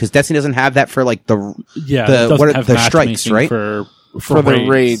Destiny, because Destiny doesn't have that for like the Yeah, the it doesn't what are have the strikes, matchmaking right? For for the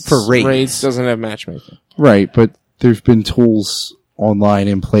raids. For raids. doesn't have matchmaking. Right, but there's been tools online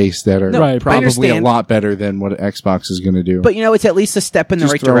in place that are Right, probably a understand. lot better than what Xbox is going to do. But it's at least a step in the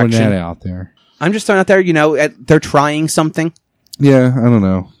just right throwing direction. that out there. I'm just throwing out there, they're trying something. Yeah, I don't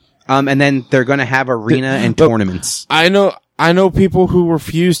know. And then they're going to have arena and tournaments. I know people who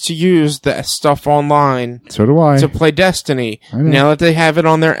refuse to use the stuff online So do I. to play Destiny. I know. Now that they have it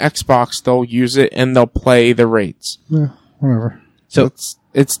on their Xbox, they'll use it and they'll play the raids. Yeah, whatever. So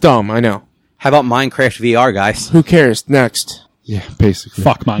It's dumb, I know. how about Minecraft VR, guys? Who cares? Next. Yeah, basically.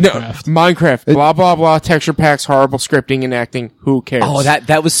 Fuck No, Minecraft. Minecraft. Blah, blah, blah. Texture packs, horrible scripting and acting. Who cares? Oh,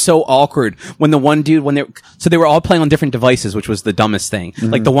 that was so awkward when the one dude so they were all playing on different devices, which was the dumbest thing.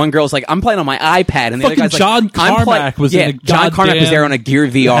 Like the one girl's like, I'm playing on my iPad, and the other Fucking guy's John like, I'm Carmack was in a John Carmack was there on a Gear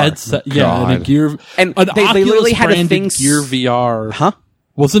VR. headset. Yeah, and a God. Gear. And an they literally Oculus had a branded thing Gear VR. Huh?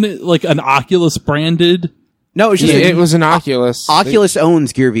 Wasn't it like an Oculus branded? No, it was just Yeah, it was an Oculus. Oculus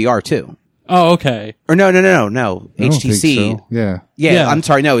owns Gear VR too. Oh, okay. Or no, I don't HTC. think so. Yeah. Yeah, I'm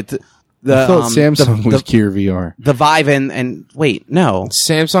sorry, no. The I thought Samsung was the, Gear VR. the Vive and wait, no.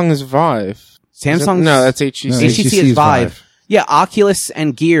 Samsung is Vive. Samsung's No, that's HTC. No, HTC is Vive. Yeah, Oculus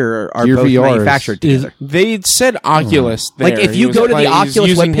and Gear are Gear both VR manufactured is- together. They said Oculus there. Like if He you was go to the he was Oculus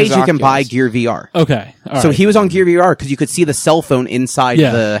using his webpage, you can buy Oculus. Gear VR. Okay. All So right. he was on Gear VR because you could see the cell phone inside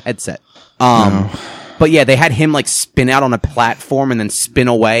Yeah. the headset. But yeah, they had him like spin out on a platform and then spin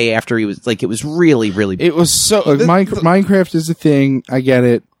away after he was like, it was really, really. It was so... Look, Minecraft is a thing. I get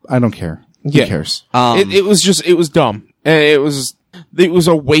it. I don't care. Yeah. Who cares? it was dumb. And it was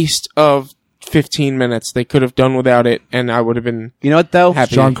a waste of 15 minutes. They could have done without it, and I would have been... You know what though?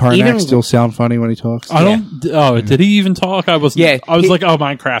 Happy. John Carmack even- still sound funny when he talks? I don't. Oh, did he even talk? I was. Yeah, I was he- like, oh,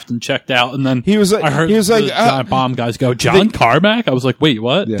 Minecraft, and checked out, and then He was like- I heard he was like, the Giant Bomb guys go, John Carmack. I was like, wait,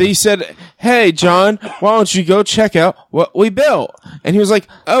 what? Yeah. They said, hey, John, why don't you go check out what we built? And he was like,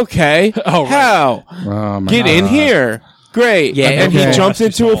 okay, Oh, right. how? Oh, my Get in God. here. Great. Yeah, and okay. he jumped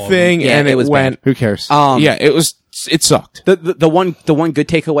into a thing, Yeah, and it it was went... Who cares? Yeah, it sucked. The one good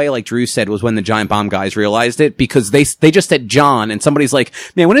takeaway, like Drew said, was when the Giant Bomb guys realized it because they just said John and somebody's like,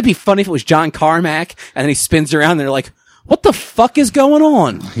 man, wouldn't it be funny if it was John Carmack? And then he spins around and they're like, what the fuck is going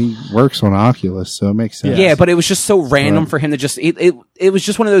on? He works on Oculus, so it makes sense. Yeah, but it was just so random for him to just it was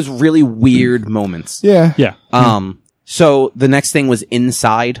just one of those really weird moments. Yeah. Yeah. So the next thing was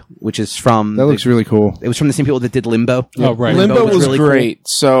Inside, which is from That looks really cool. it was from the same people that did Limbo. Oh, right. Limbo was really cool. great.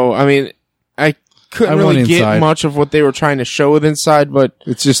 So, I mean, I couldn't I want really get Inside. much of what they were trying to show with Inside, but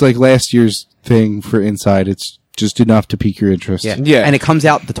It's just like last year's thing for Inside. It's just enough to pique your interest. Yeah. Yeah. And it comes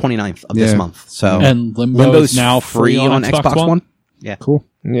out the 29th of this Yeah. month. So And Limbo Limbo's is now free on Xbox One. Yeah. Cool.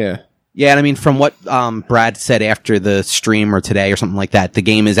 yeah. Yeah, and I mean, from what Brad said after the stream or today or something like that, the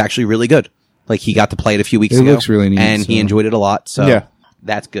game is actually really good. Like, he got to play it a few weeks It ago. looks really neat, and he so- enjoyed it a lot, so Yeah.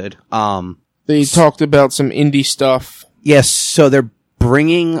 that's good. They talked about some indie stuff. Yes, so they're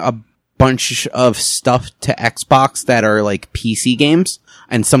bringing a bunch of stuff to Xbox that are, like, PC games,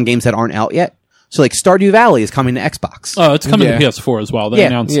 and some games that aren't out yet. So, like, Stardew Valley is coming to Xbox. Oh, it's coming Yeah. to PS4 as well. They Yeah.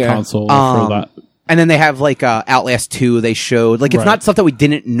 announced Yeah. console for that. And then they have, like, Outlast 2 they showed. Like, it's Right. not stuff that we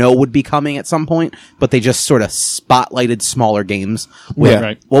didn't know would be coming at some point, but they just sort of spotlighted smaller games. With, Yeah.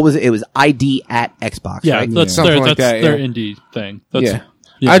 Right. What was it? It was ID at Xbox, Yeah, right? that's Something their like that's that, their yeah. indie thing. That's, Yeah.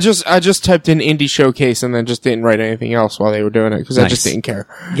 Yeah. I just typed in indie showcase and then just didn't write anything else while they were doing it because I just Nice. didn't care.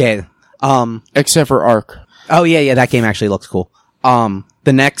 Yeah. Except for Ark. Oh, yeah, that game actually looks cool.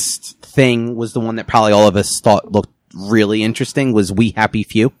 The next thing was the one that probably all of us thought looked really interesting was We Happy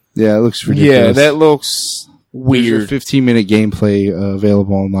Few. Yeah, it looks Yeah, ridiculous. that looks There's weird. a 15-minute gameplay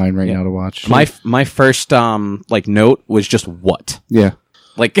available online right now to watch. My first, like, note was just what? Yeah.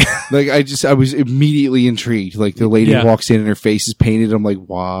 Like, Like, I was immediately intrigued. Like, the lady Yeah. walks in and her face is painted. I'm like,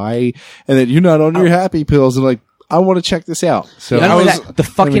 why? And then, you're not on your happy pills. And like, I want to check this out. So not I only was, that, the I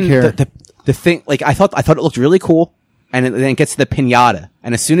don't fucking, care. the thing, like, I thought it looked really cool, and then it gets to the pinata,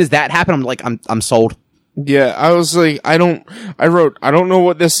 and as soon as that happened, I'm like, I'm sold. Yeah, I was like, I don't know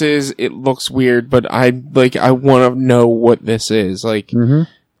what this is. It looks weird, but I want to know what this is. Like,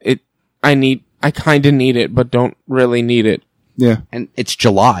 I kind of need it, but don't really need it. Yeah. And it's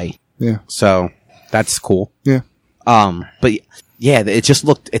July, Yeah. so that's cool. Yeah. But yeah, it just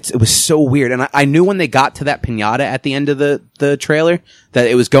looked, it was so weird. And I knew when they got to that pinata at the end of the trailer that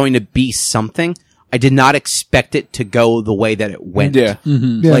it was going to be something. I did not expect it to go the way that it went. Yeah.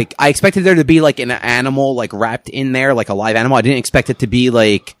 Yeah. Like, I expected there to be like an animal, like wrapped in there, like a live animal. I didn't expect it to be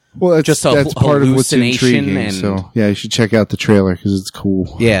like, Well, that's, just a that's part of what's hallucination intriguing. and- So, yeah, you should check out the trailer because it's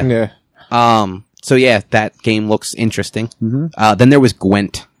cool. yeah. Yeah. So yeah, that game looks interesting. Then there was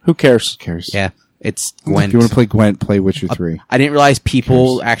Gwent. Who cares? Who cares? Yeah. It's Gwent. If you want to play Gwent, play Witcher 3. I didn't realize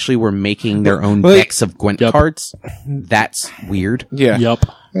people actually were making their own decks of Gwent cards. That's weird. Yeah. Yep.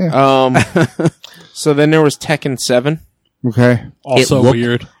 So then there was Tekken 7. Okay. Also looked-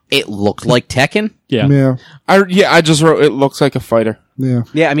 weird. It looked like Tekken. Yeah. Yeah. I just wrote, it looks like a fighter. Yeah.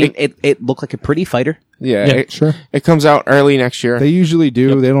 Yeah, I mean, it looked like a pretty fighter. Yeah. Yeah, It, it comes out early next year. They usually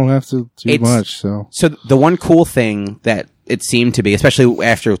do. They don't have to do It's- much, so. So the one cool thing that it seemed to be, especially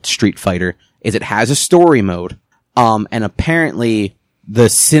after Street Fighter, is it has a story mode. And apparently the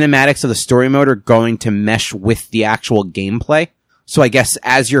cinematics of the story mode are going to mesh with the actual gameplay. So I guess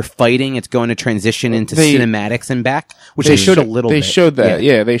as you're fighting, it's going to transition into cinematics and back, which they showed a little bit. They showed that.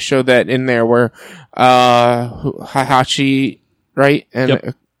 Yeah, they showed that in there where Hahachi, right?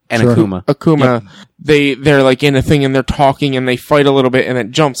 And And Sure. Akuma. they're like in a thing and they're talking and they fight a little bit and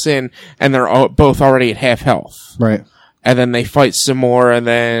it jumps in and they're both already at half health. Right. And then they fight some more and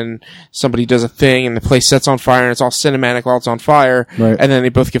then somebody does a thing and the place sets on fire and it's all cinematic while it's on fire. Right. And then they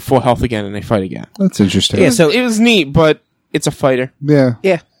both get full health again and they fight again. That's interesting. Yeah, so It was neat, but it's a fighter. Yeah.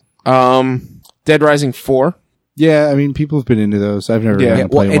 yeah. Dead Rising 4. Yeah, I mean, people have been into those. I've never Yeah. gotten Yeah,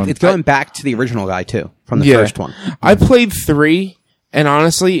 to well, play one. it's going back to the original guy too, from the Yeah. first one. I played 3 and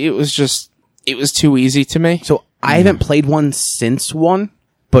honestly it was too easy to me. So I haven't played one since 1,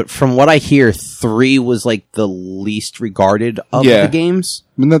 but from what I hear, 3 was like the least regarded of Yeah. the games.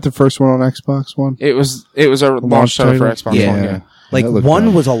 Wasn't that the first one on Xbox One? It was a launch title for title? Xbox Yeah. One. Yeah. Like That looked 1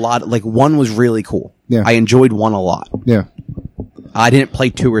 bad. was a lot. Like 1 was really cool. Yeah. I enjoyed 1 a lot. Yeah. I didn't play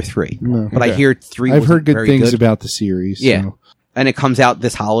 2 or 3, but I hear 3. I've heard good very things good. about the series. Yeah, So. and it comes out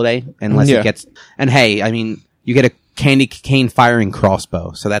this holiday unless Yeah. it gets. And hey, I mean, you get a candy cane firing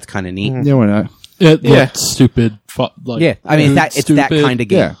crossbow, so that's kind of neat. Yeah, why not? It Yeah. looked stupid. Like, Yeah, I mean, it's that stupid. kind of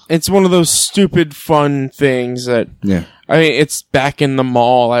game. Yeah. It's one of those stupid fun things that Yeah. I mean, it's back in the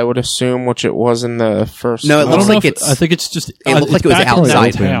mall, I would assume, which it was in the first. No, it I looks don't know like if- it's- I think it's just. it looked it's like it was back in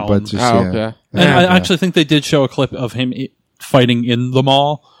outside, downtown. but just, Oh, yeah. okay. And Yeah. I actually think they did show a clip of him fighting in the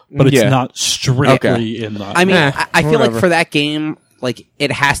mall, but it's Yeah. not strictly in the. I mean, I feel like whatever. for that game, like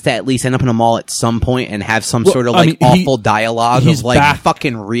it has to at least end up in a mall at some point and have some sort of I like mean, awful dialogue he's of like back.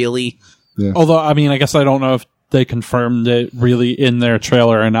 fucking really. Although, I mean, I guess I don't know if they confirmed it really in their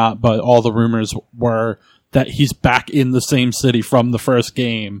trailer or not, but all the rumors were that he's back in the same city from the first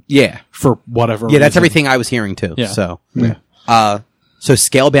game Yeah, for whatever yeah, that's reason. everything I was hearing too. Yeah. So, so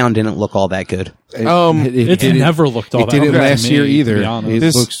Scalebound didn't look all that good. It's never looked all It that didn't good to last me, year to either. be honest. It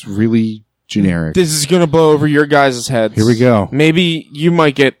This- looks really generic. This is gonna blow over your guys' heads. Here we go. Maybe you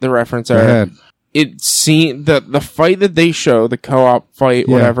might get the reference. Go Eric. ahead. It seemed the fight that they show, the co-op fight,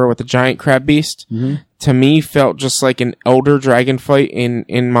 Yeah. whatever, with the giant crab beast, to me felt just like an elder dragon fight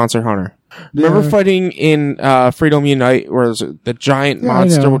in Monster Hunter. Remember fighting in Freedom Unite, where the giant Yeah, I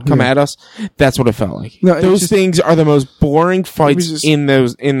monster know, would come yeah. at us? That's what it felt like. No, it's those just- things are the most boring fights just- in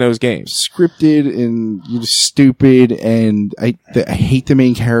those games. Scripted and you're just stupid, and I hate the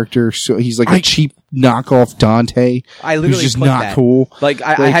main character. So he's like a cheap knockoff Dante. I literally who's just put not that. cool. Like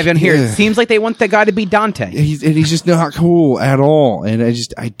I have in here. It seems like they want that guy to be Dante. He's just not cool at all, and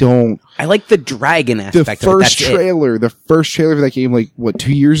I don't. I like the dragon The aspect. first of it. That's it. trailer for that game, like what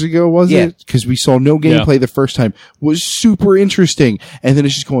 2 years ago was Yeah. it? Because we saw no gameplay the first time, was super interesting, and then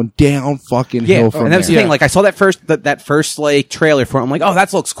it's just going down fucking Yeah, hill from and that's the there. thing. Like I saw that first like trailer for it. I'm like, oh,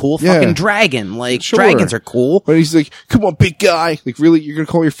 that looks cool. Yeah. Fucking dragon. Like Sure. dragons are cool. But he's like, "Come on, big guy! Like, really, you're gonna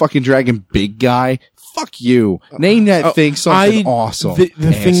call your fucking dragon big guy? Fuck you! Name that thing something awesome." The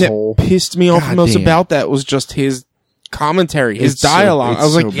thing that asshole. pissed me off God most damn. about that was just his commentary, his It's so- dialogue. I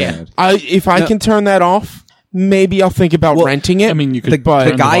was it's like, so bad. if I can turn that off, maybe I'll think about renting it. I mean, you could. The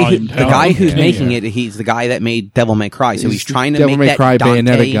turn guy volume down. who's Yeah. making it, he's the guy that made Devil May Cry. So he's trying to Devil May make Cry that Dante.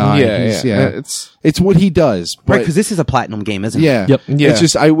 Bayonetta guy. yeah, He's- yeah. It's what he does. Right, But because this is a platinum game, isn't it? yeah, Yep. Yeah. It's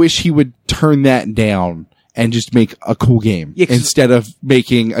just I wish he would turn that down and just make a cool game Yeah, 'cause- instead of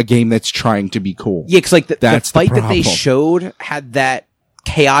making a game that's trying to be cool. Yeah, because like the That's the fight that they problem. showed had that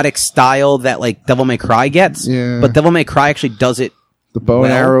chaotic style that like Devil May Cry gets. Yeah. But Devil May Cry actually does it. The bow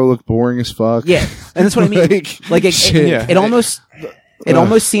and Well- arrow look boring as fuck. Yeah, and that's what I mean. Like shit. it almost. It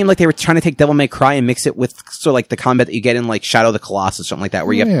almost seemed like they were trying to take Devil May Cry and mix it with sort of like the combat that you get in like Shadow of the Colossus, something like that,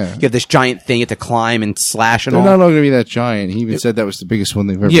 where you have this giant thing you have to climb and slash and They're all. not all going to be that giant. He even said that was the biggest one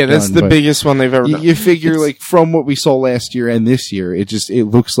they've ever done. yeah, that's the but biggest one they've ever done. You figure, like, from what we saw last year and this year, it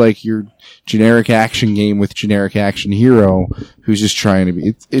looks like your generic action game with generic action hero who's just trying to be.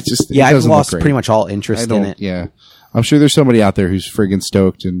 It just Yeah, it I've doesn't look lost great. pretty much all I interest in don't. it. Yeah, I'm sure there's somebody out there who's friggin'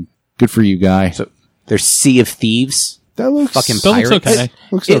 stoked, and good for you, guy. So there's Sea of Thieves. That looks fucking That looks pirates. okay.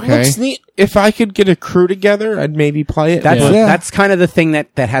 looks It okay. looks neat. If I could get a crew together, I'd maybe play it. That's but- Yeah. that's kind of the thing that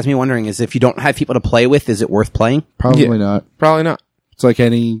has me wondering is if you don't have people to play with, is it worth playing? Probably Yeah. not. Probably not. It's like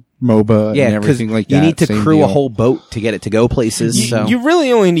any MOBA Yeah, and because everything like that. you need to Same crew deal. a whole boat to get it to go places. So You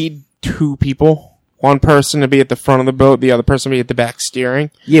really only need 2 people. One person to be at the front of the boat, the other person to be at the back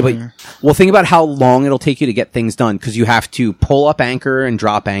steering. yeah, but well, think about how long it'll take you to get things done because you have to pull up anchor and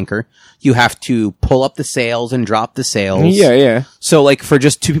drop anchor. You have to pull up the sails and drop the sails. Yeah. So, like, for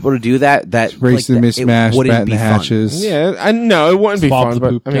just 2 people to do that Race the it mismatch, wouldn't bat be the fun. hatches. Yeah, I know it wouldn't be Swap fun, the but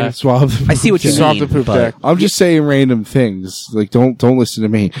poop I mean, deck. Swab the I see what you Swap mean. the poop but- deck. I'm just saying random things. Like, don't listen to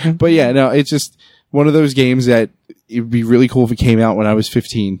me. But yeah, no, it's just one of those games that it'd be really cool if it came out when I was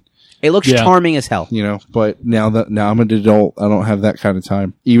 15. It looks Yeah. charming as hell. You know, but now I'm an adult, I don't have that kind of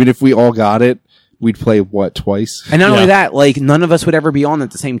time. Even if we all got it, we'd play twice? And not Yeah. only that, like, none of us would ever be on at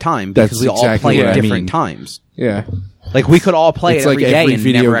the same time because That's we all exactly play what at I different mean. times. Yeah. Like, we could all play It's it like every day every and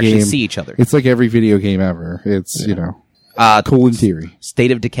video never actually game. see each other. It's like every video game ever. It's, cool in theory. State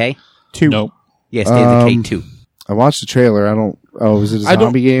of Decay? 2. Nope. Yeah, State of Decay 2. I watched the trailer. Was it a I don't-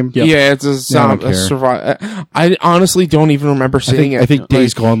 zombie game? Yep. Yeah, it's a Yeah, I don't care. survival. I honestly don't even remember seeing it. I think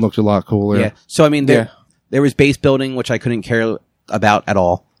Days Like, Gone looked a lot cooler. Yeah. So, I mean, Yeah. there was base building, which I couldn't care about at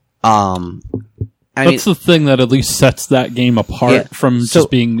all. I mean, That's the thing that at least sets that game apart Yeah, from so-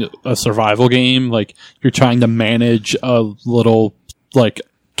 just being a survival game. Like, you're trying to manage a little, like,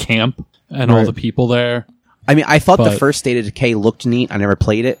 camp and all Right. the people there. I mean, I thought the but- first State of Decay looked neat. I never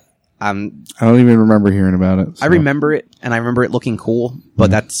played it. I don't even remember hearing about it. I so. remember it, and I remember it looking cool,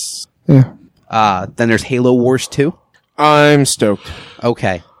 but that's... Yeah. Then there's Halo Wars 2. I'm stoked.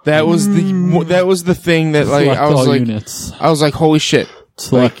 Okay. That was the thing that like Select I was all like units. I was like holy shit.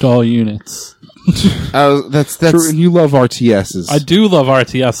 Select all units. That's True, and you love RTSs. I do love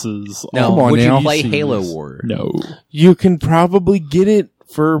RTSs. No, come on would now. you play PCs. Halo War? No. you can probably get it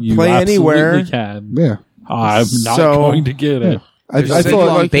for You play anywhere. absolutely can. Yeah. I'm not So- going to get it. I There's a thought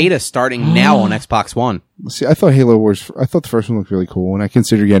full-on like- beta starting now on Xbox One. See, I thought Halo Wars. I thought the first one looked really cool, and I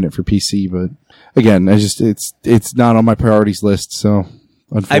considered getting it for PC. But again, it's not on my priorities list. So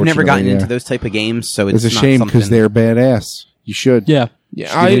unfortunately, I've never gotten yeah. into those type of games, so it's It's a not shame because something- they're badass. You should. Yeah. Yeah,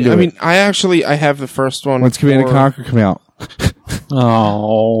 Just get into I it. mean I have the first one. When's Command and for- Conquer come out?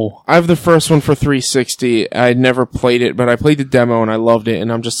 Oh. I have the first one for 360. I'd never played it, but I played the demo and I loved it.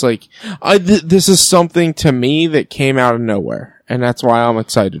 And I'm just like, this is something to me that came out of nowhere, and that's why I'm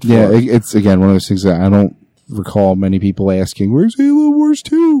excited for Yeah, it. it's again one of those things that I don't recall many people asking, "Where's Halo Wars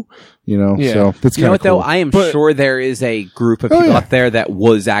 2?" You know, Yeah. so that's You know kind what of cool. though? I am But- sure there is a group of Oh, people yeah. out there that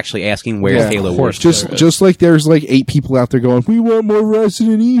was actually asking where's Yeah, Halo of Wars. course. just like there's like 8 people out there going, "We want more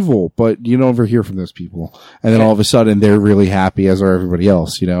Resident Evil," but you don't ever hear from those people, and then all of a sudden they're really happy, as are everybody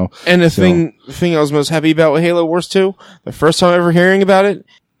else. You know, And the So- thing I was most happy about with Halo Wars 2, the first time ever hearing about it,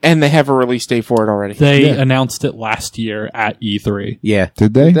 and they have a release date for it already. They Yeah. announced it last year at E3. Yeah.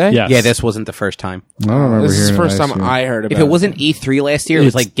 did they? Did they? Yes. Yeah, this wasn't the first time. I don't remember This is hearing the first it time last year. I heard about If it wasn't E3 last year, it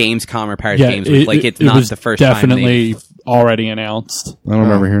was It's- like Gamescom or Paris Yeah, Games Week. Like it's not was the first time. definitely already announced. I don't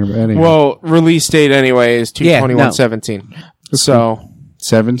remember hearing about it. Anyway. Well, release date anyway is 2/21/17. So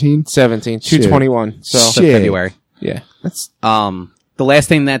 17. 17, 2/21. So Shit. February. yeah, that's The last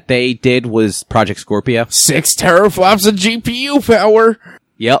thing that they did was Project Scorpio. 6 teraflops of GPU power.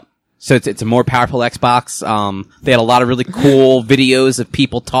 Yep. So it's a more powerful Xbox. They had a lot of really cool videos of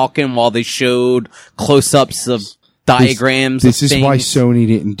people talking while they showed close-ups of diagrams. This of is why things. Sony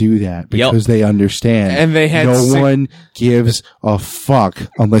didn't do that, because they understand. And they had no one gives a fuck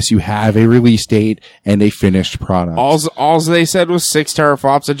unless you have a release date and a finished product. All they said was 6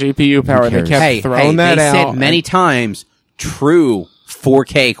 teraflops of GPU power. They cares? kept throwing that they out. said many times true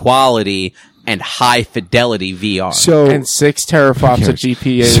 4K quality and high fidelity VR. so and 6 teraflops of cares?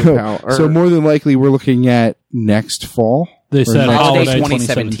 GPU power. so more than likely we're looking at next fall. They Or said next- holiday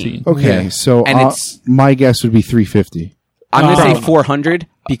 2017. 2017. Okay, Yeah. so And it's- my guess would be 350. I'm going to say Um, 400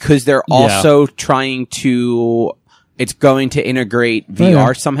 because they're also trying to. It's going to integrate VR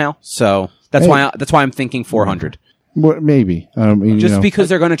Yeah. somehow, so that's Hey. why I'm thinking 400. What, maybe. Just because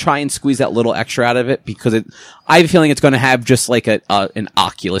they're going to try and squeeze that little extra out of it, because I have a feeling it's going to have just like an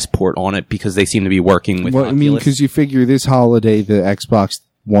Oculus port on it because they seem to be working with Well, I mean, Oculus. because you figure this holiday the Xbox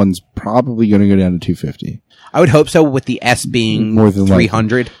One's probably going to go down to 250. I would hope so, with the S being More than likely.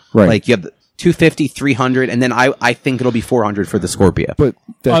 300. Right. Like you have the 250, 300, and then I think it'll be 400 for the Scorpio. But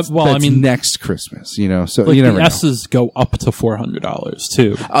that's, well, I that's mean- next Christmas, you know. So Like you never the know. S's go up to $400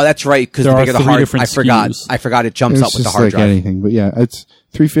 too. Oh, that's right, because There the are bigger the 3 hard. different I forgot. SKUs. I forgot it jumps It's up with the just hard like drive. anything, but yeah, it's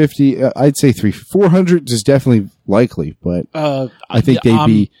 350. I'd say 400 is definitely likely, but I think they'd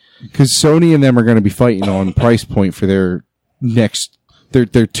be Because Sony and them are going to be fighting on price point for their next their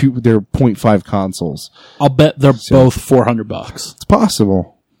 0.5 consoles. I'll bet they're both $400. It's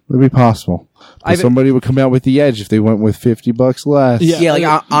possible. It'd be possible. But somebody would come out with the edge if they went with $50 less. Yeah,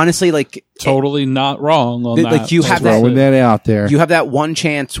 like honestly, like totally not wrong on that. Like you have throwing that out there. You have that one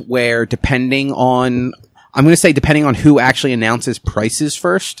chance where depending on who actually announces prices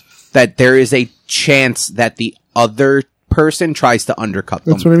first, that there is a chance that the other person tries to undercut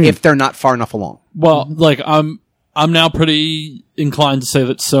them. That's what I mean. If they're not far enough along. Well, like I'm now pretty inclined to say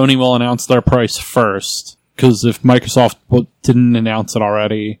that Sony will announce their price first, because if Microsoft didn't announce it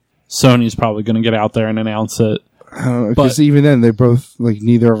already, Sony's probably going to get out there and announce it. Because even then, they both, like,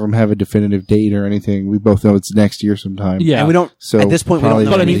 neither of them have a definitive date or anything. We both know it's next year sometime. Yeah. And we don't, So at this point, we don't know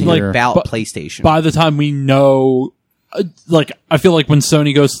probably anything like, about PlayStation. By the time we know, like, I feel like when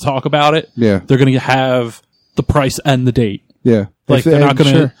Sony goes to talk about it, Yeah. they're going to have the price and the date. Yeah. Like, they're not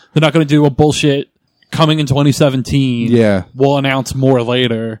going to do a bullshit coming in 2017. Yeah. We'll announce more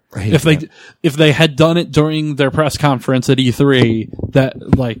later. If they had done it during their press conference at E3,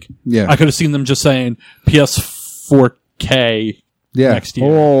 that, like, Yeah. I could have seen them just saying PS4K next year.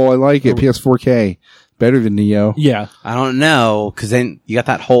 Oh, I like it. PS4K. Better than Neo. Yeah. I don't know, because then you got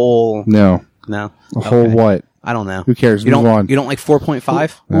that whole... No. No? A whole what? I don't know. Who cares? You Move don't, on. You don't like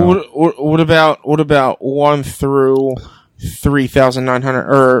 4.5? No. What about 1 through 3,900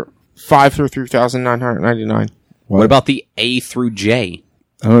 or 5 through 3,999? What about the A through J?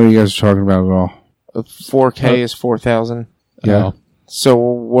 I don't know what you guys are talking about at all. 4K is 4,000. Yeah. So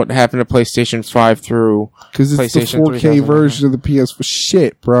what happened to PlayStation 5 through Because it's the PlayStation 4K 3000? version of the PS4.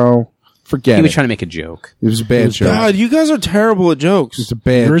 Shit, bro. Forget He was it. trying to make a joke. It was a bad joke. God, you guys are terrible at jokes. It's a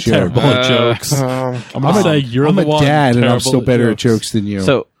bad You're joke. terrible at jokes. I'm going to say you're I'm the a one dad, and I'm terrible still better at jokes. jokes than you.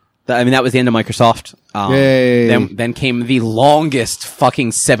 So, that was the end of Microsoft. Yay. Then came the longest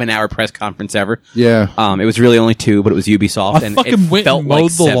fucking 7-hour press conference ever. Yeah. It was really only 2, but it was Ubisoft. I and fucking it went felt and mowed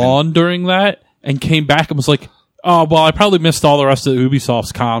like the 7. lawn during that and came back and was like, oh, well, I probably missed all the rest of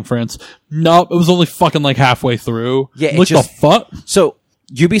Ubisoft's conference. Nope, it was only fucking like halfway through. Yeah, What the fuck? So,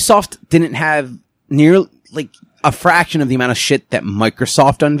 Ubisoft didn't have near, like, a fraction of the amount of shit that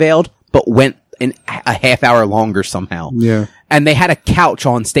Microsoft unveiled, but went a half hour longer somehow. Yeah. And they had a couch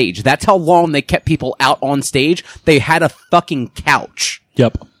on stage. That's how long they kept people out on stage. They had a fucking couch.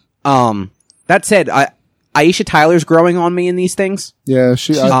 Yep. That said, Aisha Tyler's growing on me in these things. Yeah, I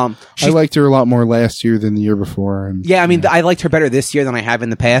she's- liked her a lot more last year than the year before. And Yeah, I mean, I liked her better this year than I have in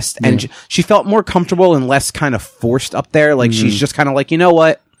the past. And she felt more comfortable and less kind of forced up there. Like, she's just kind of like, you know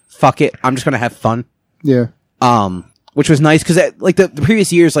what? Fuck it. I'm just going to have fun. yeah. Which was nice because, like, the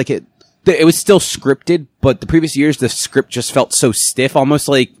previous years, like, it was still scripted, but the previous years, the script just felt so stiff, almost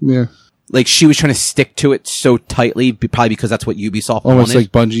like she was trying to stick to it so tightly, probably because that's what Ubisoft Almost wanted.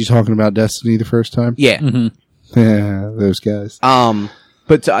 like Bungie talking about Destiny the first time. Yeah. Yeah, those guys.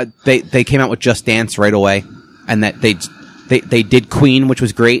 But they came out with Just Dance right away, and that they did Queen, which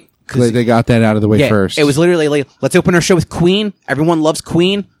was great. They got that out of the way first. It was literally like, let's open our show with Queen. Everyone loves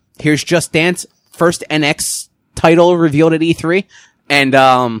Queen. Here's Just Dance, first NX title revealed at E3, and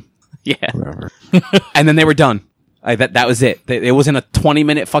Whatever. and then they were done. That was it. It wasn't a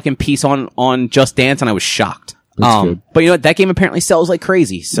 20-minute fucking piece on Just Dance, and I was shocked. That's good. But you know what? That game apparently sells like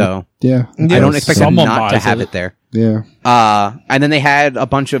crazy, so Yeah. I don't expect them Someone not to buys have it. it there. Yeah. And then they had a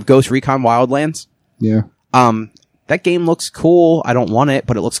bunch of Ghost Recon Wildlands. Yeah. That game looks cool. I don't want it,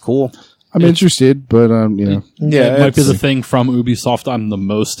 but it looks cool. I'm interested, but, you know. Yeah, it might be it's- the thing from Ubisoft I'm the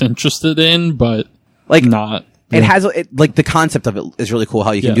most interested in, but Like, not. it has, like, the concept of it is really cool,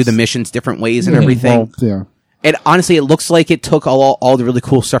 how you can do Yes. the missions different ways and everything. Well, yeah. It honestly, it looks like it took all the really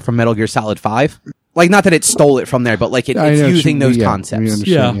cool stuff from Metal Gear Solid 5. Like, not that it stole it from there, but like I it's know what using you- those yeah, we concepts. understand.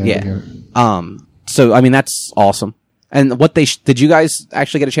 Yeah. I get it. So I mean, that's awesome. And what did you guys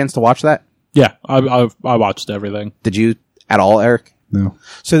actually get a chance to watch that? Yeah, I watched everything. Did you at all, Eric? No.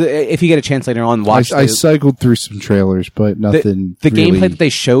 So if you get a chance later on, watch I cycled through some trailers, but nothing. the really, gameplay that they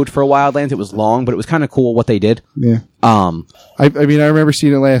showed for Wildlands. It was long, but it was kind of cool what they did. Yeah. I mean, I remember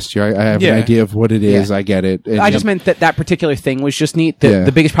seeing it last year. I have Yeah. an idea of what it is. Yeah. I get it. And I just meant that particular thing was just neat. Yeah.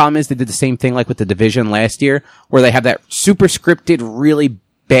 The biggest problem is they did the same thing like with The Division last year, where they have that super scripted, really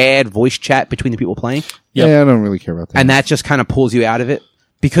bad voice chat between the people playing. Yep. Yeah, I don't really care about that. And that just kind of pulls you out of it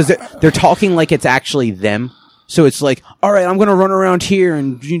because they're talking like it's actually them. So it's like, all right, I'm going to run around here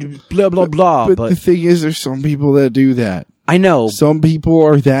and blah, blah, blah. but But the thing is, there's some people that do that. I know. Some people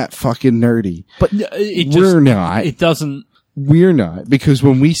are that fucking nerdy. But it We're not. It doesn't. We're not, because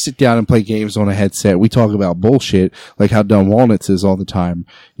when we sit down and play games on a headset, we talk about bullshit, like how dumb Walnuts is all the time.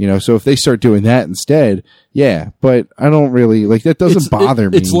 So if they start doing that instead, yeah, but I don't really, like, that doesn't bother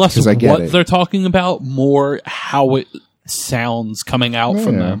me. It's less because I get what it. they're talking about, more how it sounds coming out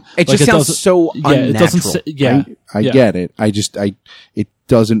from them. It just sounds so unnatural. It doesn't. I get it. It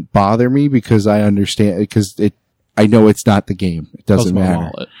doesn't bother me because I understand, because I know it's not the game. It doesn't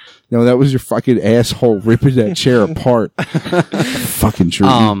matter. No, that was your fucking asshole ripping that chair apart. Fucking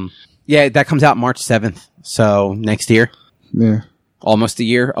true. Yeah, that comes out March 7th. So next year. Yeah. Almost a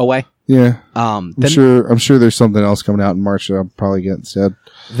year away. Yeah. I'm sure there's something else coming out in March that I'll probably get instead.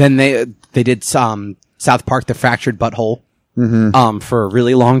 Then they did South Park: The Fractured Butthole for a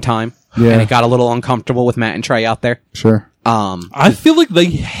really long time. Yeah. And it got a little uncomfortable with Matt and Trey out there. Sure. I feel like they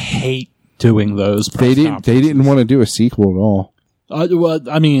hate doing those. They didn't want to do a sequel at all.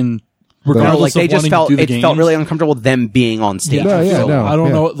 I mean, No, regardless like they of just wanting felt to do the it games, felt really uncomfortable them being on stage. No, yeah, no. I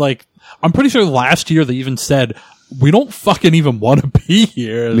don't know. Like, I'm pretty sure last year they even said we don't fucking even want to be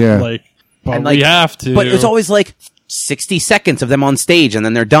here. Yeah. Like, but And, like, we have to. But it was always like 60 seconds of them on stage and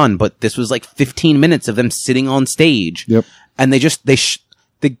then they're done. But this was like 15 minutes of them sitting on stage. Yep. And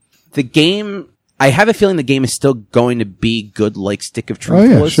the game, I have a feeling the game is still going to be good like Stick of Truth Oh,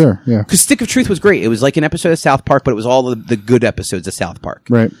 yeah, was. sure, yeah. Because Stick of Truth was great. It was like an episode of South Park, but it was all the good episodes of South Park.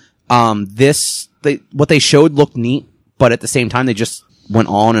 Right. What they showed looked neat, but at the same time, they just went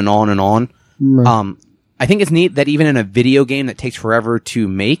on and on and on. Right. I think it's neat that even in a video game that takes forever to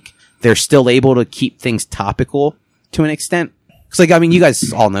make, they're still able to keep things topical to an extent. Because, like, I mean, you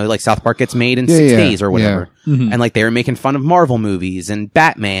guys all know, like, South Park gets made in 6 days or whatever. Yeah. And, like, they were making fun of Marvel movies and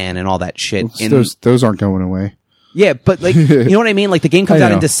Batman and all that shit. Those aren't going away. Yeah, but, like, you know what I mean? Like, the game comes I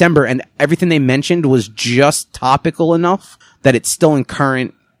out in know. December and everything they mentioned was just topical enough that it's still in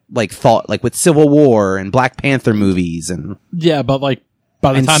current, like, thought, like, with Civil War and Black Panther movies and... Yeah, but, like,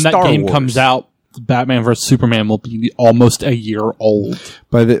 by the and time that Star game Wars. comes out, Batman vs Superman will be almost a year old.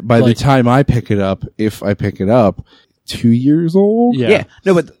 By the time I pick it up, if I pick it up, 2 years old? Yeah.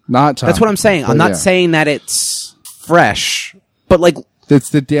 No, but Not time. that's what I'm saying. I'm But not yeah. saying that it's fresh, but, like, That's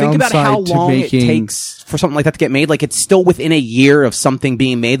the downside think about how to long making... it takes for something like that to get made. Like, it's still within a year of something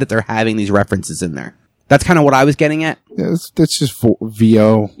being made that they're having these references in there. That's kind of what I was getting at. Yeah, that's just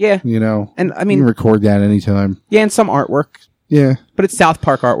VO. Yeah. You know? And, I you mean, can record that anytime. yeah, and some artwork. Yeah. But it's South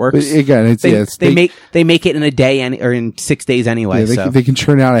Park artwork. But again, They make it in a day or in 6 days anyway. Yeah, so. they can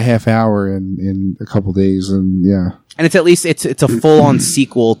churn out a half hour in a couple days, and yeah. And it's at least it's a full on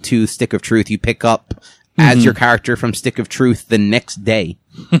sequel to Stick of Truth. You pick up as your character from Stick of Truth the next day.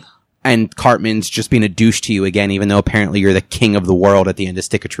 And Cartman's just being a douche to you again, even though apparently you're the king of the world at the end of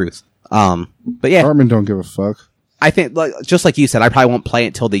Stick of Truth. But yeah, Cartman don't give a fuck. I think, like, just like you said, I probably won't play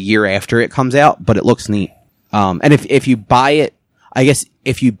it till the year after it comes out, but it looks neat. And if you buy it, I guess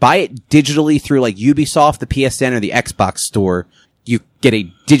if you buy it digitally through like Ubisoft, the PSN, or the Xbox store, you get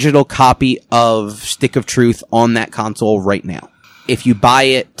a digital copy of Stick of Truth on that console right now. If you buy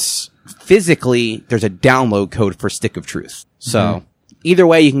it physically, there's a download code for Stick of Truth. So either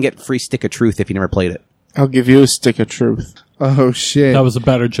way, you can get free Stick of Truth if you never played it. I'll give you a stick of truth. Oh shit! That was a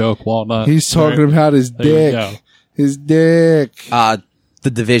better joke, Walnut. He's talking about his There you go. dick. His dick. The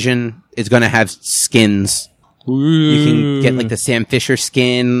Division is going to have skins. You can get like the Sam Fisher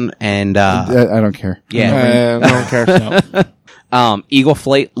skin and I don't care. yeah. I don't care. Eagle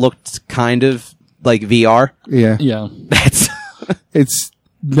Flight looked kind of like VR. Yeah. Yeah. That's It's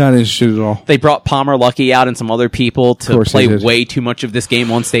not interested at all. they brought Palmer Luckey out and some other people to course play they did. way too much of this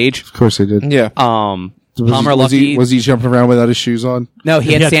game on stage. Of course they did. Yeah. Palmer was Luckey. he jumping around without his shoes on? No,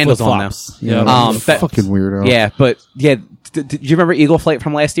 he had sandals on now. flip-flops. Yeah. Fucking weirdo. Yeah, but yeah, did you remember Eagle Flight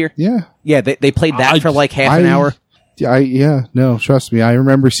from last year? Yeah. Yeah, they played that I- for like half an hour. No, trust me. I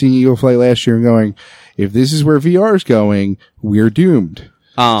remember seeing Eagle Flight last year and going, if this is where VR is going, we're doomed.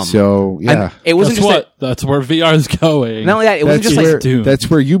 So, yeah. And it wasn't That's just what. That's where VR is going. not only that, it wasn't just like Doom. That's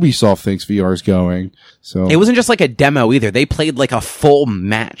where Ubisoft thinks VR is going. So it wasn't just like a demo either. They played like a full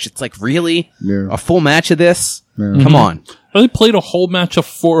match. It's like, really? Yeah. A full match of this? Yeah. Come on. They played a whole match of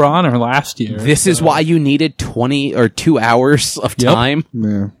For Honor last year. This is why you needed 20 or 2 hours of Yep. time.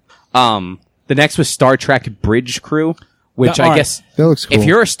 yeah. The next was Star Trek Bridge Crew, which That- I alright. guess That looks cool. if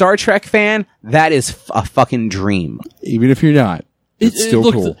you're a Star Trek fan, that is a fucking dream. Even if you're not, it's still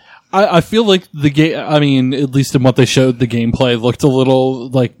looked- cool. I feel like the game. I mean, at least in what they showed, the gameplay looked a little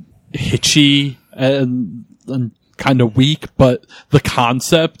like hitchy and kind of weak, but the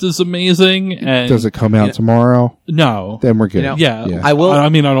concept is amazing. And Does it come out tomorrow? No. Then we're good. You know, Yeah, I will- I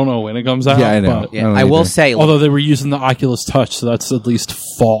mean, I don't know when it comes out. Yeah, I know. But, Yeah, don't I will either. say, although they were using the Oculus Touch, so that's at least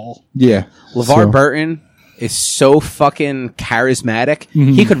fall. Yeah. LeVar So- Burton is so fucking charismatic.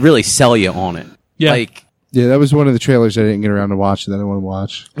 He could really sell you on it. Yeah. Like, Yeah, that was one of the trailers I didn't get around to watch that I want to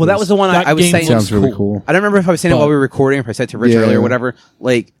watch. well, that was the one I was game saying. Sounds really cool. I don't remember if I was saying it while we were recording, or if I said to Rich Yeah. earlier or whatever.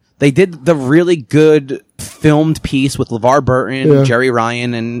 Like, they did the really good filmed piece with LeVar Burton, Jerry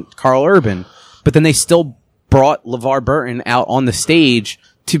Ryan, and Carl Urban. But then they still brought LeVar Burton out on the stage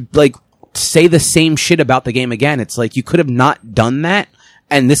to, like, say the same shit about the game again. It's like, you could have not done that,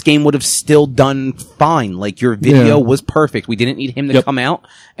 and this game would have still done fine. Like, your video was perfect. We didn't need him to come out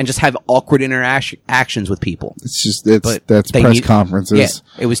and just have awkward interactions with people. It's just But that's they press need- conferences.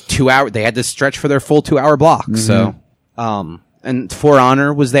 Yeah, it was 2 hours. They had to stretch for their full 2-hour block. So, and For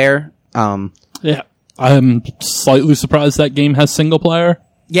Honor was there. Yeah. I'm slightly surprised that game has single player.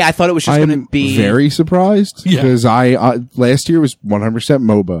 Yeah, I thought it was just going I'm to be very surprised Yeah. because I last year was 100%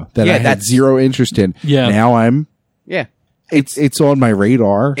 MOBA that Yeah, I had that's- zero interest in. Yeah. Now yeah. it's on my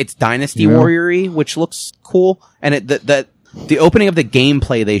radar. It's Dynasty Yeah. Warrior-y, which looks cool. And the opening of the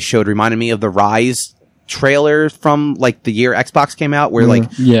gameplay they showed reminded me of the Rise trailer from like the year Xbox came out, where like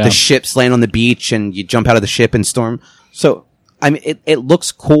Yeah. the ships land on the beach and you jump out of the ship and storm. So I mean, it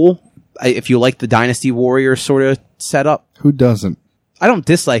looks cool. If you like the Dynasty Warrior sort of setup, Who doesn't? I don't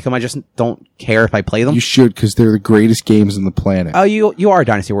dislike them. I just don't care if I play them. You should because they're the greatest games on the planet. Oh, you are a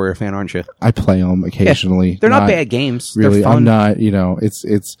Dynasty Warrior fan, aren't you? I play them occasionally. They're not bad games. Really, They're fun. I'm not.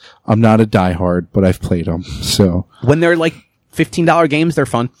 I'm not a diehard, but I've played them. So When they're like $15 games, they're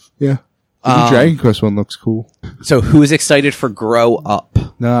fun. yeah, the Dragon Quest one looks cool. So who's excited for Grow Up?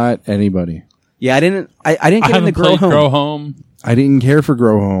 Not anybody. Yeah, I didn't I get into haven't Grow played Home. Grow Home. I didn't care for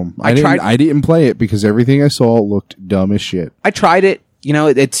Grow Home. I tried- I didn't play it because everything I saw looked dumb as shit. I tried it. You know,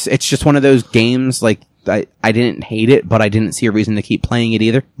 it's just one of those games. Like I didn't hate it, but I didn't see a reason to keep playing it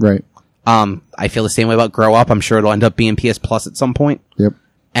either. Right. I feel the same way about Grow Up. I'm sure it'll end up being PS Plus at some point. Yep.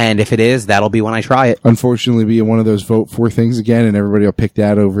 And if it is, that'll be when I try it. Unfortunately, be one of those vote for things again, and everybody will pick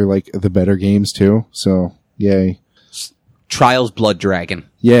that over like the better games too. So yay. Trials Blood Dragon.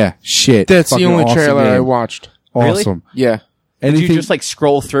 Yeah. Shit. That's the Fucking only awesome trailer I game. watched. Really? Awesome. Yeah. Did Anything. you just like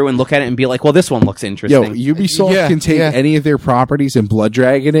scroll through and look at it and be like, well, this one looks interesting? Yo, Ubisoft Yeah, can take yeah. any of their properties and Blood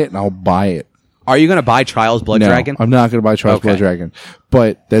Dragon it, and I'll buy it. Are you going to buy Trials Blood No, Dragon? I'm not going to buy Trials Okay. Blood Dragon.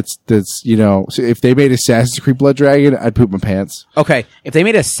 But that's so if they made Assassin's Creed Blood Dragon, I'd poop my pants. Okay, if they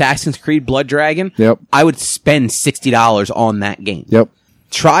made Assassin's Creed Blood Dragon, Yep. I would spend $60 on that game. Yep.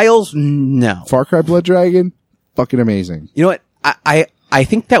 Trials, no. Far Cry Blood Dragon, fucking amazing. You know what? I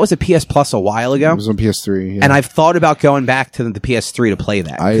think that was a PS Plus a while ago, It was on PS3. Yeah. and I've thought about going back to the PS3 to play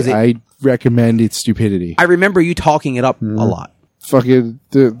that. 'Cause I recommend its stupidity. I remember you talking it up a lot. Fucking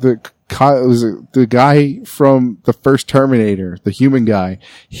the guy from the first Terminator, the human guy.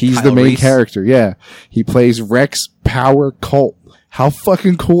 He's Kyle the main Reese? character. Yeah, he plays Rex Power Colt. How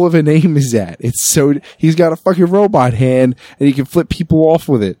fucking cool of a name is that? He's got a fucking robot hand and he can flip people off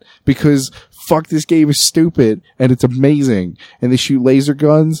with it because fuck, this game is stupid and it's amazing. And they shoot laser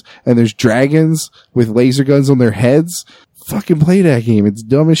guns and there's dragons with laser guns on their heads. Fucking play that game. It's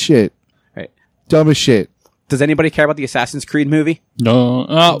dumb as shit. Right. Dumb as shit. Does anybody care about the Assassin's Creed movie? No.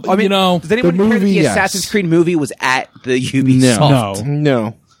 Does anyone care that movie, the yes. Assassin's Creed movie was at the Ubisoft? No.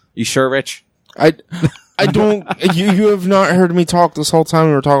 No. You sure, Rich? I don't. You have not heard me talk this whole time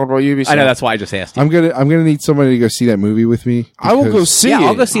we were talking about Ubisoft. I know, that's why I just asked you. I'm gonna need somebody to go see that movie with me. I will go see it.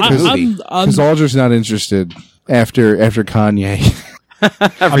 I'll go see the movie. Because Aldra's not interested after Kanye.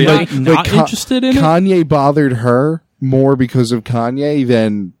 I'm not interested in it. Kanye bothered her more because of Kanye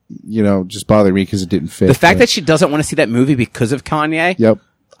than just bothered me because it didn't fit. The fact but- that she doesn't want to see that movie because of Kanye, yep,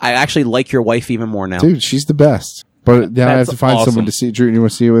 I actually like your wife even more now. dude, she's the best. But now I have That's to find awesome. someone to see. Drew, you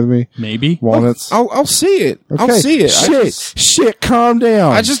want to see it with me? Maybe. Walnuts. I'll see it. Okay. I'll see it. Shit, calm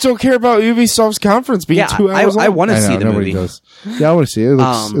down. I just don't care about Ubisoft's conference being Yeah, 2 hours I long. want to I know, see the nobody movie. does. Yeah, I want to see it. It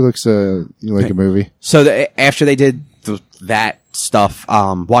looks like a movie. So after they did that stuff,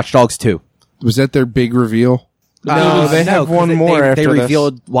 Watch Dogs 2. Was that their big reveal? No, they have 'cause one more They after this.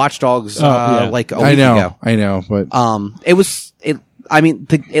 revealed Watch Dogs yeah. like a I week know, ago. I know, but It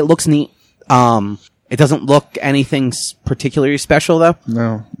looks neat. It doesn't look anything particularly special though.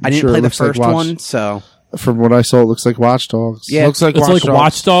 no, I didn't sure it play the looks like first Watch- one, so From what I saw, it looks like Watch Dogs. Yeah. Looks like It's like Dogs.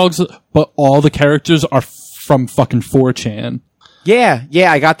 Watch Dogs, but all the characters are from fucking 4chan. yeah,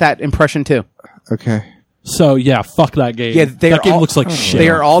 I got that impression too. Okay. So yeah, fuck that game. Yeah, that game looks like shit. They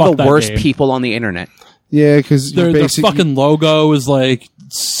are all Fuck the that worst game. people on the internet. Yeah, because Their fucking logo is like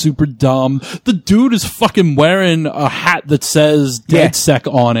super dumb. The dude is fucking wearing a hat that says Yeah.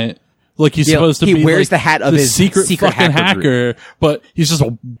 DeadSec on it. Like he's Yeah, supposed to he be wears like the hat of his secret secret fucking hacker hacker, but he's just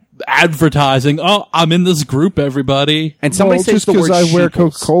advertising. Oh, I'm in this group, everybody. And somebody Well, says just the word because I wear a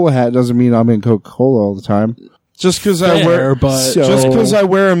sheeples. Coca-Cola hat doesn't mean I'm in Coca-Cola all the time. Just because I wear But I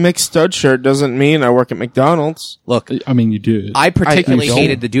wear a mixed stud shirt doesn't mean I work at McDonald's. Look, I mean, you do. I particularly don't.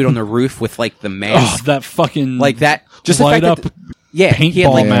 hated the dude on the roof with like the Oh, mask, that fucking like that. Just the light fact up that yeah, he had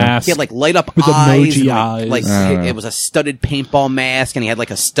paintball like mask he had like light up with eyes, emoji and, eyes. Like it was a studded paintball mask, and he had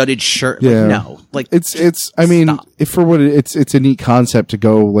like a studded shirt. Like, Yeah. no, like It's. I mean, Stop. if for what it's a neat concept to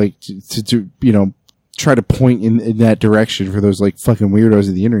go like to do, try to point in that direction for those like fucking weirdos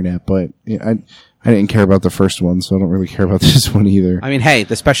of the internet. But I didn't care about the first one, so I don't really care about this one either. I mean, hey,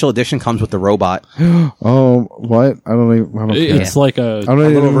 the special edition comes with the robot, Oh, what? I don't care. It's like I a don't a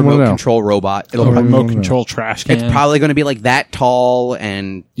little even wanna remote know. control robot. It'll a prob- remote control trash can. it's probably going to be like that tall,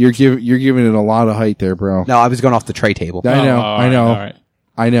 and You're giving it a lot of height there, bro. no, I was going off the tray table. I know, all I know, all right.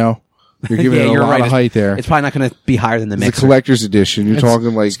 I know. You're giving Yeah, it a you're lot right. of height there. It's probably not going to be higher than the It's a mixer. collector's edition. You're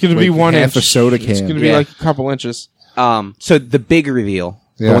talking like It's going to be like 1 half inch. a soda can. It's going to be Yeah. like a couple inches. So the big reveal,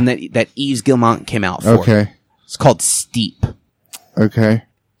 Yeah. the one that Yves Guillemot came out for, Okay. it's called Steep. Okay.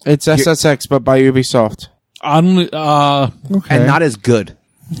 It's SSX, but by Ubisoft. Okay. And not as good.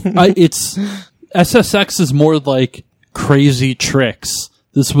 It's SSX is more like crazy tricks.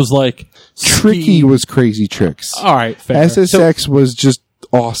 This was like Tricky ski- was Crazy Tricks. All right, fair. SSX was just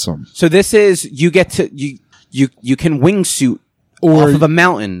awesome. So this is you get to you can wingsuit Or off of a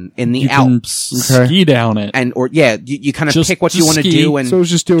mountain in the you can Alps, Okay. ski down it. and you kind of Just- pick what you just want to ski. do, and So it was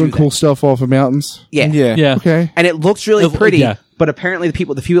just doing do cool that. stuff off of mountains. yeah. Yeah. Okay. And it looks really It- pretty, yeah. but apparently the few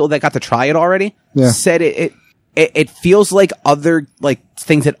people that got to try it already Yeah. said it feels like other like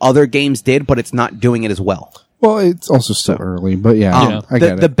things that other games did, but it's not doing it as well. Well, it's also still early, but yeah, I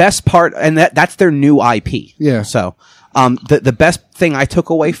get The it. best part, and that's their new IP. Yeah. So, the best thing I took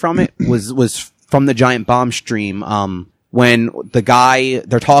away from it was from the Giant Bomb stream. When the guy,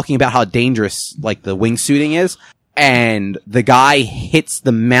 they're talking about how dangerous like the wingsuiting is, and the guy hits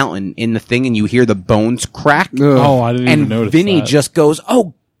the mountain in the thing, and you hear the bones crack. Ugh. Oh, I didn't even And notice Vinny that. just goes,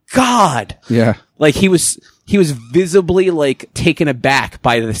 "Oh God!" Yeah. Like he was visibly like taken aback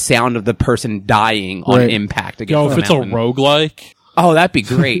by the sound of the person dying on Right. impact against Yo, the if it's a mountain. roguelike, Oh, that'd be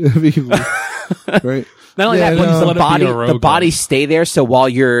great. Right. Not only Yeah, that, but no. the Let it be body, a the roguelike. bodies stay there. So while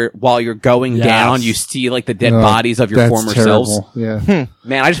you're going Yes. down, you see like the dead No, bodies of your that's former terrible. selves. Yeah.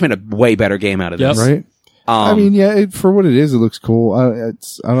 Man, I just made a way better game out of Yep. this. Right. I mean, yeah, for what it is, it looks cool.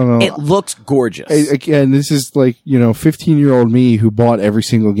 I don't know. It looks gorgeous. Again, this is like, 15-year-old me who bought every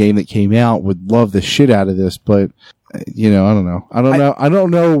single game that came out would love the shit out of this, but I don't know. I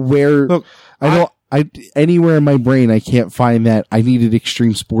don't know where. Look, anywhere in my brain I can't find that I need an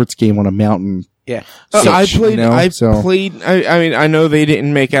extreme sports game on a mountain. yeah. I So, played. so- Played. I mean, I know they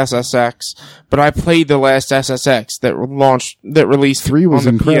didn't make SSX, but I played the last SSX that released 3 was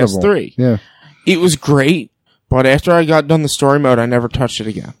on the incredible. PS3. Yeah. It was great, but after I got done the story mode, I never touched it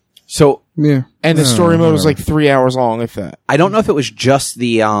again. So Yeah. And the story mode was like 3 hours long, if that. I don't know if it was just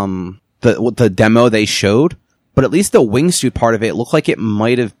the demo they showed, but at least the wingsuit part of it looked like it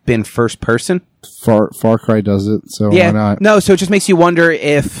might have been first person. Far Cry does it, so Yeah. why not? No, so it just makes you wonder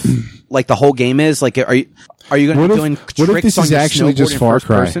if like the whole game is like, are you going to What be if- doing what if tricks this on is your actually snowboard just in Far first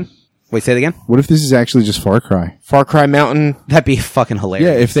Cry? person? Wait, say it again. What if this is actually just Far Cry? Far Cry Mountain. That'd be fucking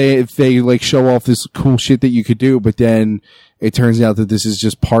hilarious. Yeah, if they like show off this cool shit that you could do, but then it turns out that this is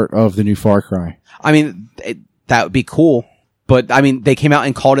just part of the new Far Cry. I mean, that would be cool. But I mean, they came out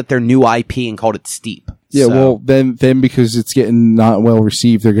and called it their new IP and called it Steep. Yeah, So- well, then because it's getting not well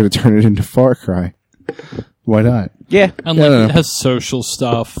received, they're going to turn it into Far Cry. Why not? yeah. and Yeah, I like don't it know. has social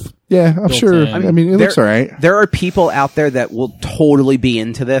stuff. Yeah, I'm Built sure. in. I mean, it looks all right. There are people out there that will totally be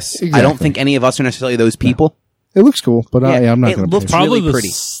into this. I don't Exactly. think any of us are necessarily those people. It looks cool, but Yeah, I'm not it going to looks play. really Probably the pretty.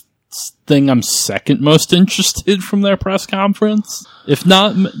 thing I'm second most interested from their press conference, if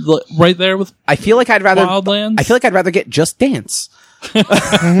not right there with I feel like I'd rather. Wildlands. I feel like I'd rather get Just Dance.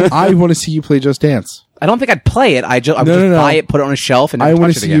 I want to see you play Just Dance. I don't think I'd play it. I would just No. buy it, put it on a shelf, and I never want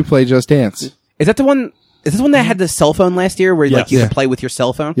touch to it see again. you play Just Dance. Is that the one? Is this the one that had the cell phone last year, where like Yes. you Yeah. could play with your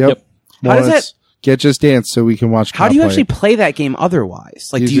cell phone? Yep. How does let's get Just Dance so we can watch? How do you Cop actually play play that game otherwise?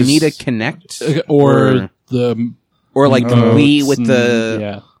 Like, You do you need to just- connect, or the or like Wii with the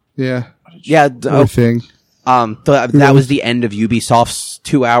yeah. it? Yeah, yeah? or thing. That was the end of Ubisoft's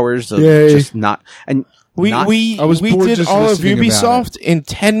 2 hours of Yeah, yeah. just not and not- I was we bored did just all of listening about Ubisoft in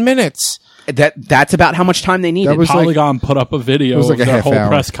 10 minutes. that's about how much time they needed. That was like- Polygon put up a video it was like of a their half whole hour.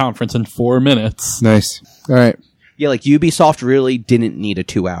 press conference in 4 minutes. Nice. All right. Yeah, like Ubisoft really didn't need a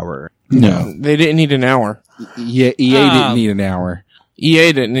 2 hour. No. They didn't need an hour. Yeah, EA didn't need an hour.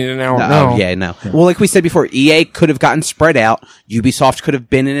 EA didn't need an hour. No. Yeah, no. Well, like we said before, EA could have gotten spread out. Ubisoft could have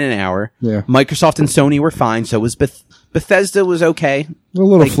been in an hour. Yeah. Microsoft and Sony were fine, so was Bethesda was okay. A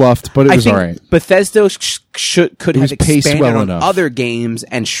little fluffed, but it was all right. Bethesda could have paced expanded well on enough. other games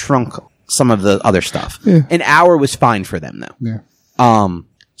and shrunk some of the other stuff. Yeah. An hour was fine for them, though. Yeah.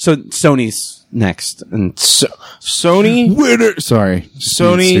 So Sony's next, and Sony Winner. Sorry.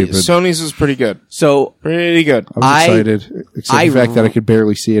 Sony's was pretty good. So Pretty good. I was excited, except the fact that I could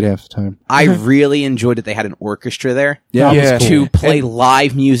barely see it half the time. I really enjoyed that they had an orchestra there. Yeah, Yeah. To play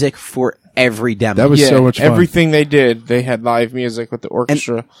live music for every demo. That was so much fun. Everything they did, they had live music with the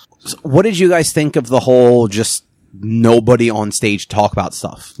orchestra. What did you guys think of the whole just nobody on stage talk about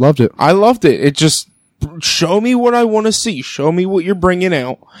stuff? Loved it. I loved it. It just show me what I want to see. Show me what you're bringing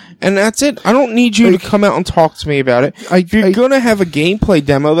out, and that's it. I don't need you to come out and talk to me about it. If you're gonna have a gameplay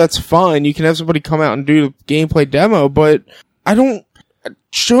demo, that's fine. You can have somebody come out and do the gameplay demo, but I don't.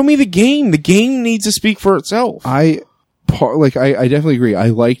 Show me the game. The game needs to speak for itself. I definitely agree. I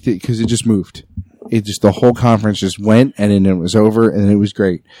liked it because it just moved. It just, the whole conference just went and then it was over and it was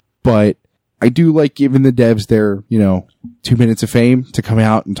great. But I do like giving the devs their, 2 minutes of fame to come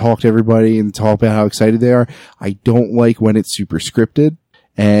out and talk to everybody and talk about how excited they are. I don't like when it's super scripted.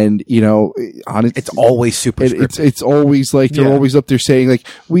 And, It's always super scripted. It's always like, they're always up there saying like,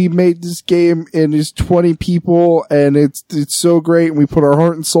 we made this game and it's 20 people and it's so great and we put our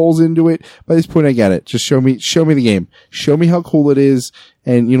heart and souls into it. By this point, I get it. Just show me the game. Show me how cool it is.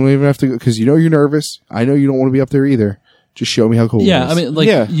 And you don't even have to go, cause you're nervous. I know you don't want to be up there either. Just show me how cool it is. Yeah, I mean,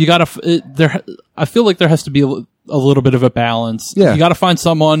 you gotta, I feel like there has to be a little bit of a balance. Yeah. You gotta find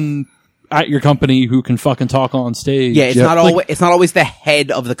someone at your company who can fucking talk on stage. Yeah, it's not always the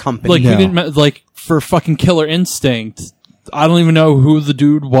head of the company. Like, you didn't, for fucking Killer Instinct, I don't even know who the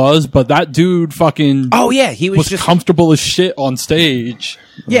dude was, but that dude fucking he was just comfortable as shit on stage.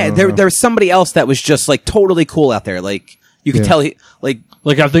 Yeah, there was somebody else that was just like totally cool out there. Like you could tell he like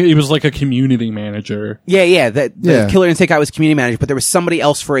I think he was like a community manager. The Killer Instinct guy was community manager, but there was somebody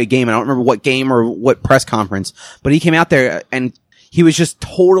else for a game. I don't remember what game or what press conference, but he came out there and he was just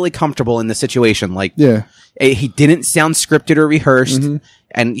totally comfortable in the situation. Like, he didn't sound scripted or rehearsed,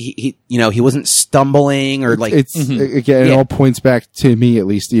 and he wasn't stumbling or like. Again, it all points back to me, at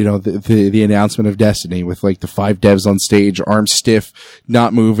least, the announcement of Destiny with like the 5 devs on stage, arms stiff,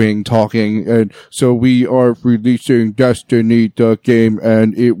 not moving, talking, and so we are releasing Destiny, the game,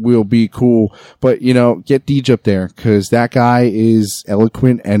 and it will be cool. But get Deej up there because that guy is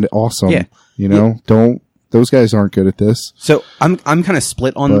eloquent and awesome. Yeah. Those guys aren't good at this. So I'm kind of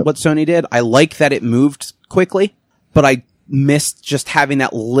split on what Sony did. I like that it moved quickly, but I missed just having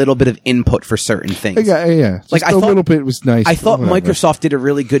that little bit of input for certain things. Yeah. Just a little bit was nice. I thought Microsoft did a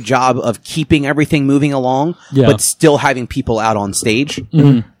really good job of keeping everything moving along, but still having people out on stage.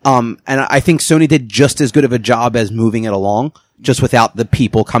 And I think Sony did just as good of a job as moving it along, just without the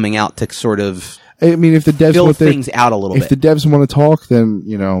people coming out to sort of. I mean, if the devs fill things out a little bit. If the devs want to talk, then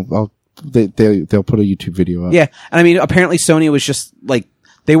they'll put a YouTube video up. Yeah, and I mean, apparently Sony was just like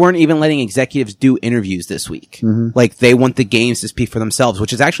they weren't even letting executives do interviews this week. Like they want the games to speak for themselves,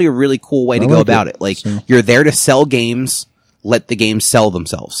 which is actually a really cool way to go about it. Like you're there to sell games, let the games sell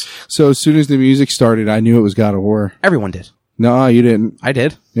themselves. So as soon as the music started, I knew it was God of War. Everyone did. No, you didn't. I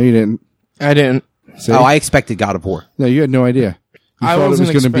did. No, you didn't. I didn't. See? Oh, I expected God of War. No, you had no idea. You thought it was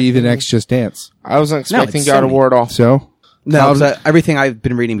going to be the next Just Dance. I wasn't expecting it's God of Sony. War at all. So. No, everything I've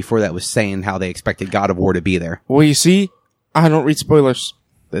been reading before that was saying how they expected God of War to be there. Well, you see, I don't read spoilers.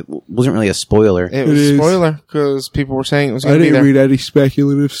 It wasn't really a spoiler. It was a spoiler because people were saying it was going I to be didn't there. read any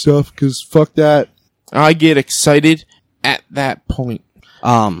speculative stuff because fuck that. I get excited at that point.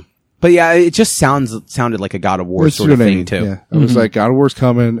 But yeah, it just sounded like a God of War That's sort of what I thing mean. too. Yeah. I was like, God of War's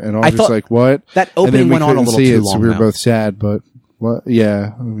coming, and I was just thought like, what? that And then opening we went on a couldn't little see too it, long. so we were though. both sad, but what?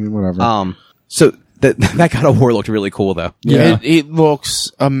 Yeah, I mean, whatever. So that God of War looked really cool though. Yeah. It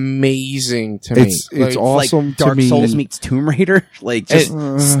looks amazing to me. It's awesome like Dark to me. Souls meets Tomb Raider, like just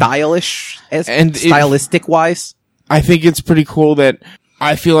stylistic wise. I think it's pretty cool that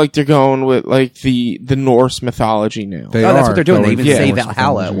I feel like they're going with like the Norse mythology now. That's what they're doing. They going even for say Norse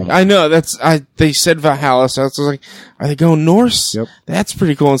Valhalla. At mythology. one point. I know they said Valhalla, so I was like, are they going Norse? Yep. That's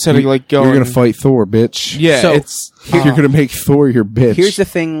pretty cool. Instead of like going, You're gonna fight Thor, bitch. Yeah, So, You're gonna make Thor your bitch. Here's the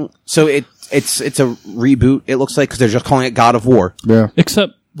thing. So it's a reboot. It looks like because they're just calling it God of War. Yeah,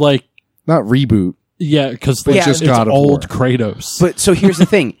 Except, like, not reboot. yeah, because Yeah, it's just God of old War. Kratos. But so here's the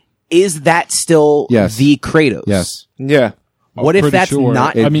thing: is that still Yes. the Kratos? Yes, yeah. What if pretty that's sure.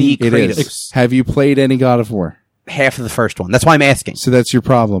 not I mean, the it Kratos? is. Have you played any God of War? Half of the first one. That's why I'm asking. So that's your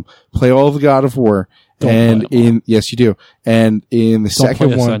problem. Play all of the God of War, And yes, you do. And in the Don't second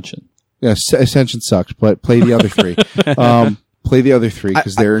play one, Ascension. yeah, Ascension sucked, but play the other three. Play the other three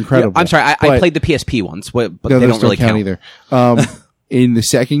because they're incredible. I'm sorry, I But- played the PSP ones, but no, they those don't really count either. In the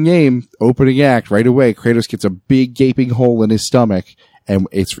second game, opening act, right away, Kratos gets a big gaping hole in his stomach, and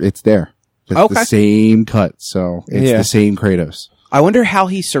it's there. It's Okay. the same cut, so it's the same Kratos. I wonder how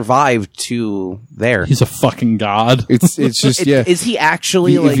he survived to there. He's a fucking god. It's just yeah. Is he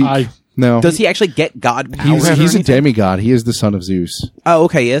actually If like? No, Does he actually get god powers? or he's a anything? demigod. He is the son of Zeus. Oh,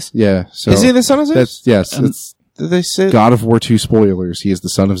 okay, yes. Yeah. So Is he the son of Zeus? That's yes. It's Did they say? God of War 2 spoilers. He is the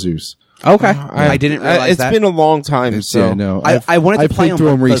son of Zeus. Okay, I didn't realize It's that. been a long time. It's, So yeah, no. I wanted to I've play played through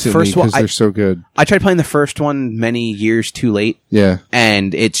them, them the recently first one- because they're so good. I tried playing the first one many years too late, Yeah.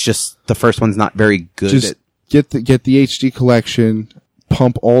 and it's just the first one's not very good. Just get the HD collection,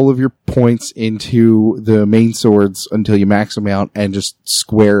 pump all of your points into the main swords until you max them out, and just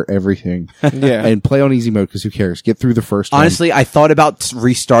square everything. Yeah. And play on easy mode because who cares? Get through the first one. Honestly, I thought about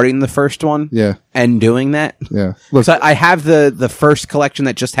restarting the first one. Yeah. And doing that. Yeah. Look. So I have the first collection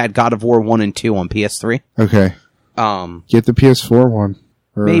that just had God of War 1 and 2 on PS3. Okay. Get the PS4 one.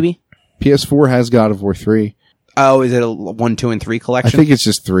 Or Maybe. PS4 has God of War 3. Oh, is it a 1, 2, and 3 I collection? think it's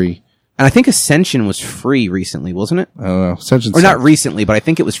just 3. And I think Ascension was free recently, wasn't it? I don't know. Ascension's Or not recently, but I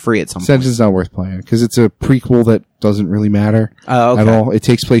think it was free at some point. Ascension's not worth playing because it's a prequel that doesn't really matter Oh, okay. at all. It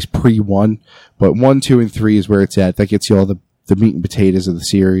takes place pre-1, but 1, 2, and 3 is where it's at. That gets you all the meat and potatoes of the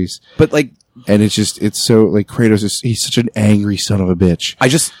series. But like, And it's so, like, Kratos he's such an angry son of a bitch.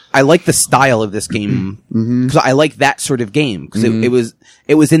 I like the style of this game because I like that sort of game because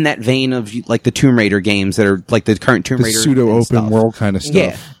it was in that vein of like the Tomb Raider games that are like the current Tomb The Raider pseudo and open stuff. world kind of stuff.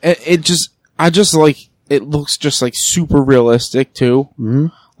 Yeah. I just like it looks just like super realistic too. Mm-hmm.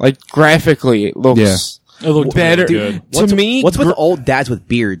 Like graphically, it looks Yeah. It looked better. really good. To me, What's with old dads with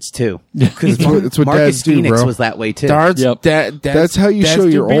beards too? Because It's what Marcus dads do, Phoenix bro. was that way too. Darts, Yep. That's how you dads show do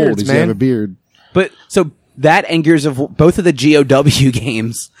you're beards, old, is you man. have a beard. But so that and Gears of both of the GOW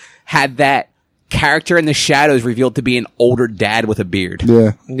games had that character in the shadows revealed to be an older dad with a beard.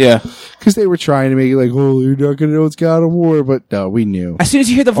 Yeah. Yeah, Because they were trying to make it like, oh, you're not going to know it's God of War, but no, we knew. As soon as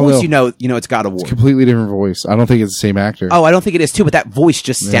you hear the voice, Although- you know it's God of War. Completely different voice. I don't think it's the same actor. Oh, I don't think it is too, but that voice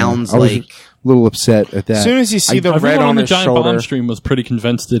just sounds I was like a little upset at that. as soon as you see the red Everyone on on the his Giant shoulder, Bomb stream was pretty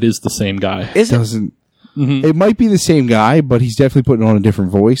convinced it is the same guy. is it? doesn't. It might be the same guy, but he's definitely putting on a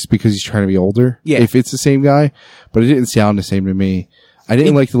different voice because he's trying to be older. Yeah. If it's the same guy, but it didn't sound the same to me. I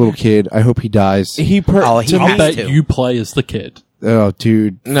didn't like the little kid. I hope he dies. he Oh, he to I'll has me, bet to. you play as the kid. Oh,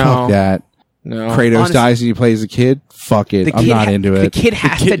 dude. No. Fuck that. no. Kratos Honestly- dies and he plays a kid? Fuck it. The I'm kid not into The it. kid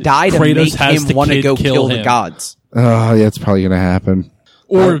has The to kid- die to Kratos make has him the want to kid go kill kill the him. gods. Oh, yeah, it's probably going to happen.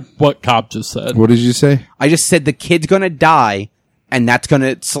 Or what Cobb just said. What did you say? I just said the kid's gonna die, and that's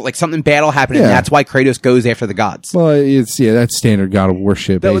gonna like something bad will happen, Yeah. and that's why Kratos goes after the gods. Well, that's standard God of War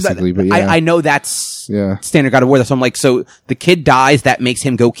shit, basically. But yeah. I know that's Yeah. standard God of War. So I'm like, so the kid dies, that makes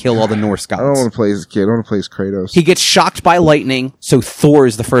him go kill all the Norse gods. I don't want to play as a kid. I want to play as Kratos. He gets shocked by lightning, so Thor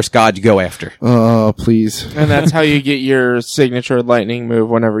is the first god you go after. Oh, please. and that's how you get your signature lightning move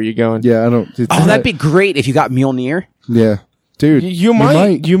whenever you go in. Yeah, I don't. Oh, that'd be great if you got Mjolnir. Yeah. Dude. You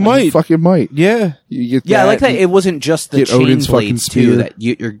might. You might. fucking might. Yeah, You get Yeah, I like that. It wasn't just the Get chain Odin's fucking blades spear. too that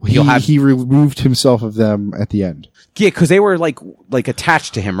you'll have. He removed himself of them at the end. Yeah, because they were like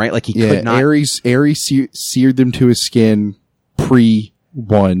attached to him, right? Like he Yeah, could not. Ares seared them to his skin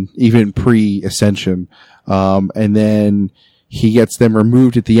pre-1, even pre-Ascension. And then he gets them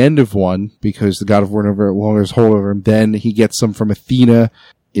removed at the end of 1 because the God of War no longer has hold over him. Then he gets them from Athena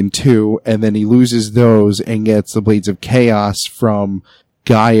in 2, and then he loses those and gets the Blades of Chaos from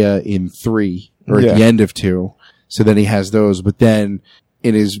Gaia in 3, or at the end of 2. So then he has those, but then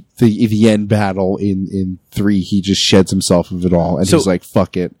in the end battle in 3, he just sheds himself of it all, and So- he's like,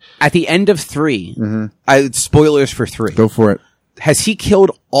 fuck it. At the end of 3, spoilers for 3. Go for it. Has he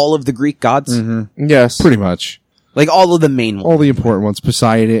killed all of the Greek gods? yes, Pretty much. Like all of the main ones? All the important ones.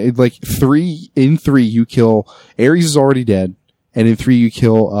 Poseidon, like 3, in 3 you kill, Ares is already dead, and in 3 you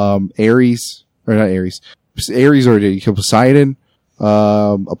kill, Ares, or not Ares, Ares already dead. You kill Poseidon,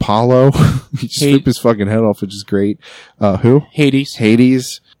 Apollo, you just rip his fucking head off, which is great. Who? Hades,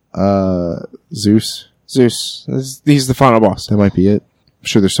 Hades, Zeus. Zeus. He's the final boss. That might be it. I'm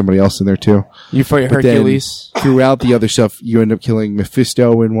sure there's somebody else in there too. You fight But then, Hercules. throughout the other stuff, you end up killing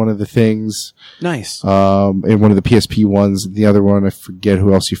Mephisto in one of the things. Nice. In one of the PSP ones. The other one, I forget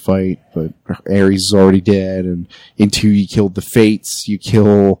who else you fight, but Ares is already dead. And in 2, you killed the Fates. You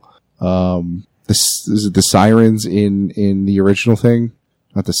kill, is it the Sirens in the original thing?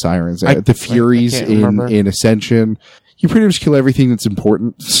 Not the Sirens. The Furies can't remember. in Ascension. you pretty much kill everything that's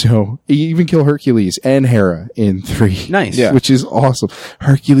important. So you even kill Hercules and Hera in 3. Nice. Yeah. Which is awesome.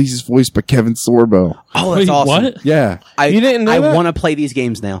 Hercules is voiced by Kevin Sorbo. Oh, that's Wait, awesome. what? Yeah. You didn't know I that? want to play these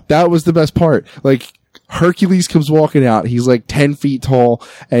games now. That was the best part. Like, Hercules comes walking out. He's like 10 feet tall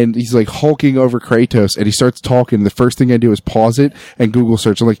and he's like hulking over Kratos and he starts talking. The first thing I do is pause it and Google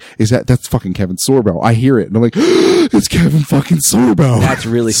search. I'm like, that's fucking Kevin Sorbo. I hear it. And I'm like, it's Kevin fucking Sorbo. That's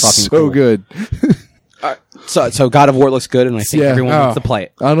really fucking so cool. good. So God of War looks good, and I think Yeah. everyone Oh. wants to play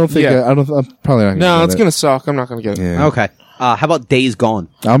it. I don't think, Yeah. I'm probably not going to No, it's gonna suck. I'm not gonna get it. Yeah. Okay. How about Days Gone?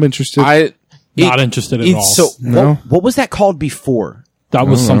 I'm interested. Not interested at all. So No. what was that called before? that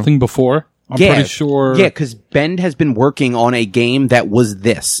was something before. I'm pretty sure. Yeah, because Bend has been working on a game that was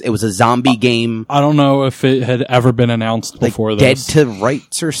this. It was a zombie game, I don't know if it had ever been announced like before Dead this. to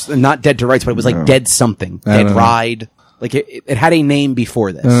Rights not Dead to Rights, but it was like Dead something, I don't Dead know. Ride. Like it had a name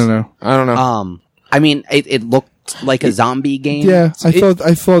before this. I don't know. I mean, it looked like a zombie game. Yeah, I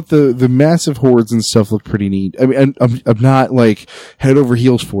thought the massive hordes and stuff looked pretty neat. I mean, I'm not like head over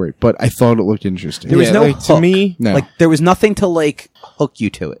heels for it, but I thought it looked interesting. There was Yeah, no like, to hook. me- No. Like there was nothing to like hook you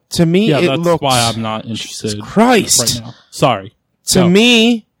to it. To me, Yeah, it that's looked. why I'm not interested Christ. right now. Sorry. To No.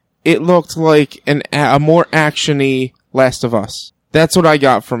 me, it looked like a more actiony Last of Us. That's what I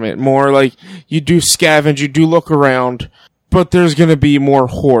got from it. More like you do scavenge, you do look around, but there's going to be more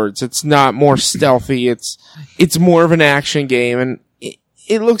hordes. It's not more stealthy. It's more of an action game, and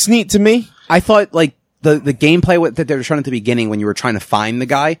it looks neat to me. I thought like the gameplay that they were showing at the beginning when you were trying to find the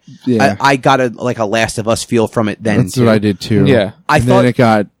guy. Yeah. I got a Last of Us feel from it then. That's too. what I did too. Yeah. I and thought, then it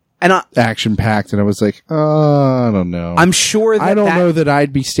got and action packed, and I was like, I don't know. I'm sure that I don't know that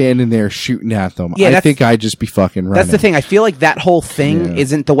I'd be standing there shooting at them. Yeah, I that's- think I'd just be fucking running. That's the thing. I feel like that whole thing Yeah.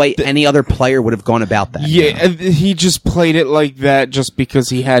 isn't the way any other player would have gone about that. Yeah, and he just played it like that just because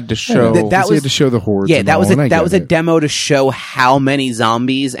he had to show. that That was- was to show the hordes. Yeah, and that was all, and I that was get a it. demo to show how many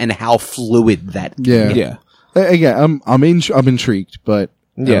zombies and how fluid that. Yeah, Yeah. Again, I'm intrigued, but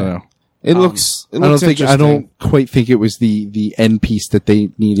I Yeah. don't know. It looks. It I don't looks think I interesting. don't quite think it was the end piece that they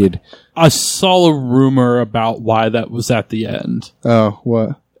needed. I saw a rumor about why that was at the end. Oh,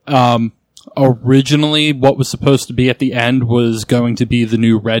 what? Originally, what was supposed to be at the end was going to be the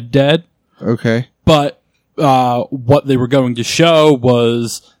new Red Dead, Okay. but what they were going to show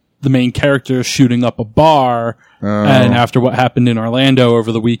was the main character shooting up a bar. And after what happened in Orlando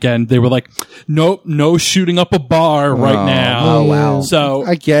over the weekend, they were like, nope, no shooting up a bar right now. Oh, wow. So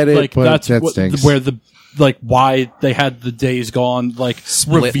I get it, like but that's that what, stinks. where the like why they had the Days Gone like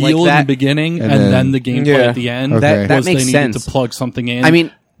Split reveal like in that. the beginning And and, then- then the gameplay Yeah. at the end. Okay. That was makes they needed sense. to plug something in. I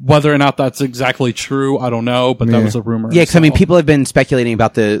mean, whether or not that's exactly true, I don't know, but that Yeah. was a rumor. yeah, because I mean, so. people have been speculating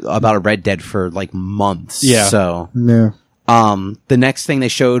about a Red Dead for like months. Yeah. So, No. the next thing they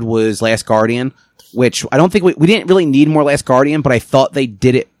showed was Last Guardian, which I don't think we didn't really need more Last Guardian, but I thought they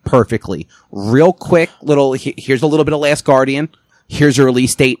did it perfectly. Real quick, here's a little bit of Last Guardian. Here's a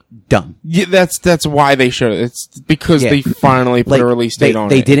release date. Done. Yeah, that's why they showed it. It's because Yeah. they finally put a release date on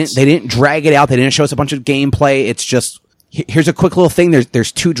they it. didn't drag it out. They didn't show us a bunch of gameplay. It's just here's a quick little thing.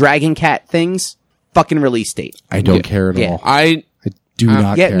 There's 2 Dragon Cat things. Fucking release date. I don't care at Yeah. all. I I do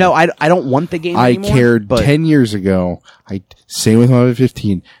not Yeah, care. no, I don't want the game I anymore. cared but 10 years ago. Same with Final Fantasy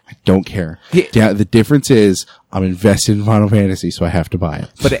 15. I don't care. Yeah. The difference is I'm invested in Final Fantasy, so I have to buy it.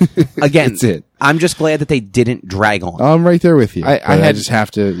 But again, That's it. I'm just glad that they didn't drag on. I'm right there with you. I But I had- just have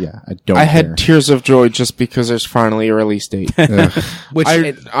to, I don't I care. had tears of joy just because there's finally a release date. Which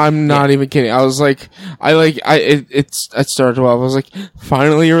I'm not even kidding. I was like, it started well. I was like,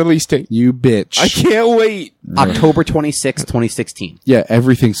 finally a release date. You bitch. I can't wait. October 26th, 2016. Yeah,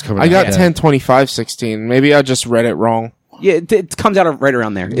 everything's coming I got out. 10/25/16. Maybe I just read it wrong. Yeah, it comes out right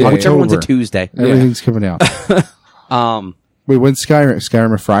around there. Yeah, Whichever one's a October. Tuesday. Everything's coming out. Wait, when's Skyrim?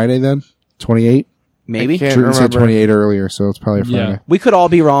 Skyrim a Friday then? 28? Maybe. Can't Jordan said remember. 28 earlier, so it's probably a Friday. Yeah. We could all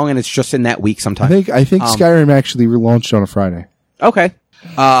be wrong, and it's just in that week sometime. I think Skyrim actually relaunched on a Friday. Okay.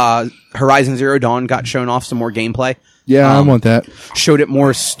 Horizon Zero Dawn got shown off some more gameplay. Yeah, I want that. Showed it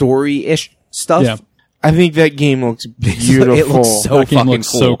more story-ish stuff. Yeah. I think that game looks beautiful. It looks so That game fucking looks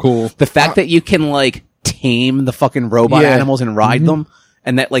cool. so cool. The fact that you can like tame the fucking robot Yeah. animals and ride them,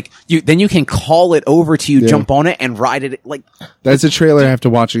 and that like you can call it over to you, Yeah. jump on it, and ride it. Like That's a trailer I have to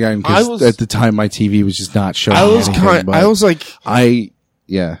watch again I because was- at the time my TV was just not showing I was anything. but I was like, I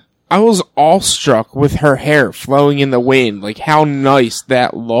was awestruck with her hair flowing in the wind. Like how nice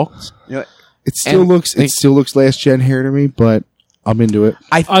that looked. it still And looks last gen hair to me, but I'm into it.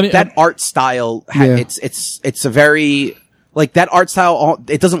 I mean, that art style, Yeah. it's a very like that art style.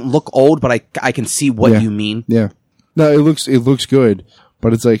 It doesn't look old, but I can see what Yeah. you mean. Yeah. No, it looks good,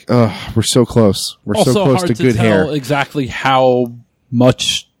 But it's like, we're so close. We're also so close hard to good tell hair. exactly how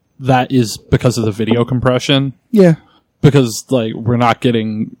much that is because of the video compression. Yeah. Because, like, we're not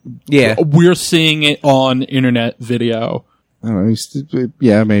getting... Yeah. We're seeing it on internet video. I don't know.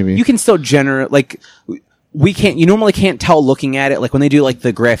 Yeah, maybe. You can still generate, like, you normally can't tell looking at it, like, when they do, like,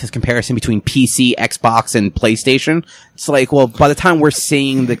 the graphics comparison between PC, Xbox, and PlayStation, it's like, well, by the time we're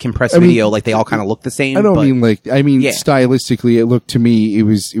seeing the compressed video, like, they all kind of look the same. I don't mean yeah. stylistically, it looked to me, it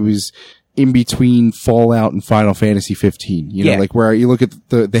was in between Fallout and Final Fantasy 15. You know, Yeah. like where you look at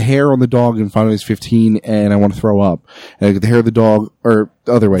the hair on the dog in Final Fantasy 15 and I want to throw up. And I look at the hair of the dog, or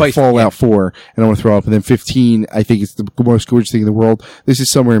the other way, Fallout 4 and I want to throw up. And then 15, I think it's the most gorgeous thing in the world. This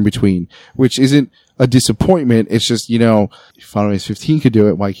is somewhere in between, which isn't a disappointment. It's just, you know, if Final Fantasy 15 could do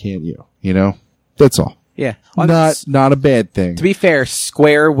it, why can't you? You know? That's all. Yeah. Not a bad thing. To be fair,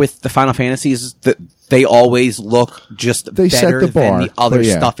 Square with the Final Fantasies, they always look just They set better the bar, than the other but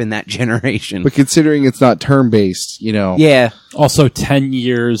yeah. stuff in that generation. But considering it's not turn-based, you know. Yeah. Also, 10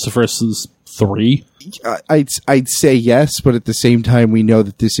 years versus 3. I'd say yes, but at the same time, we know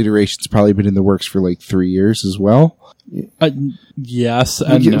that this iteration's probably been in the works for like 3 years as well. Yes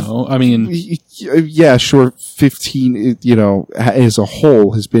and no. I mean... Yeah, sure, 15, you know, as a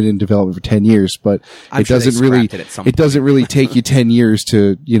whole has been in development for 10 years, but I'm it sure they doesn't really, scrapped it at some it doesn't really take you 10 years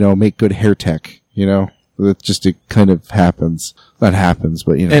to, you know, make good hair tech, you know? It kind of happens. That happens,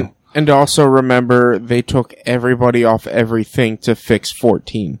 but you know. And also remember, they took everybody off everything to fix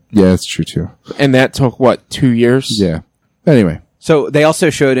 14. Yeah, that's true too. And that took, 2 years? Yeah. Anyway. So they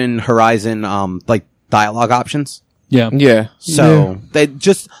also showed in Horizon, like, dialogue options. Yeah. Yeah. So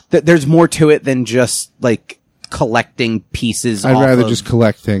there's more to it than just like collecting pieces. I'd rather of, just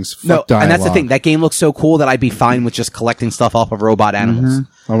collect things. Fuck no, dialogue. and that's the thing. That game looks so cool that I'd be fine with just collecting stuff off of robot animals.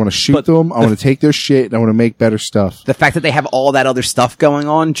 I want to shoot them. I want to take their shit. And I want to make better stuff. The fact that they have all that other stuff going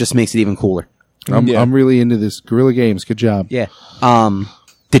on just makes it even cooler. I'm really into this. Guerrilla Games. Good job. Yeah.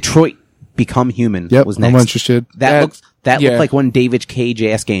 Detroit Become Human Yep. was next. I'm interested. That yeah. looked like one David Cage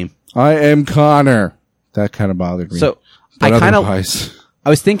ass game. I am Connor. That kind of bothered me. So But I kind of otherwise- I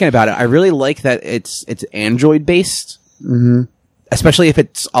was thinking about it. I really like that it's Android based, especially if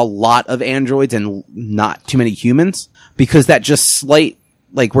it's a lot of androids and not too many humans, because that just slight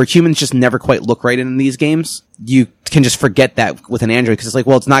like where humans just never quite look right in these games. You can just forget that with an android because it's like,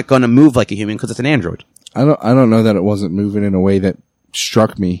 well, it's not going to move like a human because it's an android. I don't know that it wasn't moving in a way that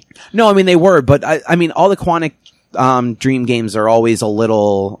struck me. No, I mean they were, but I mean all the Quantic Dream games are always a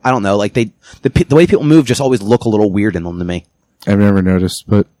little, I don't know, like the way people move just always look a little weird in them to me. I've never noticed,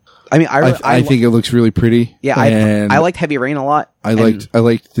 but I mean, I think it looks really pretty. Yeah, I liked Heavy Rain a lot. I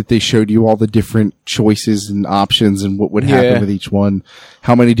liked that they showed you all the different choices and options and what would happen with each one,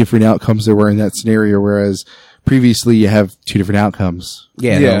 how many different outcomes there were in that scenario, whereas previously you have 2 different outcomes.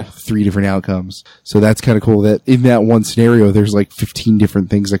 Yeah. You know, 3 different outcomes. So that's kind of cool that in that one scenario there's like 15 different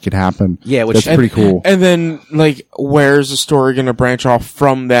things that could happen. Yeah, which that's pretty cool. And then, like, where's the story going to branch off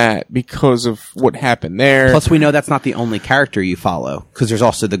from that because of what happened there? Plus, we know that's not the only character you follow, because there's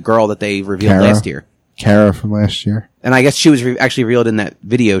also the girl that they revealed last year. Kara from last year. And I guess she was actually revealed in that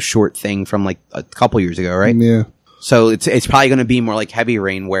video short thing from like a couple years ago, right? Yeah. So it's probably going to be more like Heavy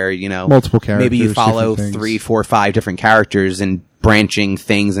Rain, where, you know, Multiple characters, maybe you follow different things. 3, 4, 5 different characters and branching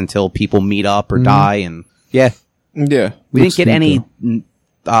things until people meet up or die. And yeah, Yeah. we Looks didn't get neat, any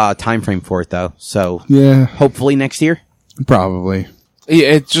time frame for it though. So Yeah, hopefully next year. probably.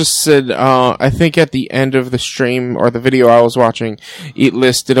 Yeah, it just said, I think at the end of the stream or the video I was watching, it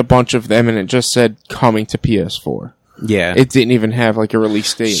listed a bunch of them and it just said coming to PS4. Yeah. It didn't even have like a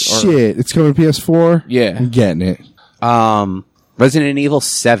release date. Shit, it's coming to PS4? Yeah. I'm getting it. Resident Evil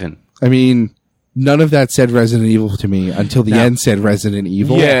 7. I mean, none of that said Resident Evil to me until the end said Resident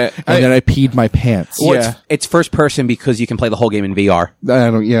Evil. Yeah, and then I peed my pants. Well, Yeah. it's first person because you can play the whole game in VR.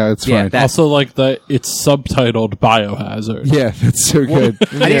 It's Yeah, fine. that- Also, like, it's subtitled Biohazard. Yeah, that's so good.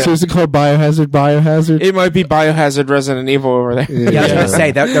 Yeah. So is it called Biohazard? It might be Biohazard Resident Evil over there. Yeah, I was going to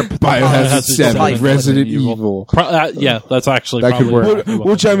say that they're Biohazard 7, probably Resident Evil. Yeah, that's actually That could probably work. what it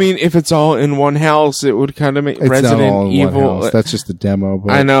Which, I mean, if it's all in one house, it would kind of make It's Resident not all in Evil. one house. That's just the demo.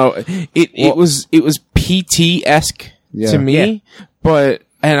 But I know it was PT-esque Yeah. to me, but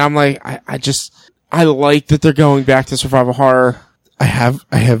I'm like, I like that they're going back to survival horror. I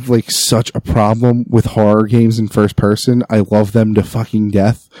have like such a problem with horror games in first person. I love them to fucking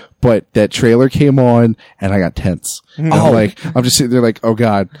death, but that trailer came on and I got tense. And I'm just sitting there like, oh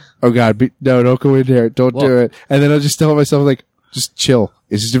god, no, don't go in there, don't do it. And then I'll just tell myself like, just chill.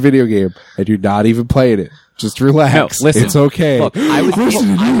 It's just a video game, and you're not even playing it. Just relax. No, listen. It's okay. Look, I was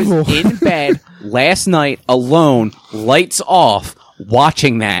in bed last night alone, lights off,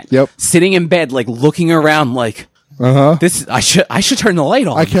 watching that. Yep. Sitting in bed, like looking around, like this. I should turn the light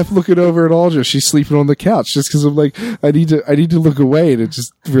on. I kept looking over at Aldra. She's sleeping on the couch just because I'm like, I need to look away and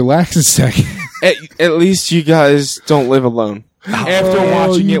just relax a second. At least you guys don't live alone. After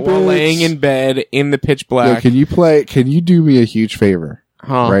watching you it while bitch. laying in bed in the pitch Yo, black. can you do me a huge favor?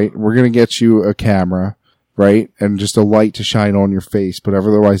 Right? We're going to get you a camera, right? And just a light to shine on your face, but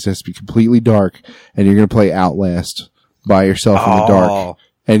otherwise it has to be completely dark, and you're going to play Outlast by yourself in the dark,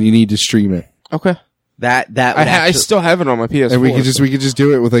 and you need to stream it. Okay. that would I actually- still have it on my PS4. And we could just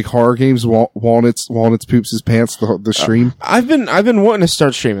do it with like horror games, Walnuts poops his pants, the stream. I've been wanting to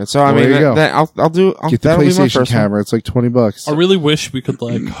start streaming, so I Well, mean, there you go. I'll do. Get the that'll be my PlayStation first one. camera. It's like $20. I really wish we could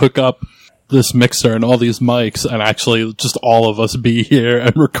like hook up this mixer and all these mics and actually just all of us be here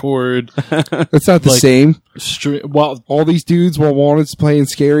and record. It's not the Like- same. Well, All these dudes while Walnuts playing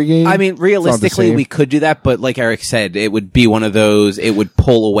scary games. I mean, realistically, same. we could do that, but like Eric said, it would be one of those. It would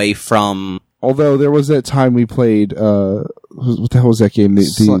pull away from. Although there was that time we played, what the hell was that game? The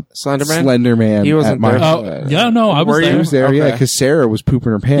Slenderman? Slenderman. He wasn't at my there. oh yeah, no, I was Were you? He there. was there, yeah, Okay. because Sarah was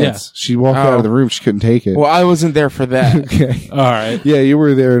pooping her pants. Yeah. She walked out of the room. She couldn't take it. Well, I wasn't there for that. Okay. All right. Yeah, you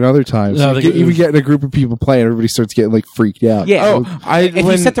were there another time. No, So I think it you was- get in a group of people playing, everybody starts getting like freaked out. Yeah. Oh, If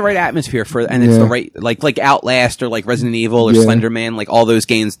you set the right atmosphere for, and it's the right, like Outlast or like Resident Evil or Yeah. Slenderman, like all those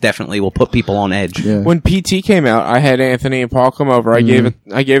games definitely will put people on edge. Yeah. when PT came out, I had Anthony and Paul come over. I gave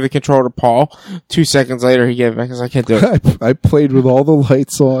the controller to Paul. 2 seconds later, he gave it back because I can't do it. I played with all the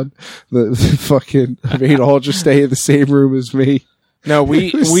lights on. The fucking made all just stay in the same room as me. No, we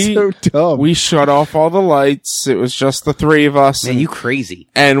It was so dumb. we shut off all the lights. It was just the three of us. Man, and, you crazy.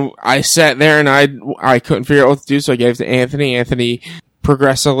 and I sat there and I couldn't figure out what to do, so I gave it to Anthony. Anthony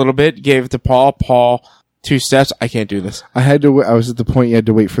progressed a little bit, gave it to Paul. Paul, 2 steps. I can't do this. I was at the point you had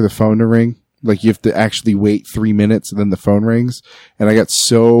to wait for the phone to ring. Like you have to actually wait 3 minutes and then the phone rings. And I got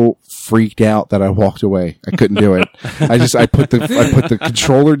so freaked out that I walked away. I couldn't do it. I put the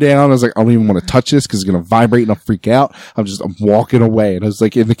controller down. I was like, I don't even want to touch this because it's going to vibrate and I'll freak out. I'm walking away. And I was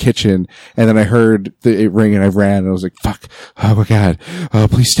like in the kitchen and then I heard it ring and I ran and I was like, fuck. Oh my God. Oh,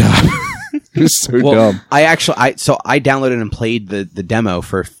 please stop. It was so dumb. I downloaded and played the demo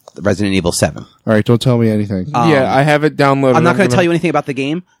for Resident Evil 7. All right. Don't tell me anything. Yeah, I have it downloaded. I'm not going to tell you anything about the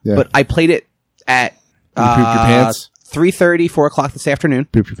game, Yeah. but I played it at You poop your pants? 3:30, 4 o'clock this afternoon.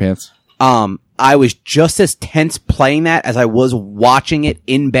 Poop your pants. I was just as tense playing that as I was watching it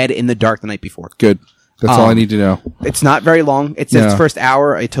in bed in the dark the night before. Good. That's all I need to know. It's not very long. It's No. its first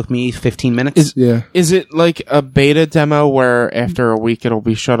hour. It took me 15 minutes. Yeah. Is it like a beta demo where after a week it'll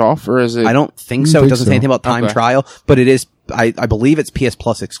be shut off, or is it? I don't think so. think It doesn't so. say anything about time Okay. trial, but it is. I believe it's PS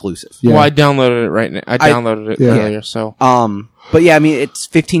Plus exclusive. Yeah. Well, I downloaded it right now. I downloaded it Yeah. earlier, so. But yeah, I mean, it's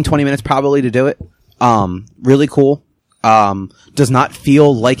 15, 20 minutes probably to do it. Really cool. Does not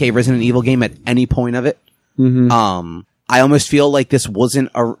feel like a Resident Evil game at any point of it. I almost feel like this wasn't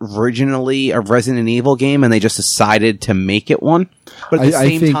originally a Resident Evil game and they just decided to make it one. But at the I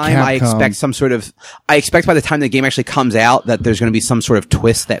same think time, I Capcom- expect by the time the game actually comes out that there's going to be some sort of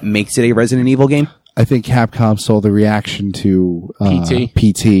twist that makes it a Resident Evil game. I think Capcom saw the reaction to PT.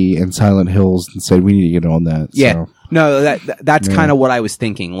 PT and Silent Hills and said we need to get on that. Yeah. So. No, that's kind of what I was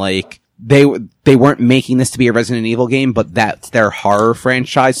thinking. Like they weren't making this to be a Resident Evil game, but that's their horror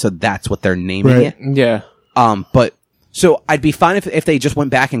franchise, so that's what they're naming Right. it. Yeah. But so I'd be fine if they just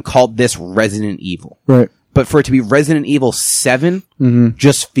went back and called this Resident Evil. Right. But for it to be Resident Evil 7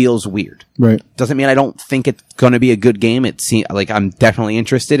 just feels weird. Right. Doesn't mean I don't think it's going to be a good game. Like I'm definitely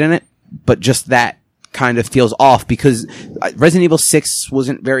interested in it, but just that kind of feels off because Resident Evil 6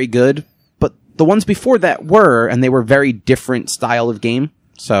 wasn't very good, but the ones before that were, and they were very different style of game.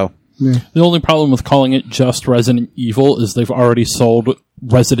 So the only problem with calling it just Resident Evil is they've already sold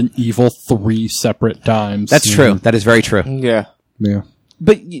Resident Evil 3 separate times. that's true. That is very true. Yeah. Yeah.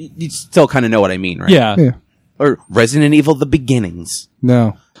 But you still kind of know what I mean, right? Yeah. Yeah. Or Resident Evil: The Beginnings.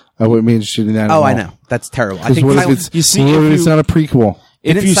 No, I wouldn't be interested in that. at Oh, all. I know. That's terrible. I 'Cause think what if Silent- it's, You see, what if if it's you- not a prequel?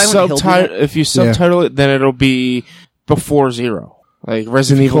 If Didn't you Silent Hill do subtitle it, then it'll be before 0. Like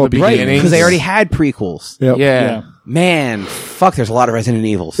Resident Evil: The Right, Beginning. because they already had prequels. Yep. Yeah. Man, fuck, there's a lot of Resident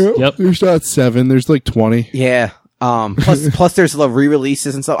Evils. Yep. There's not 7. There's like 20. Yeah. Plus there's the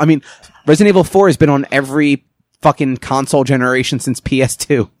re-releases and stuff. I mean, Resident Evil 4 has been on every fucking console generation since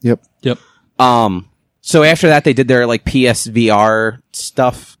PS2. Yep. Yep. So after that, they did their like PSVR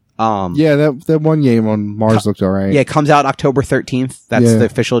stuff. Yeah, that one game on Mars looked alright. Yeah, it comes out October 13th. That's Yeah. the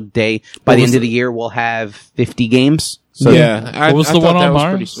official day. By the end of the year, we'll have 50 games. So Yeah. What was the thought one that on was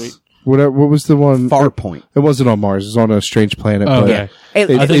Mars? pretty sweet. What was the one? Farpoint. It wasn't on Mars. It was on a strange planet. Oh, but yeah.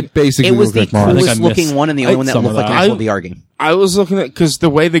 It basically it was looked the like Mars. coolest looking one and the only one that some looked of like an that. actual VR game. I was looking at, because the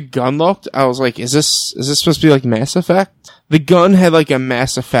way the gun looked, I was like, is this supposed to be like Mass Effect? The gun had like a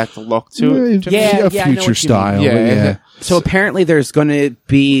Mass Effect look to it. Yeah, a I know what future you style. mean. but Yeah. yeah. So apparently there's going to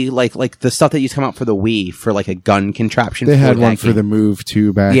be like the stuff that used to come out for the Wii for like a gun contraption. They had that one for game. the Move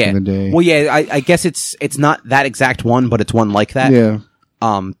too back yeah. in the day. Well, yeah, I guess it's not that exact one, but it's one like that. Yeah.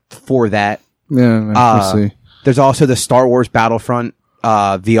 For that. Yeah, we'll see. There's also the Star Wars Battlefront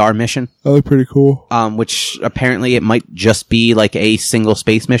VR mission, That looked pretty cool. which apparently it might just be like a single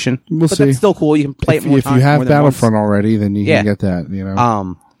space mission. We'll but see. that's still cool. You can play it more If times. you have more than once. Battlefront already, then you Yeah. can get that, you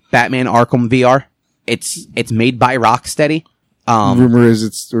know. Batman Arkham VR. It's made by Rocksteady. Rumor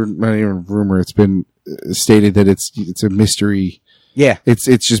is or not even rumor, it's been stated that it's a mystery. Yeah.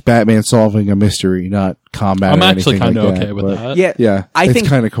 It's just Batman solving a mystery, not combat. I'm or actually kind of okay with that. Yeah. Yeah, I it's think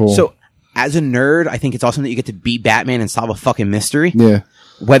kinda cool. So as a nerd, I think it's awesome that you get to be Batman and solve a fucking mystery. Yeah,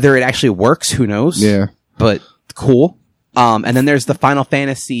 Whether it actually works, who knows? yeah. But cool. And then there's the Final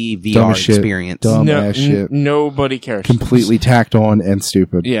Fantasy VR Dumb shit. experience. Dumb ass shit. Nobody cares. Completely tacked on and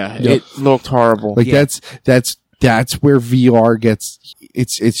stupid. Yeah, it looked horrible. Like Yeah. that's where VR gets.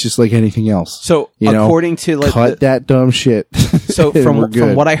 It's just like anything else. So You know, according to like Cut that dumb shit. so and we're from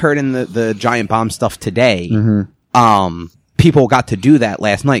good. what I heard in the Giant Bomb stuff today, Mm-hmm. people got to do that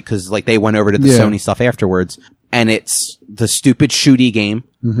last night because like they went over to the Yeah. Sony stuff afterwards, and it's the stupid shooty game,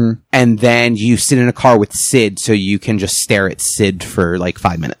 Mm-hmm. and then you sit in a car with Sid, so you can just stare at Sid for like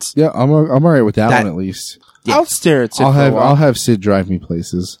 5 minutes. Yeah, I'm all right with that That- one at least. Yeah. I'll stare at it. I'll have Sid drive me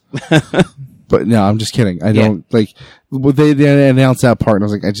places. But no, I'm just kidding. I Yeah. don't like. Well, they announced that part, and I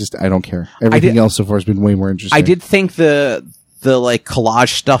was like, I don't care. Everything else so far has been way more interesting. I did think the like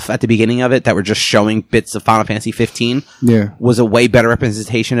collage stuff at the beginning of it that were just showing bits of Final Fantasy 15 Yeah. was a way better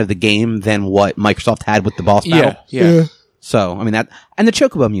representation of the game than what Microsoft had with the boss battle. Yeah. So, I mean that, and the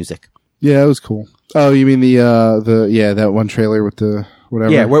Chocobo music. Yeah, it was cool. Oh, you mean that one trailer with the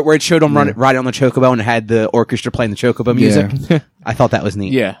whatever? Yeah, where it showed them riding on the Chocobo and it had the orchestra playing the Chocobo music. I thought that was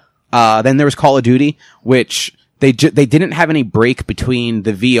neat. Yeah. Then there was Call of Duty, which they didn't have any break between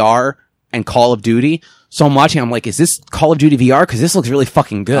the VR and Call of Duty. So I'm watching, I'm like, is this Call of Duty VR? Because this looks really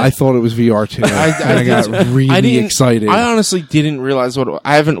fucking good. I thought it was VR too. I got really didn't- excited. I honestly didn't realize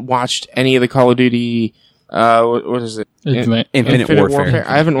I haven't watched any of the Call of Duty. What is it? Infinite Warfare.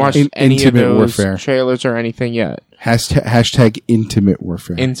 I haven't watched any of Intimate those Warfare. trailers or anything yet. Hashtag intimate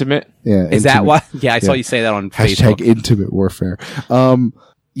warfare. Intimate. Yeah, Is that intimate. why? Yeah, I saw Yeah. you say that on Hashtag Facebook. intimate warfare.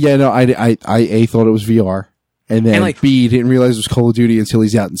 Yeah, no, I A, thought it was VR. And then And, like- B, didn't realize it was Call of Duty until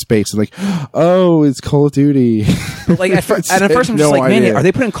he's out in space. I'm like, oh, it's Call of Duty. Like at first I'm just No like, man, idea. are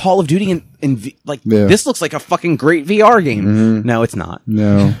they putting Call of Duty in Yeah. Mm-hmm. this looks like a fucking great VR game. No, it's not.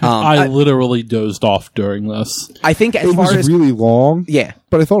 No. I literally dozed off during this. I think as It far was as really long, yeah.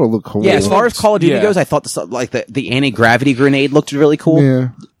 but I thought it looked cool. Yeah, as far as Call of Duty Yeah. goes, I thought the anti-gravity grenade looked really cool. Yeah.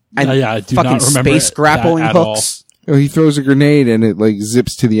 And Yeah, I do fucking not remember space that grappling at all. hooks. Oh, he throws a grenade and it like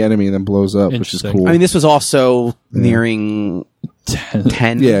zips to the enemy and then blows up, which is Interesting. cool. I mean, this was also nearing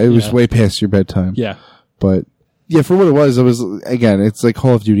 10. yeah, it was Yeah. way past your bedtime. Yeah. But yeah, for what it was, again, it's like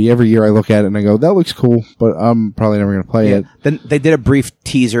Call of Duty. Every year I look at it and I go, that looks cool, but I'm probably never going to play it. Then they did a brief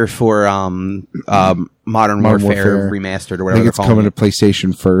teaser for Modern Warfare Remastered or I whatever think they're it's calling coming it. to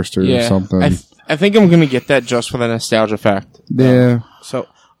PlayStation first or Yeah. something. I think I'm gonna get that just for the nostalgia fact. Yeah. So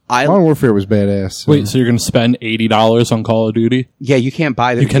Modern Warfare was badass. So. Wait, so you're going to spend $80 on Call of Duty? yeah, you can't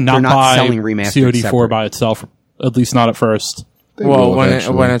buy them. You cannot they're not buy selling remastered COD4 separate. by itself, at least not at first. They Well, will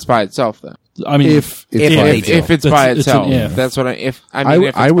eventually. when it's by itself, then. I mean, if If they do. If it's by It's itself, yeah. that's what if if I it's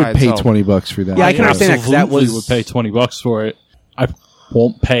would by pay itself. $20 for that. Yeah, I can understand that, 'cause that absolutely was- would pay $20 for it. I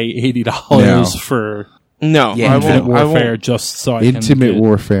won't pay $80 No. for No, Yeah, I Infinite won't. I Warfare won't. just so I can Intimate get-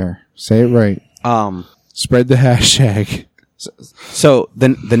 Warfare. Say it right. Spread the hashtag. So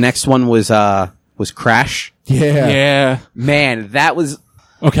the next one was Crash. Yeah. Yeah. Man, that was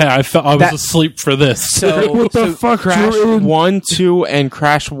Okay, I was That- asleep for this. so. What the fuck, Crash Jordan? 1, 2, and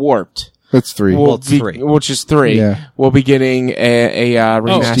Crash Warped. That's 3. Will it's be- 3. Which is 3. Yeah. We'll be getting a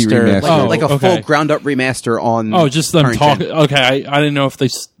remaster. remaster. like, Oh, like a okay. full ground up remaster on. Oh, just them current talking. gen. Okay, I didn't know if they.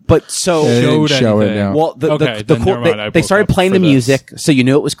 But so They didn't showed show it anything. now. well, the Okay, the then cool, never mind, I they woke started up playing for the this. music, so you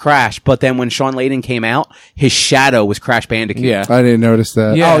knew it was Crash. But then when Sean Layden came out, his shadow was Crash Bandicoot. Yeah. I didn't notice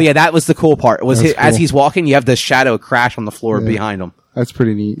that. Yeah. Oh yeah, that was the cool part. Was That's as cool. he's walking, you have the shadow Crash on the floor behind him. That's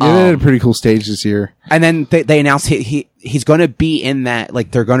pretty neat. Yeah, they had a pretty cool stage this year. And then they announced he's going to be in that.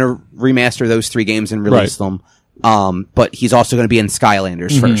 Like they're going to remaster those 3 games and release them. But he's also going to be in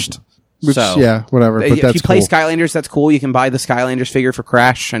Skylanders first. Which, So yeah, whatever. But if that's you play cool. Skylanders, that's cool. You can buy the Skylanders figure for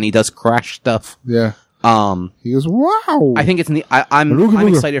Crash, and he does Crash stuff. Yeah. He goes, wow. I think it's I'm Booga.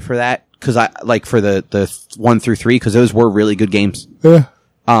 excited for that because I like for the 1 through 3 because those were really good games. Yeah.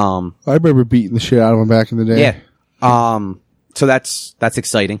 I remember beating the shit out of him back in the day. Yeah. So that's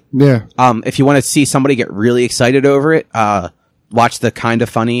exciting. Yeah. If you want to see somebody get really excited over it, watch the Kinda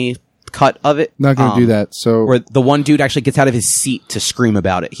Funny cut of it. Not going to do that. So Where the one dude actually gets out of his seat to scream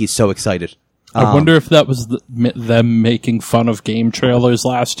about it. He's so excited. I wonder if that was them making fun of game trailers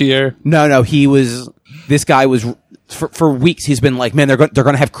last year. No, this guy was for weeks. He's been like, man, they're going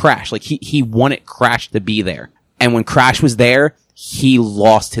to have Crash. Like he wanted Crash to be there, and when Crash was there, he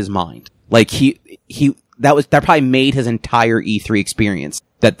lost his mind. Like that probably made his entire E3 experience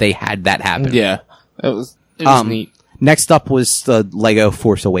that they had that happen. Yeah. It was neat. Next up was the Lego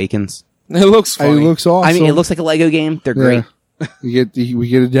Force Awakens. It looks funny. it looks awesome. I mean, it looks like a Lego game. They're great. we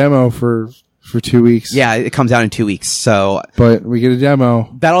get a demo for 2 weeks. Yeah, it comes out in 2 weeks. So But we get a demo.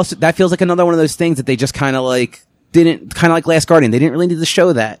 that feels like another one of those things that they just kind of like didn't, kind of like Last Guardian. They didn't really need to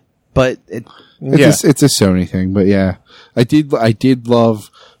show that, but It's a Sony thing, but yeah, I did love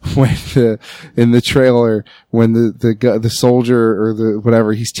when in the trailer when the soldier or the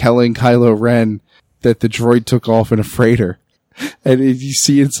whatever he's telling Kylo Ren that the droid took off in a freighter, and you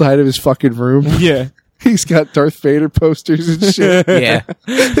see inside of his fucking room, Yeah. he's got Darth Vader posters and shit. yeah,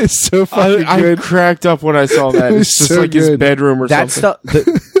 It's so fucking I good. cracked up when I saw that. It was It's just so like his good. bedroom or that something.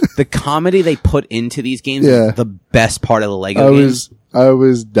 stuff. The comedy they put into these games Yeah. is the best part of the Lego games. I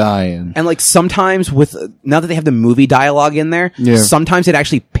was dying. And like sometimes with now that they have the movie dialogue in there, Yeah. sometimes it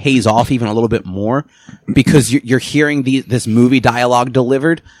actually pays off even a little bit more because you're hearing this movie dialogue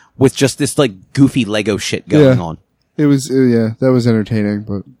delivered with just this like goofy Lego shit going on. It was that was entertaining,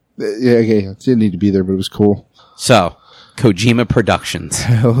 but it didn't need to be there, but it was cool. So Kojima Productions,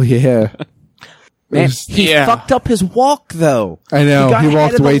 Hell yeah. man, was- he Yeah. fucked up his walk though. I know, got he ahead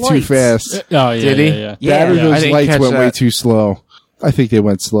walked of the way too lights. fast. Oh, yeah. Did he? Yeah. Yeah. That or I those didn't lights catch went way that. too slow. I think they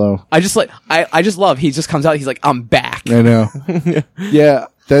went slow. I just love he just comes out, he's like, I'm back. I know. Yeah,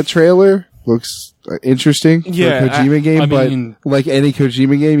 that trailer looks interesting for Yeah, a Kojima game, I but mean- like any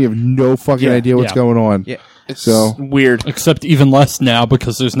Kojima game, you have no fucking Yeah, idea what's yeah. going on. Yeah. It's So- weird. Except even less now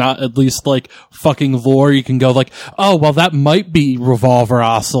because there's not at least like fucking lore. You can go like, oh, well, that might be Revolver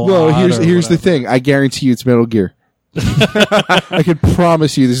Ocelot. Well, here's or the whatever. thing. I guarantee you it's Metal Gear. I can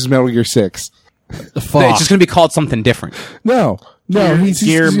promise you this is Metal Gear 6. Fuck. It's just gonna be called something different. No, he's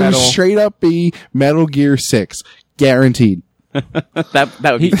Gear gonna Metal. straight up be Metal Gear 6. Guaranteed. That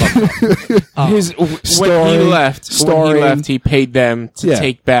would be fun. When Starring- he starring- left, he paid them to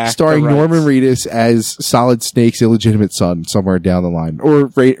take back. starring the rights. Norman Reedus as Solid Snake's illegitimate son somewhere down the line,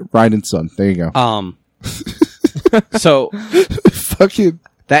 or Ryan's son. There you go. So Fucking,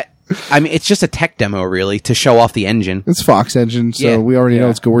 I mean, it's just a tech demo really to show off the engine, it's Fox Engine, so Yeah. we already know Yeah.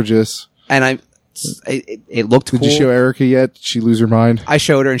 it's gorgeous. and it looked Did cool. you show Erica yet? Did she lose her mind? I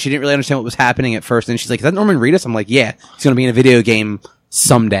showed her, and she didn't really understand what was happening at first. And she's like, "Is that Norman Reedus?" I'm like, "Yeah, he's going to be in a video game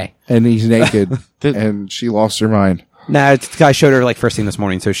someday." And he's naked, and she lost her mind. Nah, I showed her like first thing this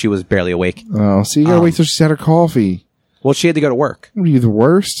morning, so she was barely awake. Oh, so you gotta wait till she's had her coffee. Well, she had to go to work. What are you, the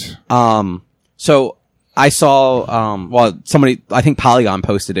worst? So I saw, somebody, I think Polygon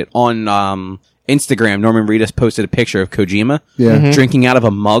posted it on Instagram. Norman Reedus posted a picture of Kojima Yeah. drinking out of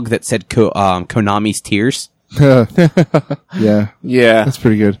a mug that said Konami's Tears. Yeah, Yeah. that's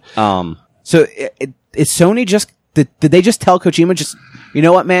pretty good. So is Sony just did they just tell Kojima, just, you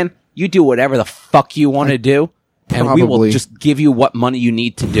know what, man, you do whatever the fuck you want to do, and we will Probably. just give you what money you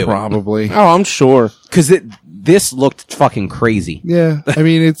need to do it. Probably. Oh, I'm sure. Because this looked fucking crazy. Yeah, I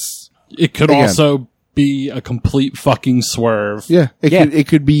mean, It could Again. also be a complete fucking swerve. yeah, Yeah. it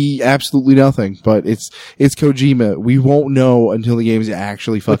could be absolutely nothing, but it's Kojima. We won't know until the game is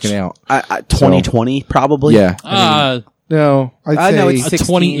actually fucking out. 2020 probably. Yeah. No, I'd say, no, it's 16,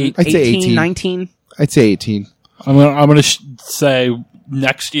 28, I'd say 18. 19. I'd say 18. I'm gonna say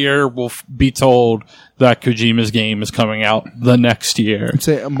next year we'll be told that Kojima's game is coming out the next year. I'd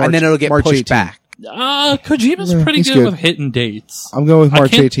say March, And then it'll get March pushed 18. back. Kojima's pretty he's good, good. with hitting dates. I'm going with I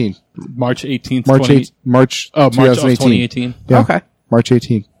March can't- 18. March 18th, March 20 March March of 2018. 2018. Yeah. Okay. March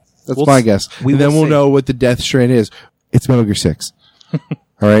 18th. That's We'll my s- guess. we And then will we'll see. know what the Death Strand is. It's Metal Gear 6. All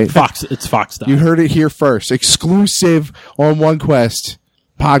right. It's Fox stuff. You heard it here first. Exclusive on PodQuest.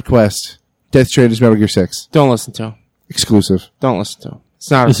 PodQuest. Death Strand is Metal Gear 6. Don't listen to him. Exclusive. Don't listen to him. It's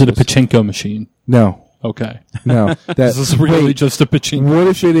not. Is it a exclusive. pachinko machine? No. Okay. No. This is really Wait, just a pachinko. what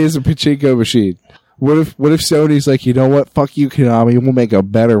if it is a pachinko machine? What if Sony's like, you know what? Fuck you, Konami. We'll make a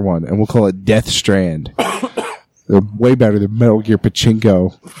better one, and we'll call it Death Strand. They're way better than Metal Gear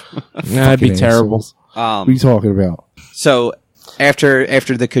Pachinko. That'd be Fucking terrible. assholes. What are you talking about? So after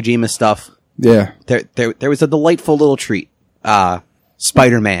the Kojima stuff, Yeah. there was a delightful little treat.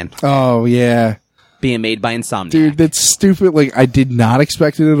 Spider-Man Oh, yeah. being made by Insomniac. Dude, that's stupid. Like, I did not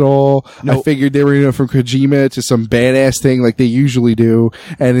expect it at all. I figured they were going to go from Kojima to some badass thing like they usually do.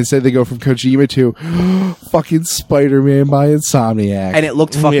 And instead they go from Kojima to fucking Spider-Man by Insomniac. And it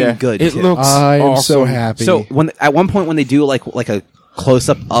looked fucking good. It too. looks I am so awesome. happy. So at one point when they do like a close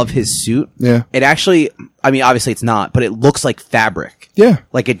up of his suit, Yeah. it actually, I mean, obviously it's not, but it looks like fabric. Yeah.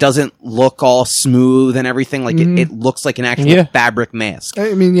 Like it doesn't look all smooth and everything. Like it looks like an actual fabric mask.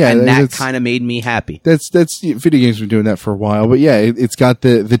 I mean, yeah. And that that's- kind of made me happy. That's video games been doing that for a while, but yeah, it's got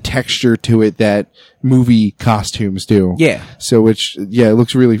the texture to it that movie costumes do. Yeah. So it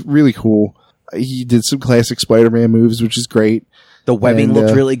looks really, really cool. He did some classic Spider-Man moves, which is great. The webbing And,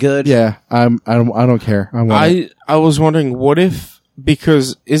 looked really good. Yeah. I don't care. I was wondering, what if,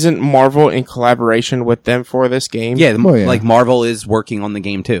 because isn't Marvel in collaboration with them for this game? Yeah, yeah. like Marvel is working on the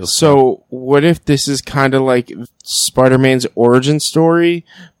game too. So what if this is kind of like Spider-Man's origin story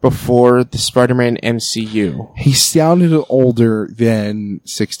before the Spider-Man MCU? He sounded older than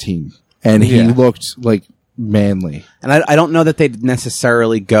 16 and he Yeah. looked like manly. And I don't know that they'd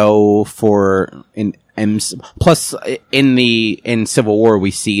necessarily go for plus in Civil War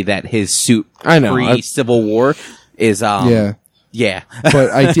we see that his suit I know. pre-Civil War is yeah.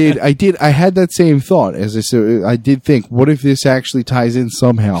 But I had that same thought as I said. I did think, what if this actually ties in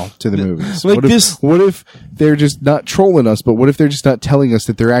somehow to the movies? Like what if they're just not trolling us, but what if they're just not telling us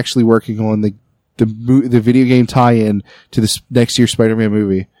that they're actually working on the video game tie-in to this next year's Spider-Man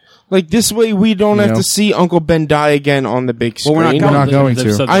movie? Like this way we don't You have know? to see Uncle Ben die again on the big screen. Well, We're not going They've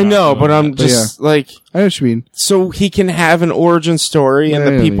to. said they're I not know, doing but I'm that. just like, I know what you mean. so he can have an origin story and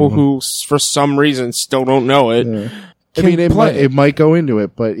Yeah, the people yeah. who for some reason still don't know it. Yeah. I Can mean, play it might go into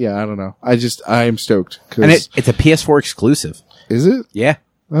it, but yeah, I don't know. I am stoked. And it's a PS4 exclusive. Is it? Yeah.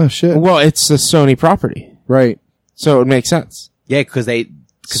 Oh shit! Well, it's a Sony property, Right. so it makes sense. Yeah, because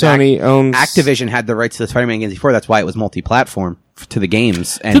Sony owns Activision had the rights to the Spider-Man games before. That's why it was multi-platform to the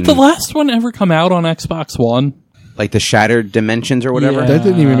games. And Did the last one ever come out on Xbox One? like the Shattered Dimensions or whatever. Yeah. That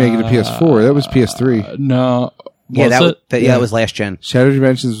didn't even make it a PS4. That was PS3. No. Yeah, Was it? that was last gen. Shattered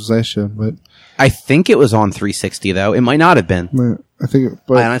Dimensions was last gen, but I think it was on 360 though. It might not have been. I think. I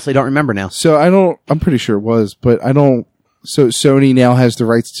But honestly don't remember now. so I don't. I'm pretty sure it was, but I don't. So Sony now has the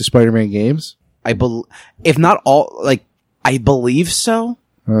rights to Spider-Man games. If not all, like I believe so.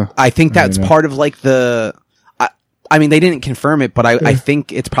 Huh. I think that's know. part of like the. I mean, they didn't confirm it, but I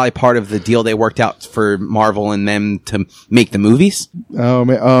think it's probably part of the deal they worked out for Marvel and them to make the movies. Oh,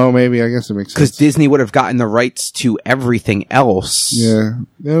 maybe. I guess it makes Because sense. Disney would have gotten the rights to everything else. Yeah.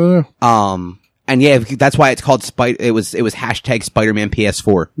 I don't know. And yeah, that's why it's called it was hashtag Spider-Man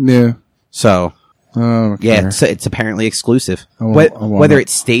PS4. Yeah. So I don't yeah, care. it's apparently exclusive. I want Whether it. it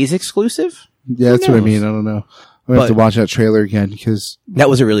stays exclusive, Yeah, that's what I knows? mean. I don't know. I'm gonna have to But- watch that trailer again because that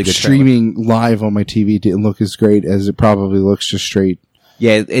was a really good trailer. streaming live on my TV didn't look as great as it probably looks just straight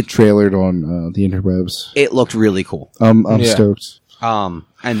Yeah, it trailered on the interwebs. it looked really cool. I'm Yeah. stoked.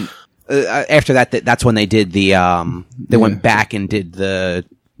 And after that's when they did the they went back and did the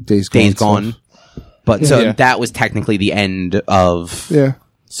Days Days Gone. Gone. But so Yeah. that was technically the end of Stuff. Yeah.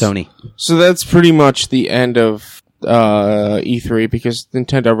 Sony. So that's pretty much the end of E3 because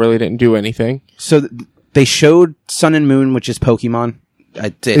Nintendo really didn't do anything. So they showed Sun and Moon, which is Pokemon.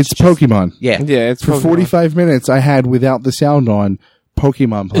 It's just- Pokemon. Yeah. Yeah, it's For Pokemon. 45 minutes, I had without the sound on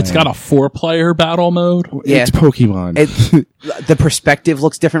Pokemon playing. It's got a 4-player battle mode. Yeah. It's Pokemon. The perspective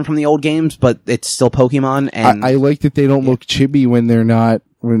looks different from the old games, but it's still Pokemon. And I like that they don't look chibi when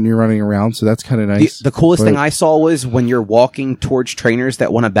you're running around, so that's kind of nice. the coolest But- thing I saw was when you're walking towards trainers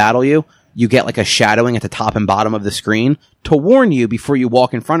that want to battle you, you get like a shadowing at the top and bottom of the screen to warn you before you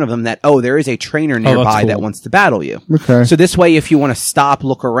walk in front of them that, there is a trainer nearby cool. that wants to battle you. Okay. So this way, if you want to stop,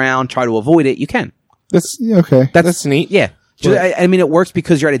 look around, try to avoid it, you can. That's yeah, okay. That's neat. Yeah. I mean, it works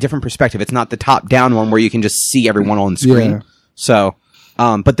because you're at a different perspective. It's not the top-down one where you can just see everyone on screen. Yeah. So,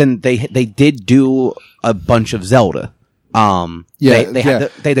 but then they did do a bunch of Zelda. Yeah, they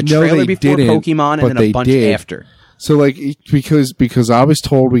had the No, trailer they before didn't, Pokemon and but then they a bunch did. after. So like because I was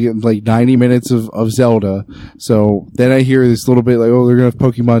told we get like 90 minutes of Zelda. So then I hear this little bit like, oh, they're gonna have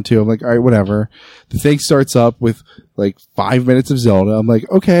Pokemon too. I'm like, all right, whatever. The thing starts up with like 5 minutes of Zelda. I'm like,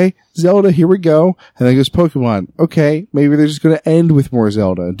 okay, Zelda, here we go. And then goes Pokemon. Okay, maybe they're just gonna end with more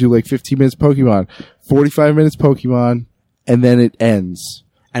Zelda. Do like 15 minutes Pokemon, 45 minutes Pokemon, and then it ends.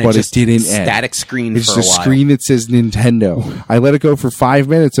 and but it's just it didn't end. static screen It's for just a a while. screen that says Nintendo. I let it go for 5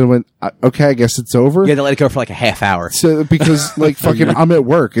 minutes and went, okay, I guess it's over. You had to let it go for like a half hour. So, because like fucking, I'm at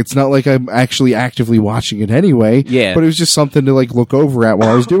work. It's not like I'm actually actively watching it anyway. Yeah. But it was just something to like look over at while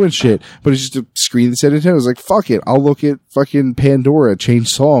I was doing shit. But it's just a screen that said Nintendo. I was like, fuck it. I'll look at fucking Pandora, change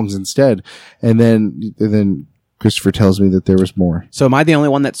songs instead. And then Christopher tells me that there was more. So am I the only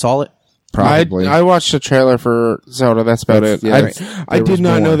one that saw it? Probably. I watched the trailer for Zelda. That's about it. Yeah, right. I There was did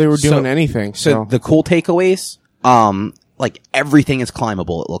not more. know they were doing So- anything. So the cool takeaways, like everything is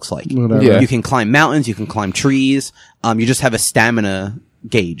climbable. It looks like Whatever. Yeah. you can climb mountains, you can climb trees. You just have a stamina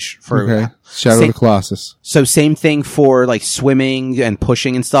gauge for. Okay. Shadow of Same- the Colossus. So same thing for like swimming and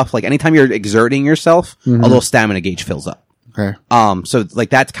pushing and stuff. Like anytime you're exerting yourself, a little stamina gauge fills up. Okay. So like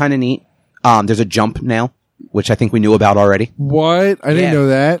that's kind of neat. There's a jump now, which I think we knew about already. What? I didn't Yeah. know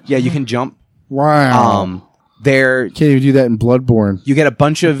that. Yeah, you can jump. Wow. There, Can't even do that in Bloodborne. you get a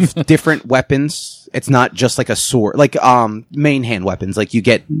bunch of different weapons. It's not just like a sword, like main hand weapons. Like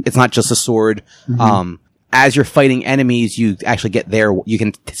it's not just a sword. As you're fighting enemies, you actually get you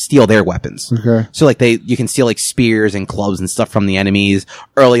can steal their weapons. Okay. So like you can steal like spears and clubs and stuff from the enemies.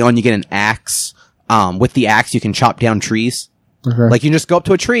 Early on, you get an axe. With the axe, you can chop down trees. Okay. Like you can just go up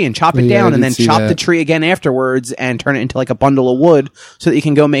to a tree and chop it Yeah, I down, and did then see chop that. the tree again afterwards, and turn it into like a bundle of wood, so that you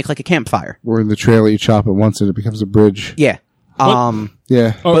can go make like a campfire. Or in the trailer, you chop it once and it becomes a bridge. Yeah.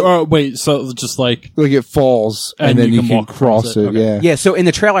 Yeah. Wait, so just like Like it falls and, And then you you can can walk cross across it. it. Okay. Yeah. Yeah. So in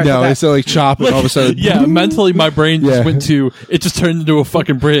the trailer, I No, thought it's like chop it all of a sudden. yeah, mentally my brain just Yeah. went to it just turned into a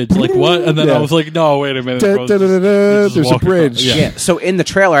fucking bridge. Like what? And then Yeah. I was like, no, wait a minute. Da, bro. da, da, da, da, Just there's a walk across- bridge. Yeah. yeah. So in the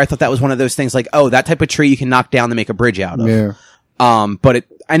trailer, I thought that was one of those things like, oh, that type of tree you can knock down to make a bridge out of. Yeah. But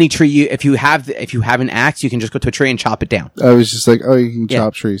any tree if you have an axe, you can just go to a tree and chop it down. I was just like, oh, you can Yeah.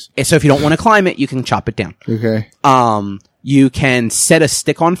 chop trees. And so if you don't want to climb it, you can chop it down. Okay. You can set a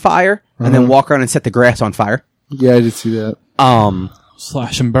stick on fire and then walk around and set the grass on fire. Yeah, I did see that.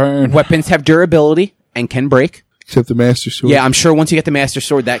 Slash and burn. Weapons have durability and can break. Except the Master Sword. Yeah, I'm sure once you get the Master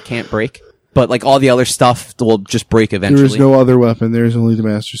Sword, that can't break. But like all the other stuff will just break There eventually. is no other weapon. There is only the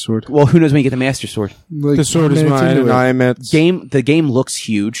Master Sword. Well, who knows when you get the Master Sword? Like, the sword is 10 minutes mine, into and it. I am it. The game looks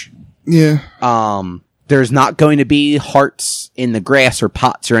huge. Yeah. There's not going to be hearts in the grass or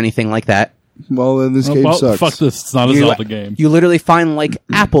pots or anything like that. Well, then this game Well, sucks. fuck this. It's not a Zelda game. You literally find like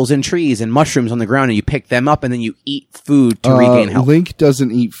apples and trees and mushrooms on the ground, and you pick them up, and then you eat food to regain health. Link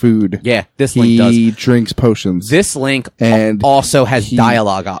doesn't eat food. Yeah, this Link does. He drinks potions. This Link And also has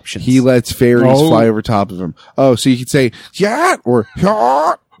dialogue options. He lets fairies Oh. fly over top of him. Oh, so you could say, yeah, or,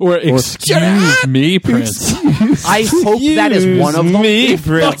 yeah. Or excuse me, Prince. I hope that is one of them. Me,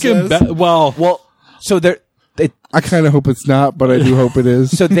 Fucking Well, so I kind of hope it's not, but I do hope it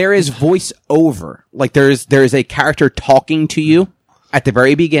is. so there is voice over. Like there is a character talking to you at the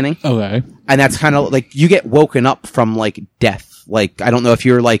very beginning, Okay. and that's kind of like you get woken up from like death. Like I don't know if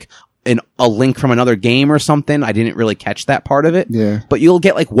you're like a Link from another game or something. I didn't really catch that part of it. Yeah. But you'll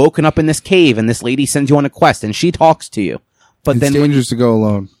get like woken up in this cave, and this lady sends you on a quest, and she talks to you. But It's then dangerous to go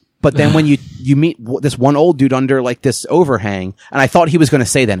alone. when you meet this one old dude under like this overhang, and I thought he was going to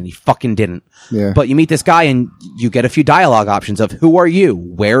say that, and he fucking didn't. Yeah. But you meet this guy, and you get a few dialogue options of who are you,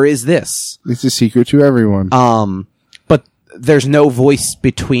 where is this, It's a secret to everyone. but there's no voice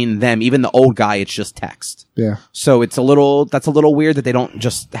between them. Even the old guy, it's just text. yeah. So that's a little weird that they don't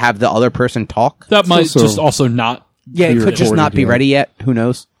just have the other person talk. That might also- just also not. Yeah, it be could just recorded, not be yeah. ready yet. Who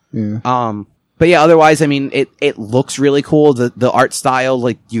knows? Yeah. But yeah, otherwise, I mean, it looks really cool. The art style,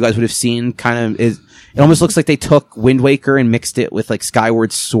 like you guys would have seen, kind of it almost looks like they took Wind Waker and mixed it with like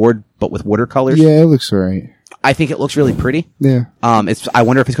Skyward Sword, but with watercolors. Yeah, it looks alright. I think it looks really pretty. Yeah. I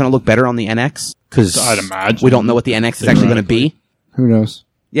wonder if it's going to look better on the NX, because I'd imagine. we don't know what the NX is actually going to be. Who knows?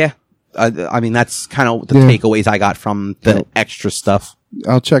 Yeah. I mean, that's kind of the Yeah. takeaways I got from the extra stuff.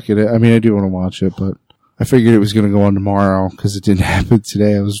 I'll check it. I mean, I do want to watch it, but I figured it was going to go on tomorrow because it didn't happen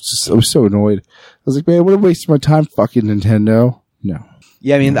today. I was so annoyed. I was like, man, what a waste of my time, fucking Nintendo. No.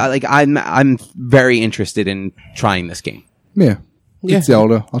 Yeah, I mean, I'm very interested in trying this game. Yeah. Yeah. It's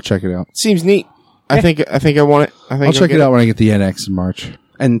Zelda. I'll check it out. Seems neat. I think I want it. I think I'll check it out when I get the NX in March.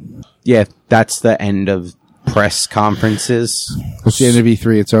 And yeah, that's the end of press conferences It's the end of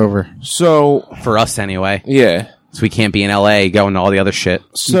E3. It's over. So for us anyway. yeah. So we can't be in LA going to all the other shit.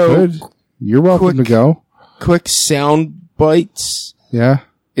 So Good. You're welcome to go. quick sound bites. Yeah.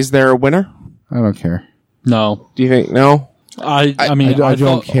 Is there a winner? I don't care. No. Do you think no? I mean, I I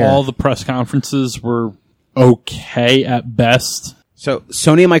don't thought care. all the press conferences were okay at best. So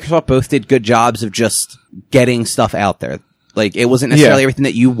Sony and Microsoft both did good jobs of just getting stuff out there. Like it wasn't necessarily Yeah. everything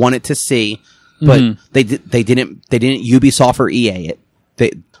that you wanted to see, but they didn't Ubisoft or EA it.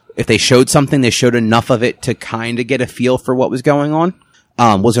 if they showed something, they showed enough of it to kind of get a feel for what was going on.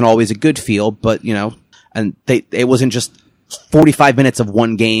 Wasn't always a good feel, but and it wasn't just 45 minutes of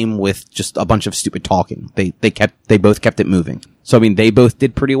one game with just a bunch of stupid talking. They both kept it moving. So, I mean, they both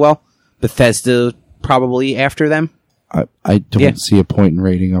did pretty well. Bethesda probably after them. I don't see a point in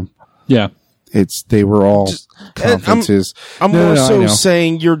rating them. Yeah. They were all conferences. I'm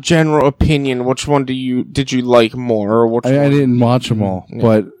saying your general opinion. Which one did you like more? Or which I didn't watch them all,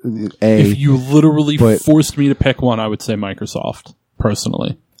 but if you literally forced me to pick one, I would say Microsoft,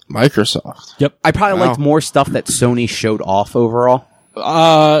 personally. Microsoft. Yep. I probably liked more stuff that Sony showed off overall.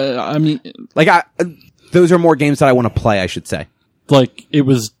 I mean, those are more games that I want to play, I should say. Like, it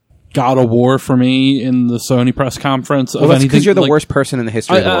was God of War for me in the Sony press conference. Well, that's because you're the worst person in the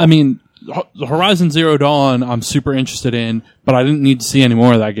history of the world. I mean, Horizon Zero Dawn, I'm super interested in, but I didn't need to see any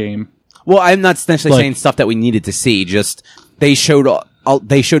more of that game. Well, I'm not essentially saying stuff that we needed to see. Just they showed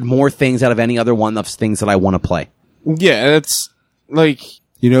more things out of any other one of things that I want to play. Yeah, it's like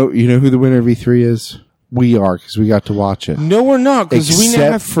you know who the winner of E3 is. We are, because we got to watch it. No, we're not, because we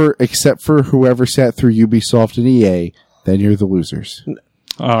now have except for whoever sat through Ubisoft and EA. Then you're the losers.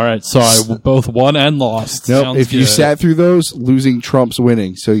 All right, so I both won and lost. No, if you sat through those, losing trumps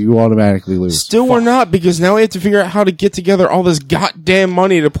winning, so you automatically lose. Still, we're not, because now we have to figure out how to get together all this goddamn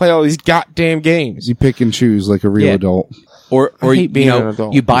money to play all these goddamn games. You pick and choose like a real adult. Or hate being an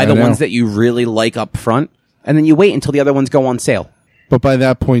adult. You buy the ones that you really like up front, and then you wait until the other ones go on sale. But by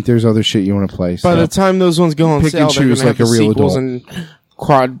that point, there's other shit you want to play. By the time those ones go on pick sale, and choose they're going to have like a real sequels adult. and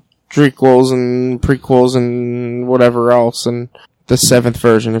quadriquels and prequels and whatever else, and the 7th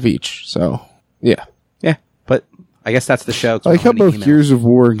version of each. So, yeah. Yeah, but I guess that's the show. I like how both Gears of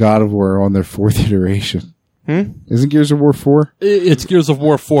War and God of War are on their 4th iteration. Isn't Gears of War 4? It's Gears of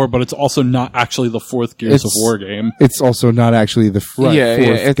War 4, but it's also not actually the 4th Gears of War game. It's also not actually the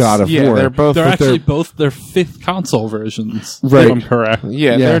 4th God of War. They're actually both their 5th console versions. Right. If I'm correct.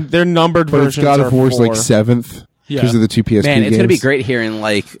 Yeah, they're numbered but versions. God of War's 4. like 7th. Because of the 2 PSP Man, it's games. going to be great hearing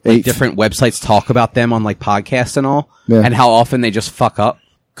like different websites talk about them on like podcasts and all, and how often they just fuck up.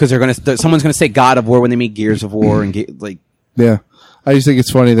 Because someone's going to say God of War when they mean Gears of War and Yeah, I just think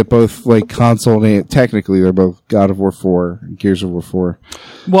it's funny that both like console and technically they're both God of War 4 and Gears of War 4.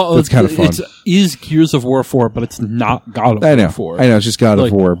 Well, it's kind of fun. It is Gears of War 4, but it's not God of War 4. I know, it's just God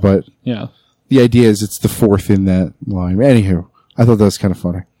of War, but yeah, the idea is it's the 4th in that line. Anywho, I thought that was kind of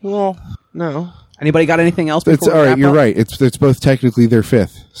funny. Well, no. Anybody got anything else? It's all right. You're right. It's both technically their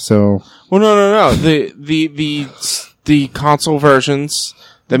 5th. So no. The console versions,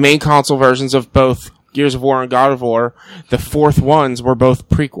 the main console versions of both Gears of War and God of War, the 4th ones were both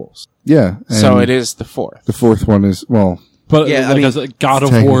prequels. Yeah. So it is the 4th. The 4th one is but God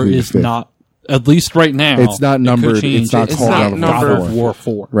of War is not, at least right now. It's not numbered. It's not called God of War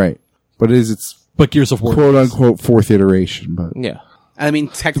 4. Right. But but Gears of War quote unquote 4th iteration. But yeah. I mean,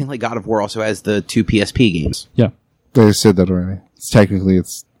 technically, God of War also has the 2 PSP games. Yeah. I said that already. It's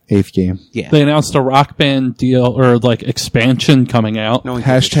 8th game. Yeah. They announced a Rock Band deal or like expansion coming out.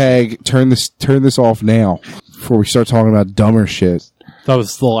 Hashtag turn this off now before we start talking about dumber shit. That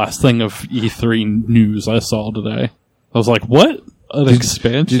was the last thing of E3 news I saw today. I was like, what? An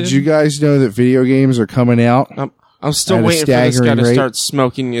expansion? Did you guys know that video games are coming out? I'm still waiting for this guy to start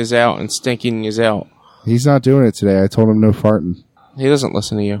smoking yous out and stinking yous out. He's not doing it today. I told him no farting. He doesn't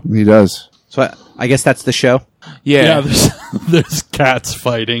listen to you. He does. So I guess that's the show. Yeah, there's cats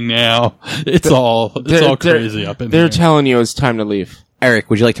fighting now. It's all crazy up in there. They're telling you it's time to leave. Eric,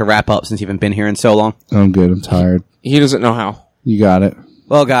 would you like to wrap up since you've been here in so long? I'm good. I'm tired. He doesn't know how. You got it.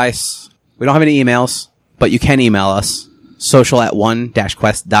 Well, guys, we don't have any emails, but you can email us,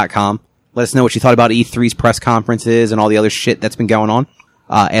 social@one-quest.com. Let us know what you thought about E3's press conferences and all the other shit that's been going on.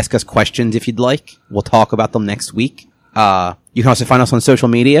 Ask us questions if you'd like. We'll talk about them next week. You can also find us on social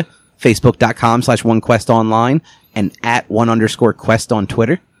media, facebook.com/onequestonline and @1_quest on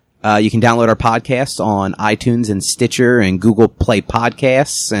Twitter. You can download our podcasts on iTunes and Stitcher and Google Play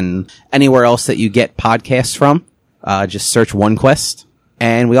Podcasts and anywhere else that you get podcasts from. Just search OneQuest.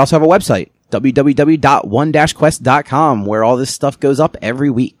 And we also have a website, www.one-quest.com, where all this stuff goes up every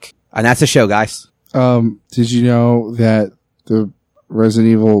week. And that's the show, guys. Did you know that the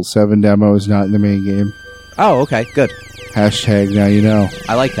Resident Evil 7 demo is not in the main game? Oh, okay, good. Hashtag now you know.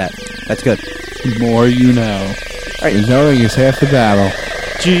 I like that. That's good. The more you know. All right, knowing is half the battle.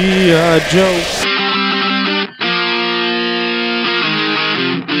 G.I. Joe.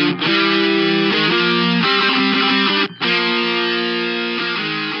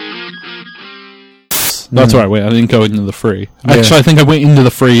 That's right. Wait, I didn't go into the free. Yeah. Actually, I think I went into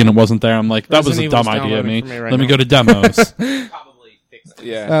the free and it wasn't there. I'm like, that was a Resident dumb Evil's idea of me. downloading for me right Let me now. go to demos.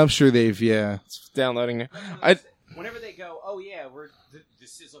 Yeah, I'm sure they've, it's downloading now. I Whenever they go, oh yeah,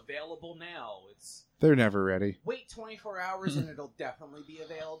 this is available now. they're never ready. Wait 24 hours and it'll definitely be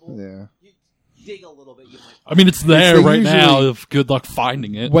available. Yeah. You dig a little bit, you might. I mean, it's there They right now. usually- Good luck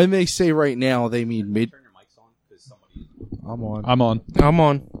finding it. When they say right now, they mean mid. Turn your mics on because somebody. I'm on. I'm on. I'm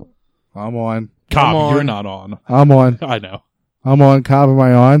on. I'm on. Cobb, on. you're not on. I'm on. I know. I'm on. Cobb, am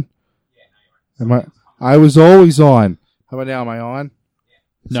I on? Am I? I was always on. How about now? Am I on?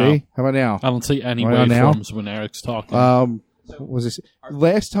 No. See? How about now? I don't see any Am I on now? waveforms when Eric's talking. What was this?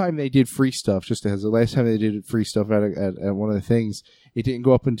 Last time they did free stuff, just as the last time they did free stuff at one of the things, it didn't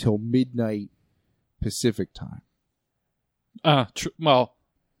go up until midnight Pacific time. Well,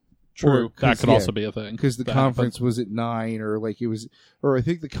 true. Or- 'cause, That could yeah, also be a thing. Because the That conference was at 9, or like it was, or I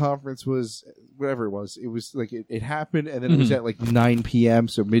think the conference was whatever it was. It was like it happened, and then it was at like 9 p.m.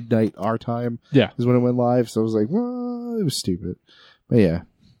 So midnight our time. Yeah. is when it went live. So I was like, well, it was stupid, but yeah,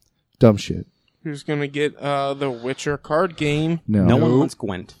 dumb shit. Who's gonna get the Witcher card game? No one wants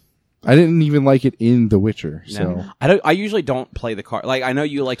Gwent. I didn't even like it in The Witcher. So No. I usually don't play the card. Like I know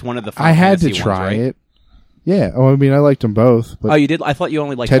you liked one of the. I had to Fantasy ones, try right? it. Yeah. Oh, I mean, I liked them both. But Oh, you did. I thought you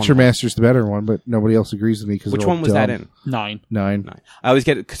only liked one. Tetramaster's the better one, but nobody else agrees with me because Which one was that in? 9. 9. No. I always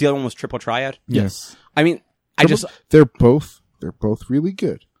get it because the other one was Triple Triad. Yes. I mean, They're both really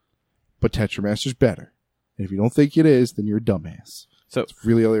good, but Tetramaster's better. And if you don't think it is, then you're a dumbass. So It's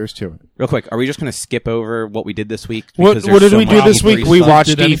really all there is to it. real quick, are we just going to skip over what we did this week? What Because there's did so we do much this free week? We stuff? watched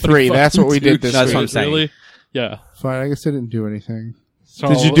Did anybody E3. That's what we fucking did do this That's week. what I'm saying. Really? Yeah. Fine, I guess I didn't do anything. So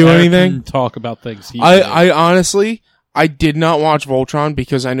Did you do Eric anything? can talk about things. He did. I honestly, I did not watch Voltron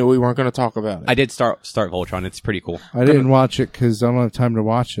because I knew we weren't going to talk about it. I did start Voltron. It's pretty cool. I didn't watch it because I don't have time to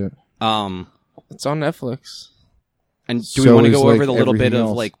watch it. It's on Netflix. And do So we want to is, go like, over the little bit everything of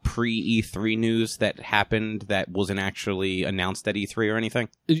else. like pre E3 news that happened that wasn't actually announced at E3 or anything?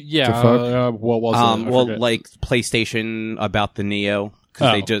 Yeah. The fuck? What was it? I Well, forget. like PlayStation about the Neo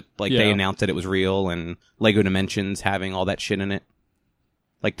because they Oh, just they yeah. announced that it was real, and Lego Dimensions having all that shit in it,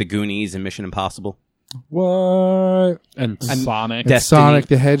 like the Goonies and Mission Impossible, What? and Sonic. And Destiny. Sonic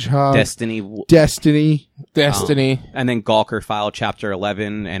the Hedgehog. Destiny, Destiny. Destiny. and then Gawker filed Chapter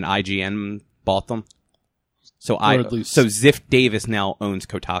 11, and IGN bought them. So at least- so Ziff Davis now owns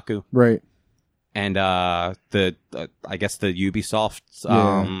Kotaku, Right. and I guess the Ubisoft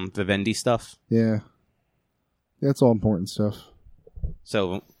Yeah. Vivendi stuff. Yeah. That's all important stuff.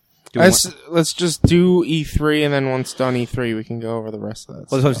 So do we Let's just do E3, and then once done E3, we can go over the rest of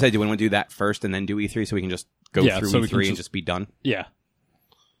that. Well, that's what I said. Do we want to do that first and then do E3 so we can just go Yeah, through so we E3 can and just be done? Yeah.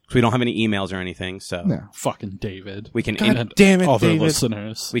 So we don't have any emails or anything, so No. Fucking David. we can And damn it, other David.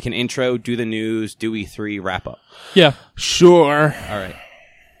 listeners. we can intro, do the news, do E3, wrap up. Yeah. Sure. All right.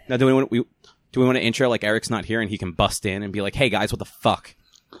 Now, do we want to intro like Eric's not here and he can bust in and be like, "Hey guys, what the fuck?"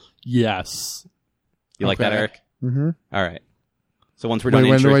 Yes. You like that, Okay. Eric? Mm-hmm. All right. So once we're done,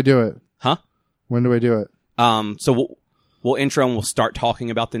 When do I do it? Huh? When do I do it? So we'll intro and we'll start talking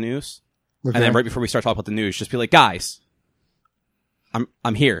about the news, Okay. and then right before we start talking about the news, just be like, "Guys,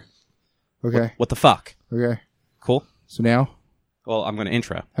 I'm here. Okay. What the fuck?" Okay. Cool. So now? Well, I'm going to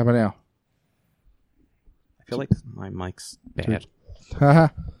intro. How about now? I feel like my mic's bad. Haha.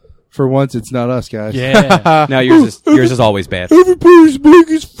 For once, it's not us, guys. Yeah. No, yours is always bad. Everybody's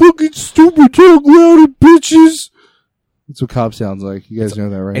making fucking stupid talk louder, bitches. That's what Cobb sounds like. You guys know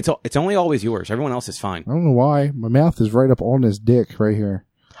that, right? It's only always yours. Everyone else is fine. I don't know why. My mouth is right up on this dick right here.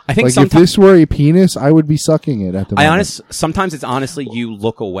 I think Like, if sometimes this were a penis, I would be sucking it at the moment. sometimes it's honestly you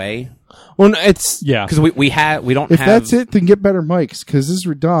look away Well, it's Yeah. because we don't If have. that's it, then get better mics, because this is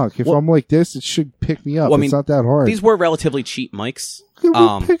redonk. If Well- I'm like this, it should pick me up. Well, I mean, it's not that hard. These were relatively cheap mics, It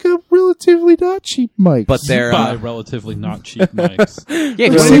will pick up relatively not cheap mics. but they're Buy relatively not cheap mics. yeah.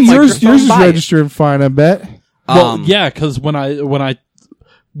 Yeah, if see, you want a yours microphone, is buy it. registering fine, I bet. Well, yeah, because when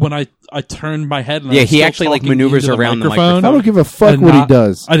I turned my head and I Yeah, was he still actually, like, talking maneuvers into around the I microphone. don't give a fuck and what he not-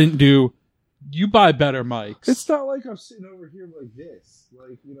 does. I didn't do. You buy better mics. It's not like I'm sitting over here like this.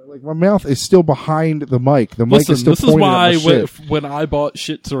 Like, you know, like my mouth is still behind the mic. The mic Listen, is still this is pointing why at my shit. when I bought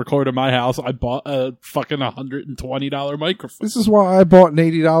shit to record in my house, I bought a fucking $120 microphone. This is why I bought an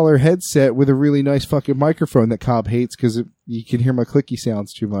 $80 headset with a really nice fucking microphone that Cobb hates because you can hear my clicky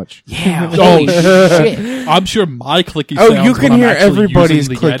sounds too much. Yeah, Oh, holy shit. I'm sure my clicky Oh, sounds you can when I'm hear actually everybody's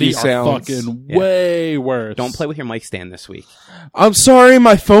using the clicky Yeti sounds. are fucking Yeah. way worse. Don't play with your mic stand this week. I'm sorry,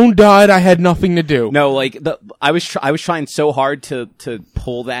 my phone died. I had nothing to do. No, like I was trying so hard to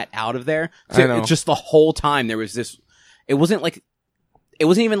pull that out of there. I know. It's just the whole time there was this. It wasn't like it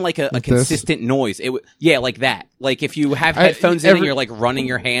wasn't even like a Like consistent noise. Yeah, like that. Like if you have headphones in and you're like running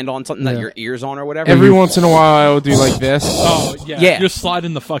your hand on something that your ear's on or whatever. Every once in a while, I will do like this. Oh yeah. Yeah. You're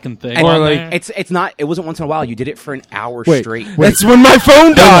sliding the fucking thing. And Or on like- there. it's not. It wasn't once in a while. You did it for an hour Wait, straight. wait. That's when my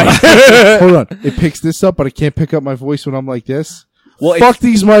phone died. Hold on. It picks this up, but I can't pick up my voice when I'm like this. Well, Fuck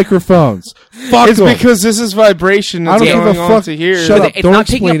these microphones. Fuck It's 'em. because this is vibration I that's don't going give a on fuck. to here. Shut But up. it's Don't not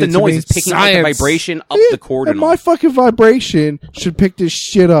picking up explain the it to noise. me. It's picking up the Science. vibration up the cord And and all. my fucking vibration should pick this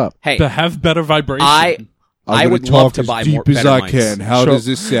shit up. Hey, to have better vibration. I I'm would gonna love talk to as buy deep more as better I mics. can. How Sure. does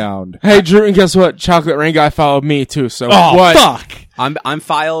this sound? Hey, Drew, and guess what? Chocolate Rain Guy followed me too. So Oh what? fuck! I'm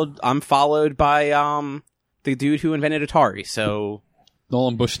followed by the dude who invented Atari. So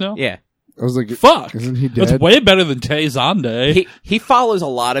Nolan Bushnell. yeah, I was like, Fuck. isn't he dead? That's way better than Tay Zonde. he follows a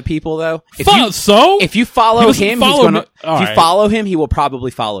lot of people though. If Fuck. you So if you He follow doesn't him, follow he's gonna. me. All If you right. follow him, he will probably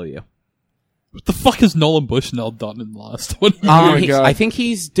follow you. what the fuck has Nolan Bushnell done in the last one? my God. I think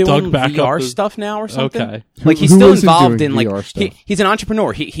he's Dug doing back VR up the- stuff now or something. Okay. Like he's Who still isn't involved doing in like VR stuff? he's an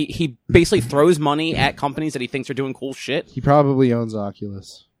entrepreneur. He basically throws money at companies that he thinks are doing cool shit. He probably owns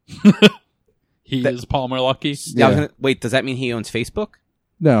Oculus. He is Palmer Lucky. Yeah. I was Yeah. gonna, wait, does that mean he owns Facebook?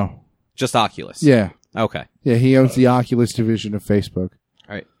 No. Just Oculus. Yeah. Okay. Yeah, he owns the Oculus division of Facebook.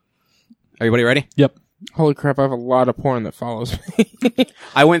 All right. Everybody ready? Yep. Holy crap! I have a lot of porn that follows me.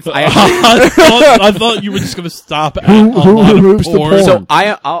 I went. I thought you were just gonna stop at Who a lot removes of the porn. porn? So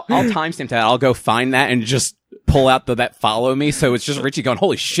I'll timestamp that. I'll go find that and just pull out that follow me. So it's just Richie going,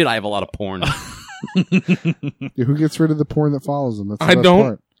 "Holy shit! I have a lot of porn." Yeah, who gets rid of the porn that follows them? That's the I best don't.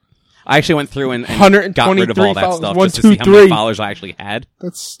 part. I actually went through and got 123 rid of all that followers. stuff One, just to see two, how many three. followers I actually had.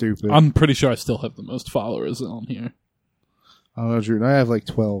 That's stupid. I'm pretty sure I still have the most followers on here. I don't know, Drew. I have like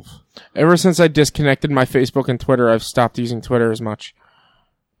 12. Ever since I disconnected my Facebook and Twitter, I've stopped using Twitter as much.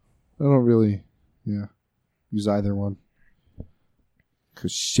 I don't really, use either one.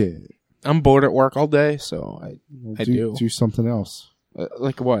 'Cause shit. I'm bored at work all day, so I do. Do something else.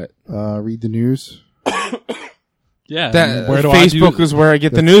 Like what? Read the news. Yeah. That where do Facebook I do? is where I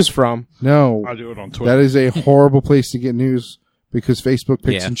get the news from. No, I do it on Twitter. that is a horrible place to get news because Facebook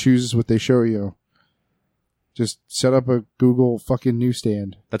picks Yeah. and chooses what they show you. Just set up a Google fucking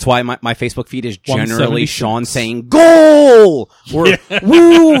newsstand. That's why my Facebook feed is generally 176. Sean saying "goal" or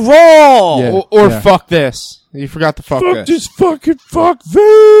 "woo raw." Yeah. Or fuck this. You forgot to fuck this. Just fucking fuck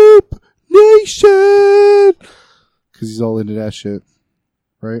Vape Nation. Because he's all into that shit,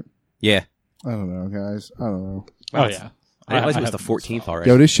 right? Yeah. I don't know, guys. I don't know. Oh yeah. I realized it was have the 14th already.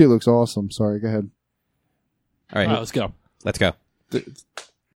 Yo, this shit looks awesome. Sorry, go ahead. All right, All right, let's go. let's go.